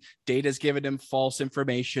Federation. Data's given him false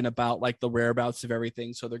information about like the whereabouts of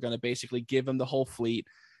everything. So they're going to basically give him the whole fleet.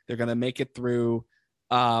 They're going to make it through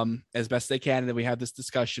as best they can. And then we have this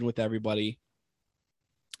discussion with everybody.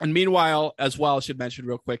 And meanwhile, as well, I should mention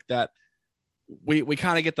real quick that we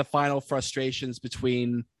kind of get the final frustrations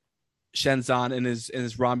between Shenzan and his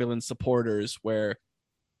Romulan supporters, where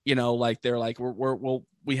you know, like they're like,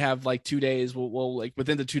 we have like 2 days. We'll like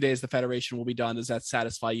within the 2 days, the Federation will be done. Does that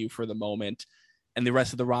satisfy you for the moment? And the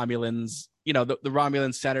rest of the Romulans, you know, the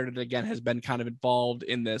Romulan Senate again has been kind of involved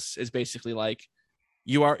in this, is basically like,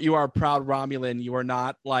 you are a proud Romulan. You are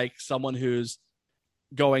not like someone who's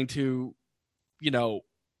going to, you know,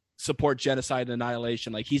 support genocide and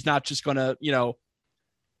annihilation. Like, he's not just going to, you know,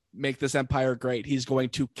 make this empire great. He's going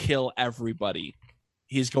to kill everybody.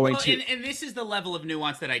 He's going to. And this is the level of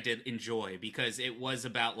nuance that I did enjoy, because it was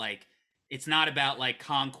about like, it's not about like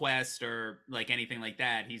conquest or like anything like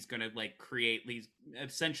that. He's going to like create these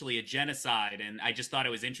essentially a genocide. And I just thought it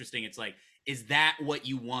was interesting. It's like, is that what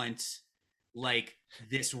you want like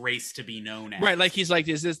this race to be known as? Right. Like, he's like,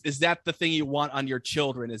 is that the thing you want on your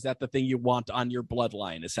children? Is that the thing you want on your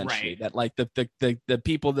bloodline? Essentially, right. That like the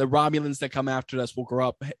people, the Romulans that come after us will grow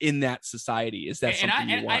up in that society. Is that something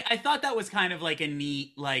you want? I thought that was kind of like a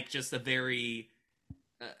neat, like just a very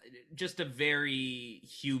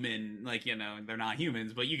human, like, you know, they're not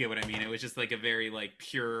humans, but you get what I mean. It was just like a very like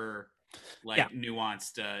pure, like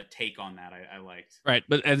nuanced take on that. I liked. Right.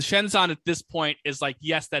 But and Shenzan at this point is like,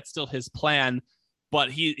 yes, that's still his plan,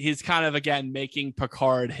 but he's kind of again making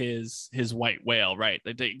Picard his white whale, right?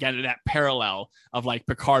 Again, that parallel of like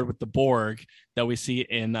Picard with the Borg that we see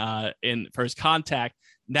in First Contact.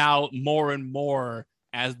 Now more and more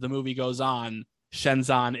as the movie goes on,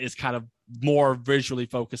 Shenzan is kind of more visually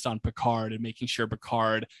focused on Picard and making sure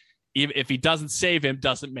Picard, even if he doesn't save him,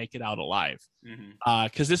 doesn't make it out alive.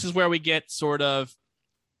 Because this is where we get sort of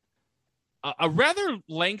a rather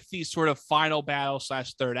lengthy sort of final battle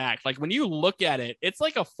 / third act. Like, when you look at it, it's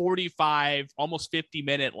like a 45, almost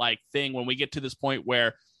 50-minute like thing when we get to this point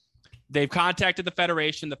where they've contacted the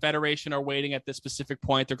Federation. The Federation are waiting at this specific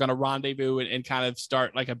point. They're going to rendezvous and kind of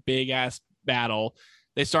start like a big ass battle.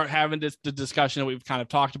 They start having the discussion that we've kind of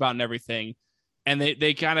talked about and everything. And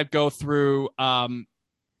they kind of go through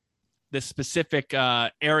this specific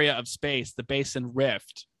area of space, the Basin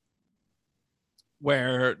Rift,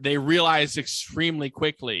 where they realize extremely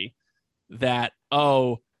quickly that,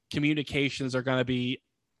 communications are going to be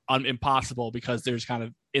impossible because there's kind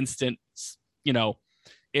of instant, you know,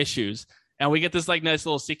 issues. And we get this like nice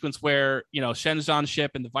little sequence where, you know, Shenzhan's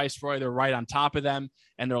ship and the Viceroy, they're right on top of them.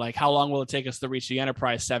 And they're like, how long will it take us to reach the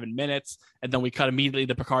Enterprise? 7 minutes. And then we cut immediately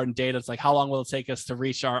to Picard and Data. It's like, how long will it take us to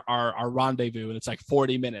reach our rendezvous? And it's like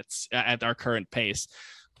 40 minutes at our current pace.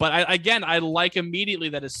 But I like immediately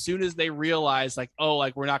that as soon as they realize like,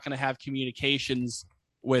 we're not going to have communications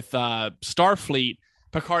with Starfleet,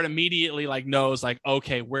 Picard immediately like knows like,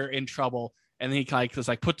 okay, we're in trouble. And then he like just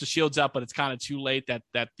like put the shields up, but it's kind of too late that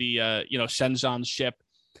the you know, Shenzhan's ship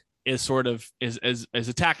is sort of is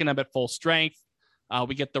attacking them at full strength.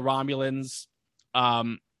 We get the Romulans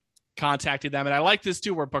contacting them, and I like this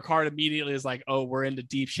too, where Picard immediately is like, "Oh, we're into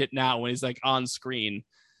deep shit now," when he's like on screen.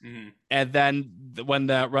 And then when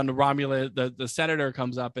the Romulan, the senator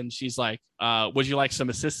comes up and she's like, would you like some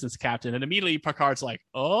assistance, Captain? And immediately Picard's like,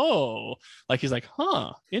 oh, like he's like,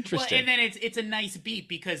 huh, interesting. Well, and then it's a nice beat,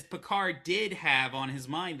 because Picard did have on his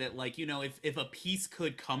mind that, like, you know, if a peace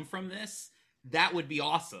could come from this, that would be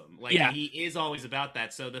awesome. Like, he is always about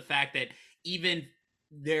that. So the fact that even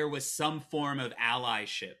there was some form of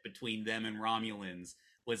allyship between them and Romulans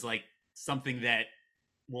was like something that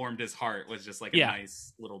warmed his heart, was just like a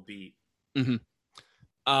nice little beat. And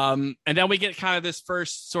then we get kind of this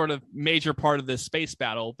first sort of major part of this space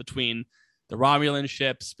battle between the Romulan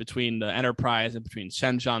ships, between the Enterprise, and between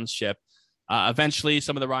Shenzhan's ship. Eventually,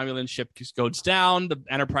 some of the Romulan ship goes down. The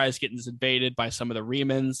Enterprise gets invaded by some of the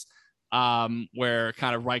Remans, where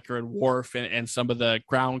kind of Riker and Worf and some of the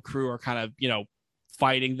ground crew are kind of, you know,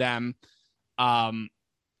 fighting them.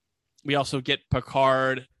 We also get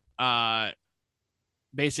Picard.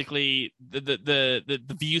 Basically, the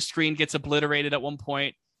view screen gets obliterated at one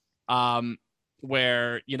point,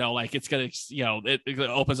 where, you know, like it's gonna, you know, it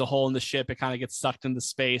opens a hole in the ship. It kind of gets sucked into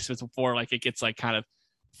space before like it gets like kind of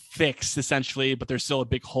fixed essentially, but there's still a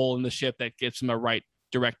big hole in the ship that gives them a right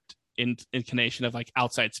direct inclination of like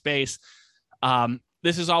outside space.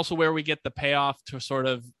 This is also where we get the payoff to sort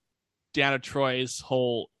of Deanna Troy's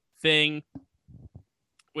whole thing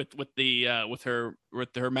with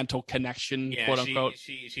her mental connection, quote unquote.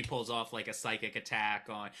 She pulls off like a psychic attack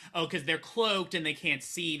on because they're cloaked and they can't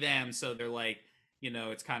see them, so they're like, you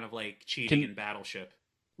know, it's kind of like cheating in Battleship.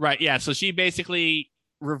 Right, yeah. So she basically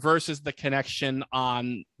reverses the connection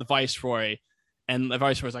on the Viceroy, and the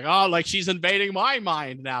Viceroy's like, oh, like she's invading my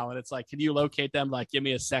mind now. And it's like, can you locate them? Like, give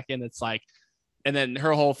me a second. It's like, and then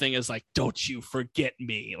her whole thing is like, don't you forget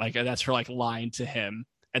me. Like, that's her like line to him.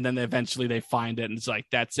 And then eventually they find it, and it's like,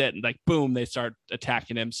 that's it. And like, boom, they start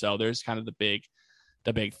attacking him. So there's kind of the big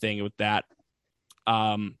the big thing with that.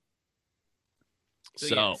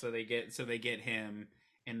 So they get him,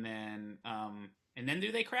 and then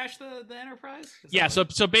do they crash the Enterprise? Yeah.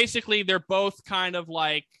 So basically, they're both kind of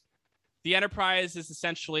like, the Enterprise is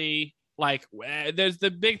essentially like, there's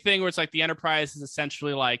the big thing where it's like the Enterprise is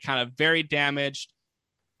essentially like kind of very damaged.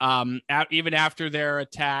 Even after their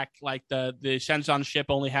attack, like the Shenzhen ship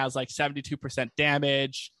only has like 72%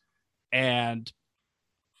 damage, and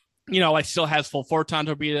like still has full photon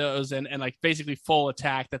torpedoes and like basically full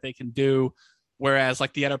attack that they can do, whereas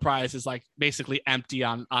like the Enterprise is like basically empty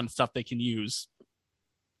on stuff they can use.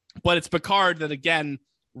 But it's Picard that again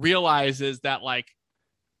realizes that like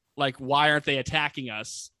why aren't they attacking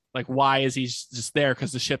us? Like, why is he just there?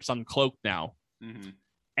 Because the ship's uncloaked now. Mm-hmm.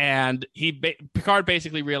 And Picard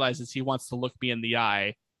basically realizes he wants to look me in the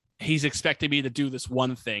eye. He's expecting me to do this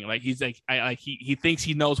one thing. Like, he's like, he thinks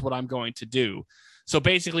he knows what I'm going to do. So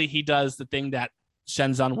basically, he does the thing that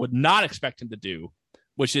Shenzhen would not expect him to do,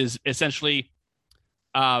 which is essentially,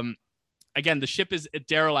 again, the ship is a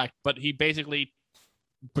derelict, but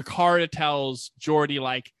Picard tells Geordi,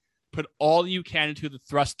 like, put all you can into the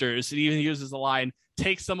thrusters. He even uses the line,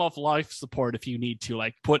 take some off life support if you need to.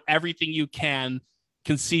 Like, put everything you can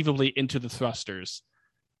conceivably into the thrusters.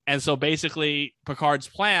 And so basically, Picard's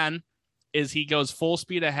plan is he goes full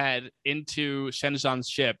speed ahead into Shenzhen's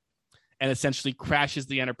ship and essentially crashes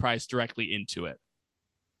the Enterprise directly into it.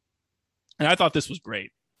 And I thought this was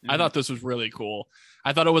great. I thought this was really cool.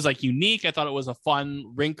 I thought it was like unique. I thought it was a fun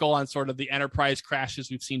wrinkle on sort of the Enterprise crashes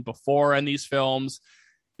we've seen before in these films.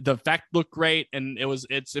 The effect looked great, and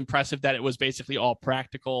it's impressive that it was basically all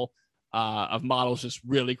practical, of models just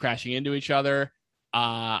really crashing into each other.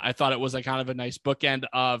 I thought it was like kind of a nice bookend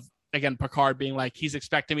of, again, Picard being like, he's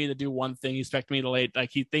expecting me to do one thing. He's expecting me to like,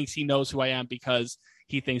 he thinks he knows who I am because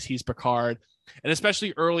he thinks he's Picard. And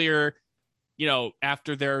especially earlier,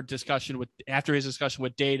 after his discussion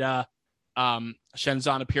with Data,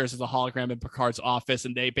 Shenzhen appears as a hologram in Picard's office,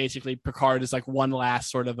 and Picard is like one last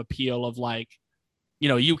sort of appeal of like,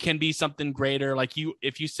 you can be something greater. Like,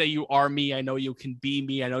 if you say you are me, I know you can be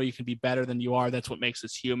me. I know you can be better than you are. That's what makes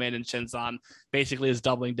us human. And Shenzhen basically is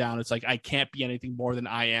doubling down. It's like, I can't be anything more than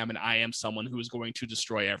I am. And I am someone who is going to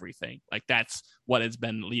destroy everything. Like, that's what has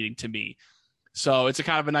been leading to me. So it's a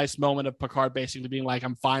kind of a nice moment of Picard basically being like,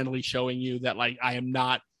 I'm finally showing you that, like,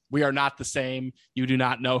 we are not the same. You do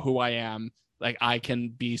not know who I am. Like, I can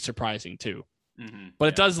be surprising too. Mm-hmm. But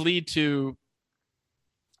it does lead to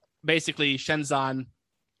basically Shenzhen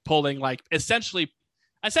pulling like essentially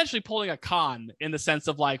pulling a con, in the sense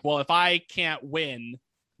of like, well, if I can't win,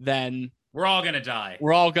 then we're all gonna die.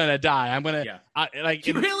 I'm gonna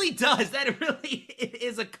He really does. That really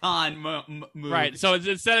is a con move, right? So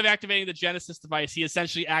instead of activating the Genesis device, he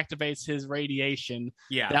essentially activates his radiation.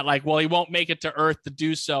 Yeah, that like, well, he won't make it to Earth to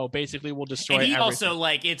do so. Basically, will destroy. And he everything. also,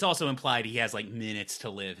 like, it's also implied he has like minutes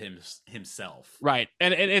to live himself. Right,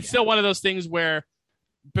 and it's still one of those things where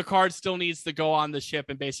Picard still needs to go on the ship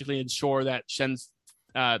and basically ensure that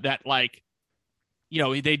that like,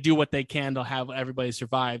 they do what they can to have everybody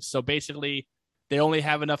survive. So basically, they only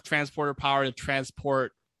have enough transporter power to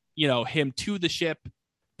transport, him to the ship.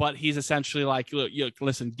 But he's essentially like,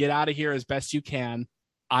 listen, get out of here as best you can.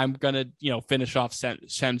 I'm gonna, finish off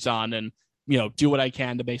Shenzhen and, do what I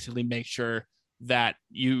can to basically make sure that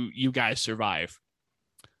you guys survive.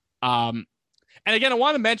 And again, I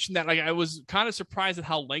want to mention that, like, I was kind of surprised at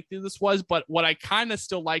how lengthy this was, but what I kind of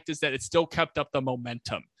still liked is that it still kept up the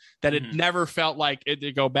momentum, that it never felt like it,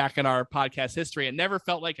 to go back in our podcast history. It never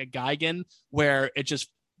felt like a Gigan where it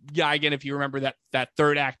just, Gigan, if you remember that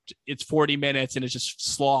third act, it's 40 minutes and it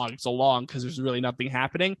just slogs along because there's really nothing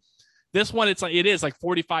happening. This one, it is like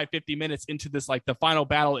 45, 50 minutes into this, like the final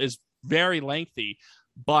battle is very lengthy,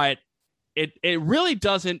 but it really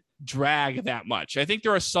doesn't drag that much. I think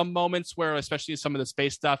there are some moments where, especially some of the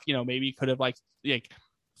space stuff, maybe you could have like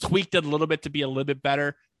tweaked it a little bit to be a little bit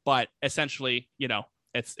better, but essentially,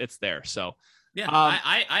 it's there. So yeah,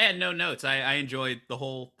 I had no notes. I enjoyed the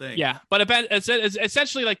whole thing. Yeah, but it's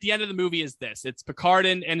essentially like the end of the movie is this. It's Picard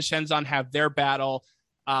and Shenzhen have their battle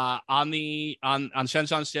on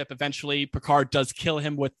Shenzhen's ship. Eventually, Picard does kill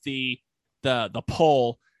him with the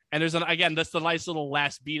pole. And there's that's the nice little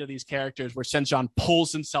last beat of these characters where Shenzhen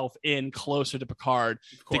pulls himself in closer to Picard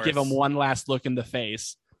to give him one last look in the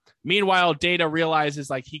face. Meanwhile, Data realizes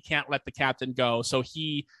like he can't let the captain go, so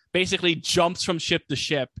he basically jumps from ship to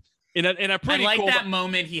ship in a pretty. I like cool that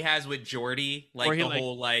moment he has with Geordi, like the he,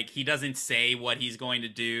 whole like he doesn't say what he's going to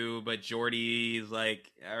do, but Geordi's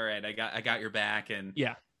like, "All right, I got your back," and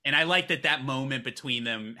yeah, and I like that moment between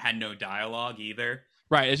them had no dialogue either.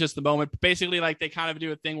 Right. It's just the moment. Basically, like they kind of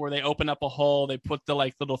do a thing where they open up a hole, they put the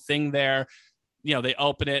like little thing there, they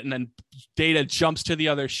open it, and then Data jumps to the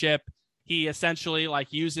other ship. He essentially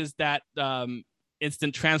like uses that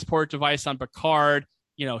instant transport device on Picard,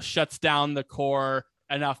 shuts down the core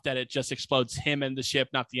enough that it just explodes him and the ship,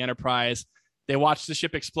 not the Enterprise. They watch the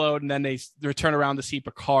ship explode, and then they return around to see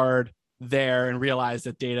Picard there and realize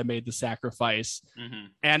that Data made the sacrifice. Mm-hmm.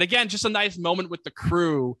 And again, just a nice moment with the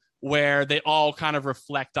crew where they all kind of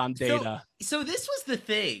reflect on Data. So this was the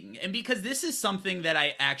thing, and because this is something that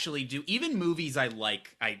I actually do, even movies I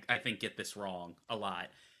like, I think get this wrong a lot.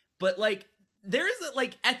 But like, there is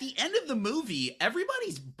like at the end of the movie,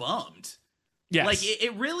 everybody's bummed. Yes. Like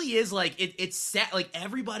it really is like it's sad. Like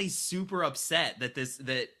everybody's super upset that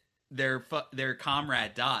their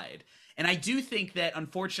comrade died. And I do think that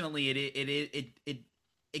unfortunately it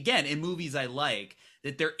again, in movies I like,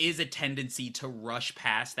 that there is a tendency to rush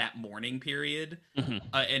past that mourning period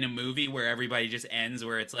in a movie where everybody just ends,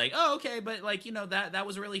 where it's like, oh, okay, but like, that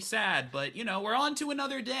was really sad, but we're on to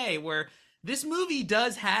another day. Where this movie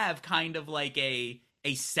does have kind of like a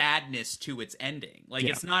sadness to its ending. Like,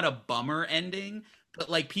 it's not a bummer ending, but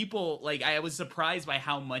like people, like I was surprised by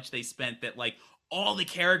how much they spent that like all the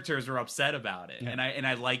characters are upset about it. Yeah. And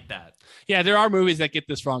I like that. Yeah, there are movies that get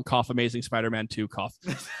this wrong. Cough, Amazing Spider-Man 2, cough.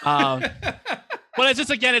 But it's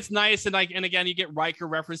just, again, it's nice. And again, you get Riker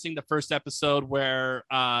referencing the first episode where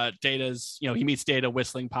Data's, he meets Data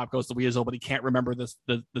whistling Pop Goes the Weasel, but he can't remember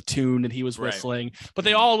the tune that he was whistling. Right. But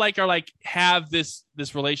they all have this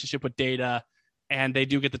relationship with Data, and they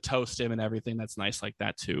do get to toast him and everything. That's nice like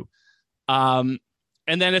that too. And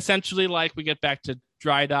then essentially we get back to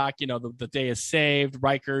dry dock, the day is saved.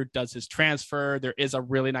 Riker does his transfer. There is a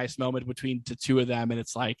really nice moment between the two of them. And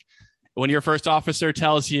it's like, when your first officer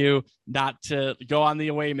tells you not to go on the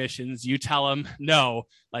away missions, you tell him no.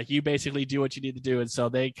 Like, you basically do what you need to do. And so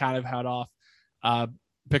they kind of head off.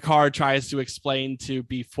 Picard tries to explain to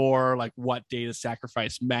B4 like what Data's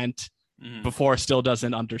sacrifice meant. B4 still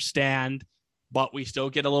doesn't understand, but we still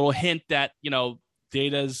get a little hint that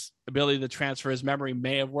Data's ability to transfer his memory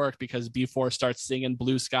may have worked, because B4 starts singing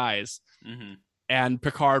Blue Skies. And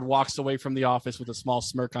Picard walks away from the office with a small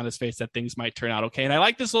smirk on his face that things might turn out okay. And I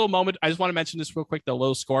like this little moment. I just want to mention this real quick, the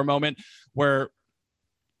low score moment where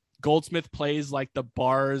Goldsmith plays like the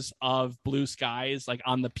bars of Blue Skies like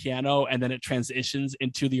on the piano, and then it transitions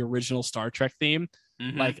into the original Star Trek theme.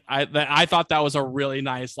 Like I thought that was a really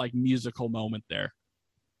nice like musical moment there.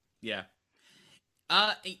 Yeah.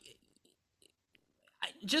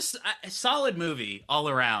 Just a solid movie all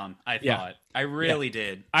around, I thought. I really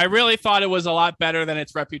did. I really thought it was a lot better than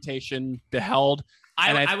its reputation beheld.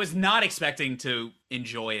 I was not expecting to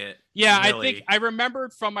enjoy it. Yeah, really. I think I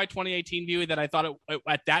remembered from my 2018 viewing that I thought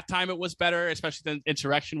at that time it was better, especially than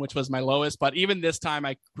Insurrection, which was my lowest. But even this time,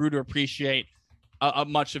 I grew to appreciate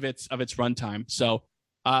much of its runtime. So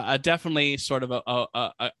definitely sort of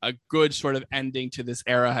a good sort of ending to this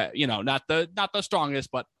era. Not the strongest,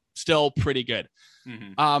 but still pretty good.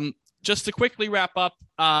 Just to quickly wrap up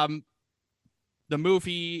the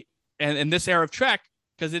movie and this era of Trek,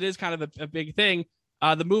 because it is kind of a big thing.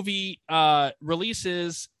 The movie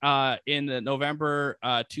releases in November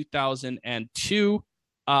 2002,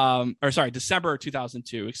 December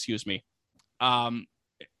 2002, excuse me.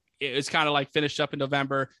 It was kind of like finished up in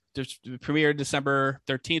November, premiered December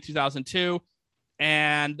 13th, 2002,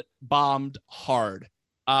 and bombed hard.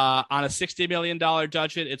 On a $60 million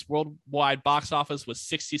budget, its worldwide box office was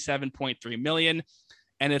 $67.3 million.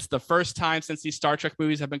 And it's the first time since these Star Trek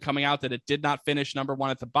movies have been coming out that it did not finish number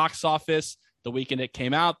one at the box office the weekend it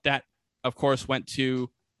came out. That, of course, went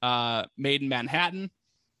to Made in Manhattan.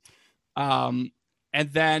 And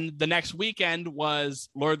then the next weekend was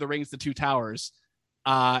Lord of the Rings, The Two Towers.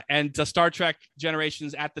 And the Star Trek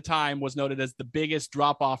Generations at the time was noted as the biggest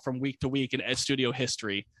drop-off from week to week in studio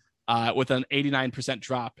history, with an 89%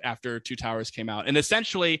 drop after Two Towers came out. And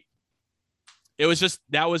essentially, that was it.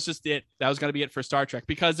 That was going to be it for Star Trek,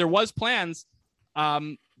 because there was plans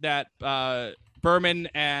that Berman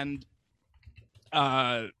and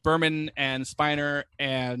Spiner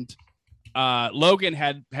and Logan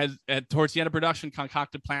had towards the end of production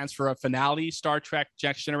concocted plans for a finale Star Trek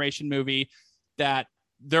Next Generation movie that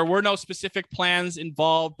there were no specific plans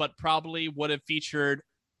involved, but probably would have featured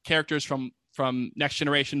characters from Next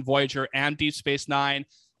Generation, Voyager, and Deep Space Nine.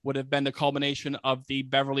 Would have been the culmination of the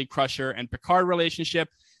Beverly Crusher and Picard relationship,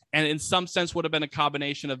 and in some sense would have been a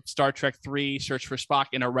combination of Star Trek 3, Search for Spock,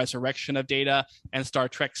 and a resurrection of Data, and Star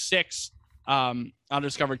Trek 6,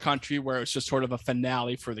 Undiscovered Country, where it's just sort of a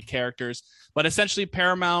finale for the characters. But essentially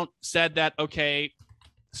Paramount said that, okay,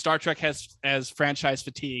 Star Trek has as franchise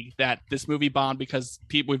fatigue, that this movie bombed because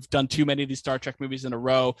we've done too many of these Star Trek movies in a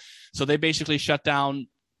row. So they basically shut down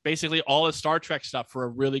basically all the Star Trek stuff for a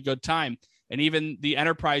really good time. And even the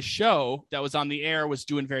Enterprise show that was on the air was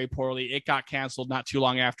doing very poorly. It got canceled not too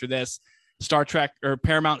long after this. Star Trek, or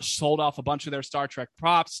Paramount, sold off a bunch of their Star Trek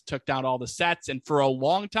props, took down all the sets. And for a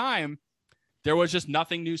long time, there was just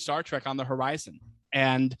nothing new Star Trek on the horizon.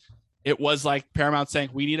 And it was like Paramount saying,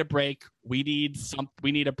 we need a break. We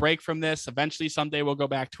need a break from this. Eventually, someday we'll go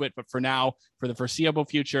back to it. But for now, for the foreseeable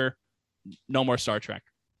future, no more Star Trek.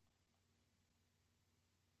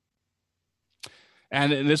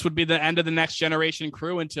 And this would be the end of the Next Generation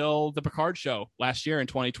crew until the Picard show last year in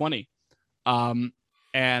 2020. And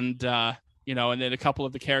then a couple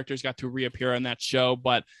of the characters got to reappear on that show.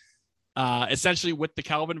 But essentially with the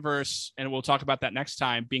Kelvinverse, and we'll talk about that next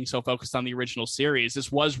time, being so focused on the original series, this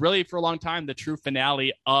was really for a long time the true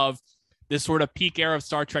finale of this sort of peak era of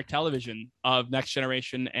Star Trek television, of Next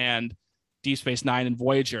Generation and Deep Space Nine and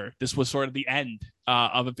Voyager. This was sort of the end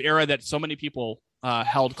of an era that so many people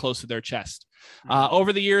held close to their chest.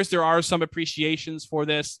 Over the years, there are some appreciations for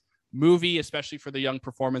this movie, especially for the young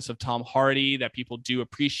performance of Tom Hardy, that people do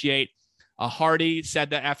appreciate. Hardy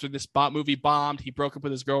said that after this movie bombed, he broke up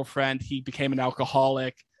with his girlfriend. He became an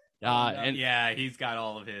alcoholic. And yeah, he's got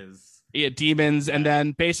all of his demons. And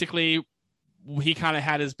then basically he kind of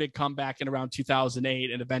had his big comeback in around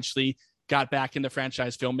 2008 and eventually got back into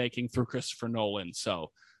franchise filmmaking through Christopher Nolan.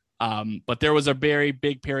 So, but there was a very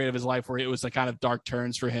big period of his life where it was a kind of dark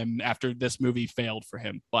turns for him after this movie failed for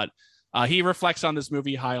him. But he reflects on this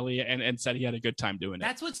movie highly and said he had a good time doing it.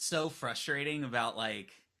 That's what's so frustrating about,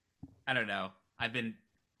 like, I don't know. I've been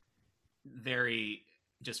very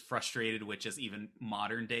just frustrated with just even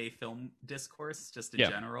modern day film discourse just in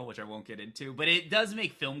general, which I won't get into, but it does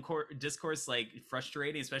make film discourse like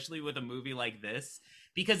frustrating, especially with a movie like this,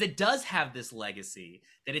 because it does have this legacy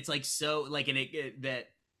that it's like, so like, and that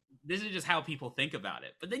this is just how people think about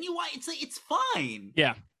it. But then you watch, it's fine.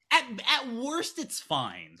 Yeah. At worst, it's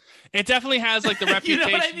fine. It definitely has like the reputation. You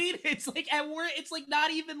know what I mean? It's like at worst, it's like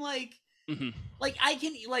not even like, like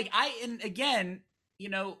and again, you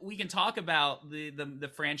know, we can talk about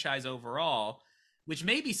the franchise overall, which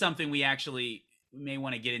may be something we actually may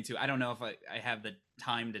want to get into. I don't know if I have the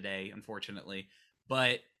time today, unfortunately,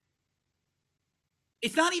 but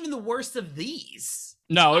it's not even the worst of these.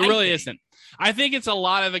 No, it really isn't. I think it's a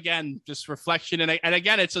lot of, again, just reflection. And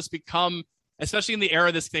again, it's just become, especially in the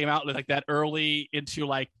era this came out, like that early into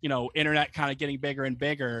like, you know, internet kind of getting bigger and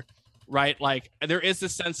bigger, right? Like there is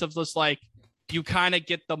this sense of just like, you kind of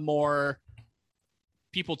get the more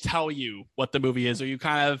people tell you what the movie is, or you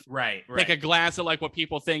kind of take a glance at like what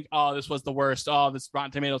people think. Oh, this was the worst. Oh, this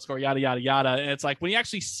Rotten Tomatoes score, yada, yada, yada. And it's like, when you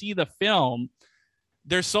actually see the film,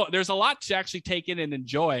 there's a lot to actually take in and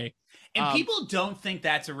enjoy. And people don't think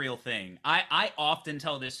that's a real thing. I often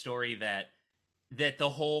tell this story that the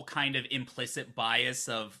whole kind of implicit bias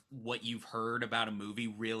of what you've heard about a movie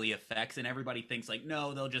really affects, and everybody thinks like,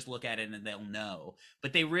 no, they'll just look at it and they'll know.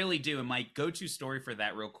 But they really do. And my go-to story for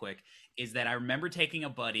that real quick is that I remember taking a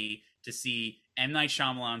buddy to see M. Night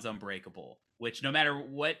Shyamalan's Unbreakable, which no matter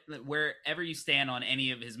what, wherever you stand on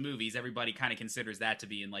any of his movies, everybody kind of considers that to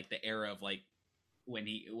be in like the era of like,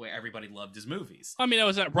 where everybody loved his movies. I mean, it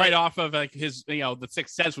was right off of like his, you know, The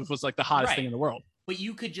Sixth Sense, which was like the hottest thing in the world. But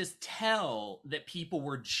you could just tell that people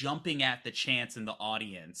were jumping at the chance in the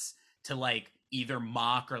audience to like either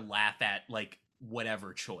mock or laugh at like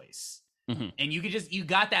whatever choice. And you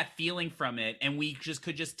got that feeling from it. And we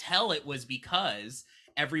could just tell it was because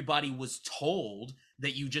everybody was told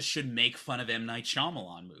that you just should make fun of M. Night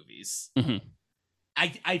Shyamalan movies.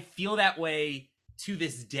 I feel that way to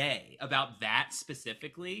this day about that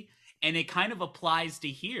specifically, and it kind of applies to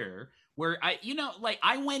here, where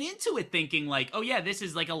I went into it thinking like, oh yeah, this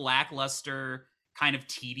is like a lackluster kind of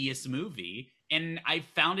tedious movie, and I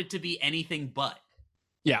found it to be anything but.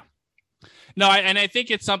 Yeah. No, I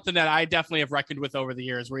think it's something that I definitely have reckoned with over the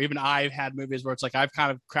years, where even I've had movies where it's like I've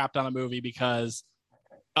kind of crapped on a movie because,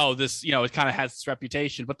 oh, this, you know, it kind of has this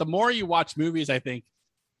reputation. But the more you watch movies, I think,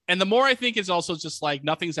 and the more I think is also just like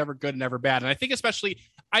nothing's ever good and ever bad. And I think especially,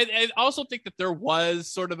 I also think that there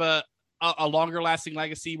was sort of a longer lasting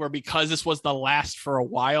legacy where, because this was the last for a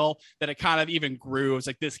while, that it kind of even grew. It was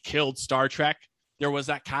like, this killed Star Trek. There was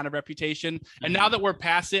that kind of reputation. And now that we're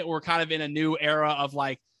past it, we're kind of in a new era of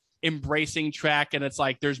like embracing Trek. And it's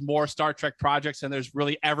like, there's more Star Trek projects than there's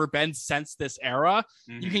really ever been since this era.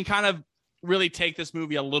 You can kind of really take this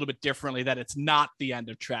movie a little bit differently, that it's not the end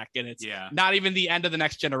of Trek, and it's not even the end of the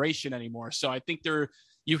Next Generation anymore. So I think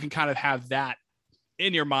you can kind of have that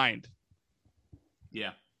in your mind.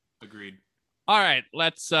 Yeah, agreed. All right,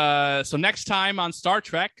 let's so next time on Star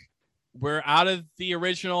Trek, we're out of the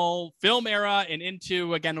original film era and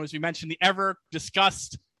into, again, as we mentioned, the ever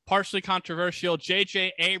discussed, partially controversial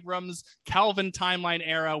J.J. Abrams Kelvin timeline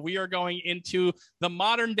era. We are going into the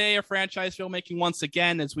modern day of franchise filmmaking once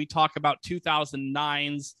again as we talk about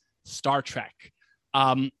 2009's Star Trek.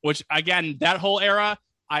 Which, again, that whole era,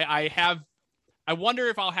 I wonder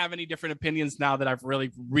if I'll have any different opinions now that I've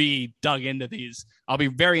really dug into these. I'll be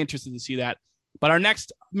very interested to see that. But our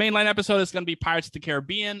next mainline episode is going to be Pirates of the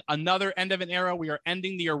Caribbean, another end of an era. We are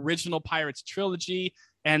ending the original Pirates trilogy,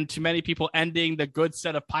 and to many people, ending the good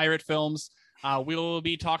set of pirate films. We will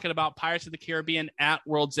be talking about Pirates of the Caribbean at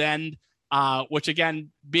World's End, which,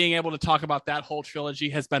 again, being able to talk about that whole trilogy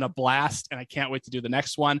has been a blast, and I can't wait to do the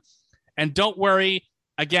next one. And don't worry,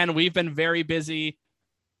 again, we've been very busy.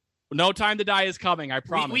 No Time to Die is coming, I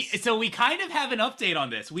promise. So we kind of have an update on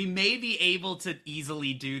this. We may be able to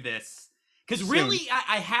easily do this. Because really,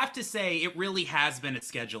 I have to say, it really has been a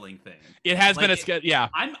scheduling thing. It has been a schedule, yeah.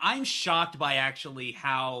 I'm shocked by actually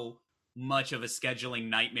how much of a scheduling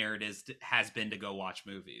nightmare it has been to go watch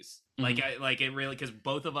movies. Mm-hmm. Like it really, because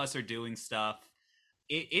both of us are doing stuff.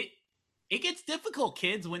 It gets difficult,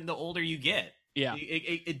 kids, when the older you get. Yeah,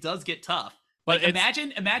 it does get tough. But like,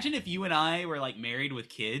 imagine if you and I were like married with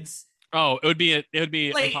kids. Oh, it would be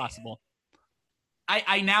like, impossible.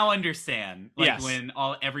 I now understand, like, yes. when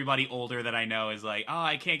everybody older that I know is like, oh,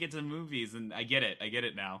 I can't get to the movies, and I get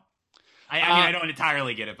it now. I mean, I don't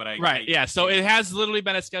entirely get it, but yeah. So it has literally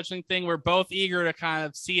been a scheduling thing. We're both eager to kind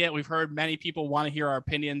of see it. We've heard many people want to hear our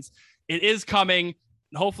opinions. It is coming,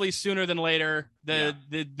 hopefully sooner than later. The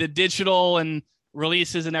digital and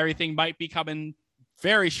releases and everything might be coming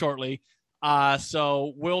very shortly.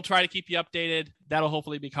 So we'll try to keep you updated. That'll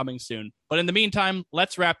hopefully be coming soon. But in the meantime,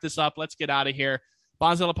 let's wrap this up. Let's get out of here.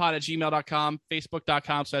 BonzillaPod@gmail.com,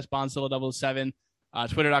 Facebook.com/Bonzilla007,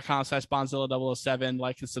 Twitter.com/Bonzilla007.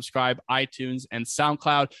 Like and subscribe, iTunes and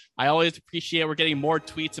SoundCloud. I always appreciate we're getting more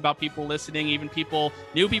tweets about people listening, even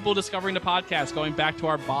new people discovering the podcast, going back to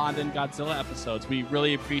our Bond and Godzilla episodes. We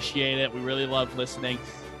really appreciate it. We really love listening.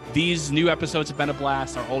 These new episodes have been a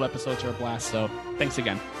blast. Our old episodes are a blast. So thanks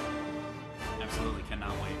again. Absolutely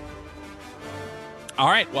cannot wait. All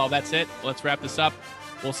right. Well, that's it. Let's wrap this up.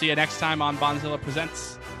 We'll see you next time on Bonzilla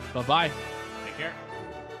Presents. Bye-bye. Take care.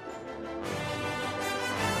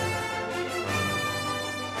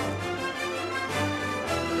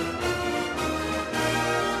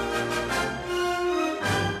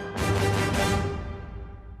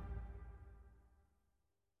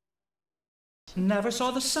 Never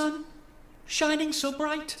saw the sun shining so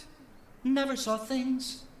bright. Never saw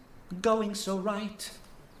things going so right.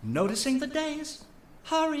 Noticing the days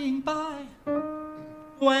hurrying by.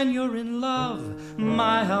 When you're in love,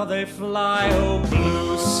 my, how they fly. Oh, blue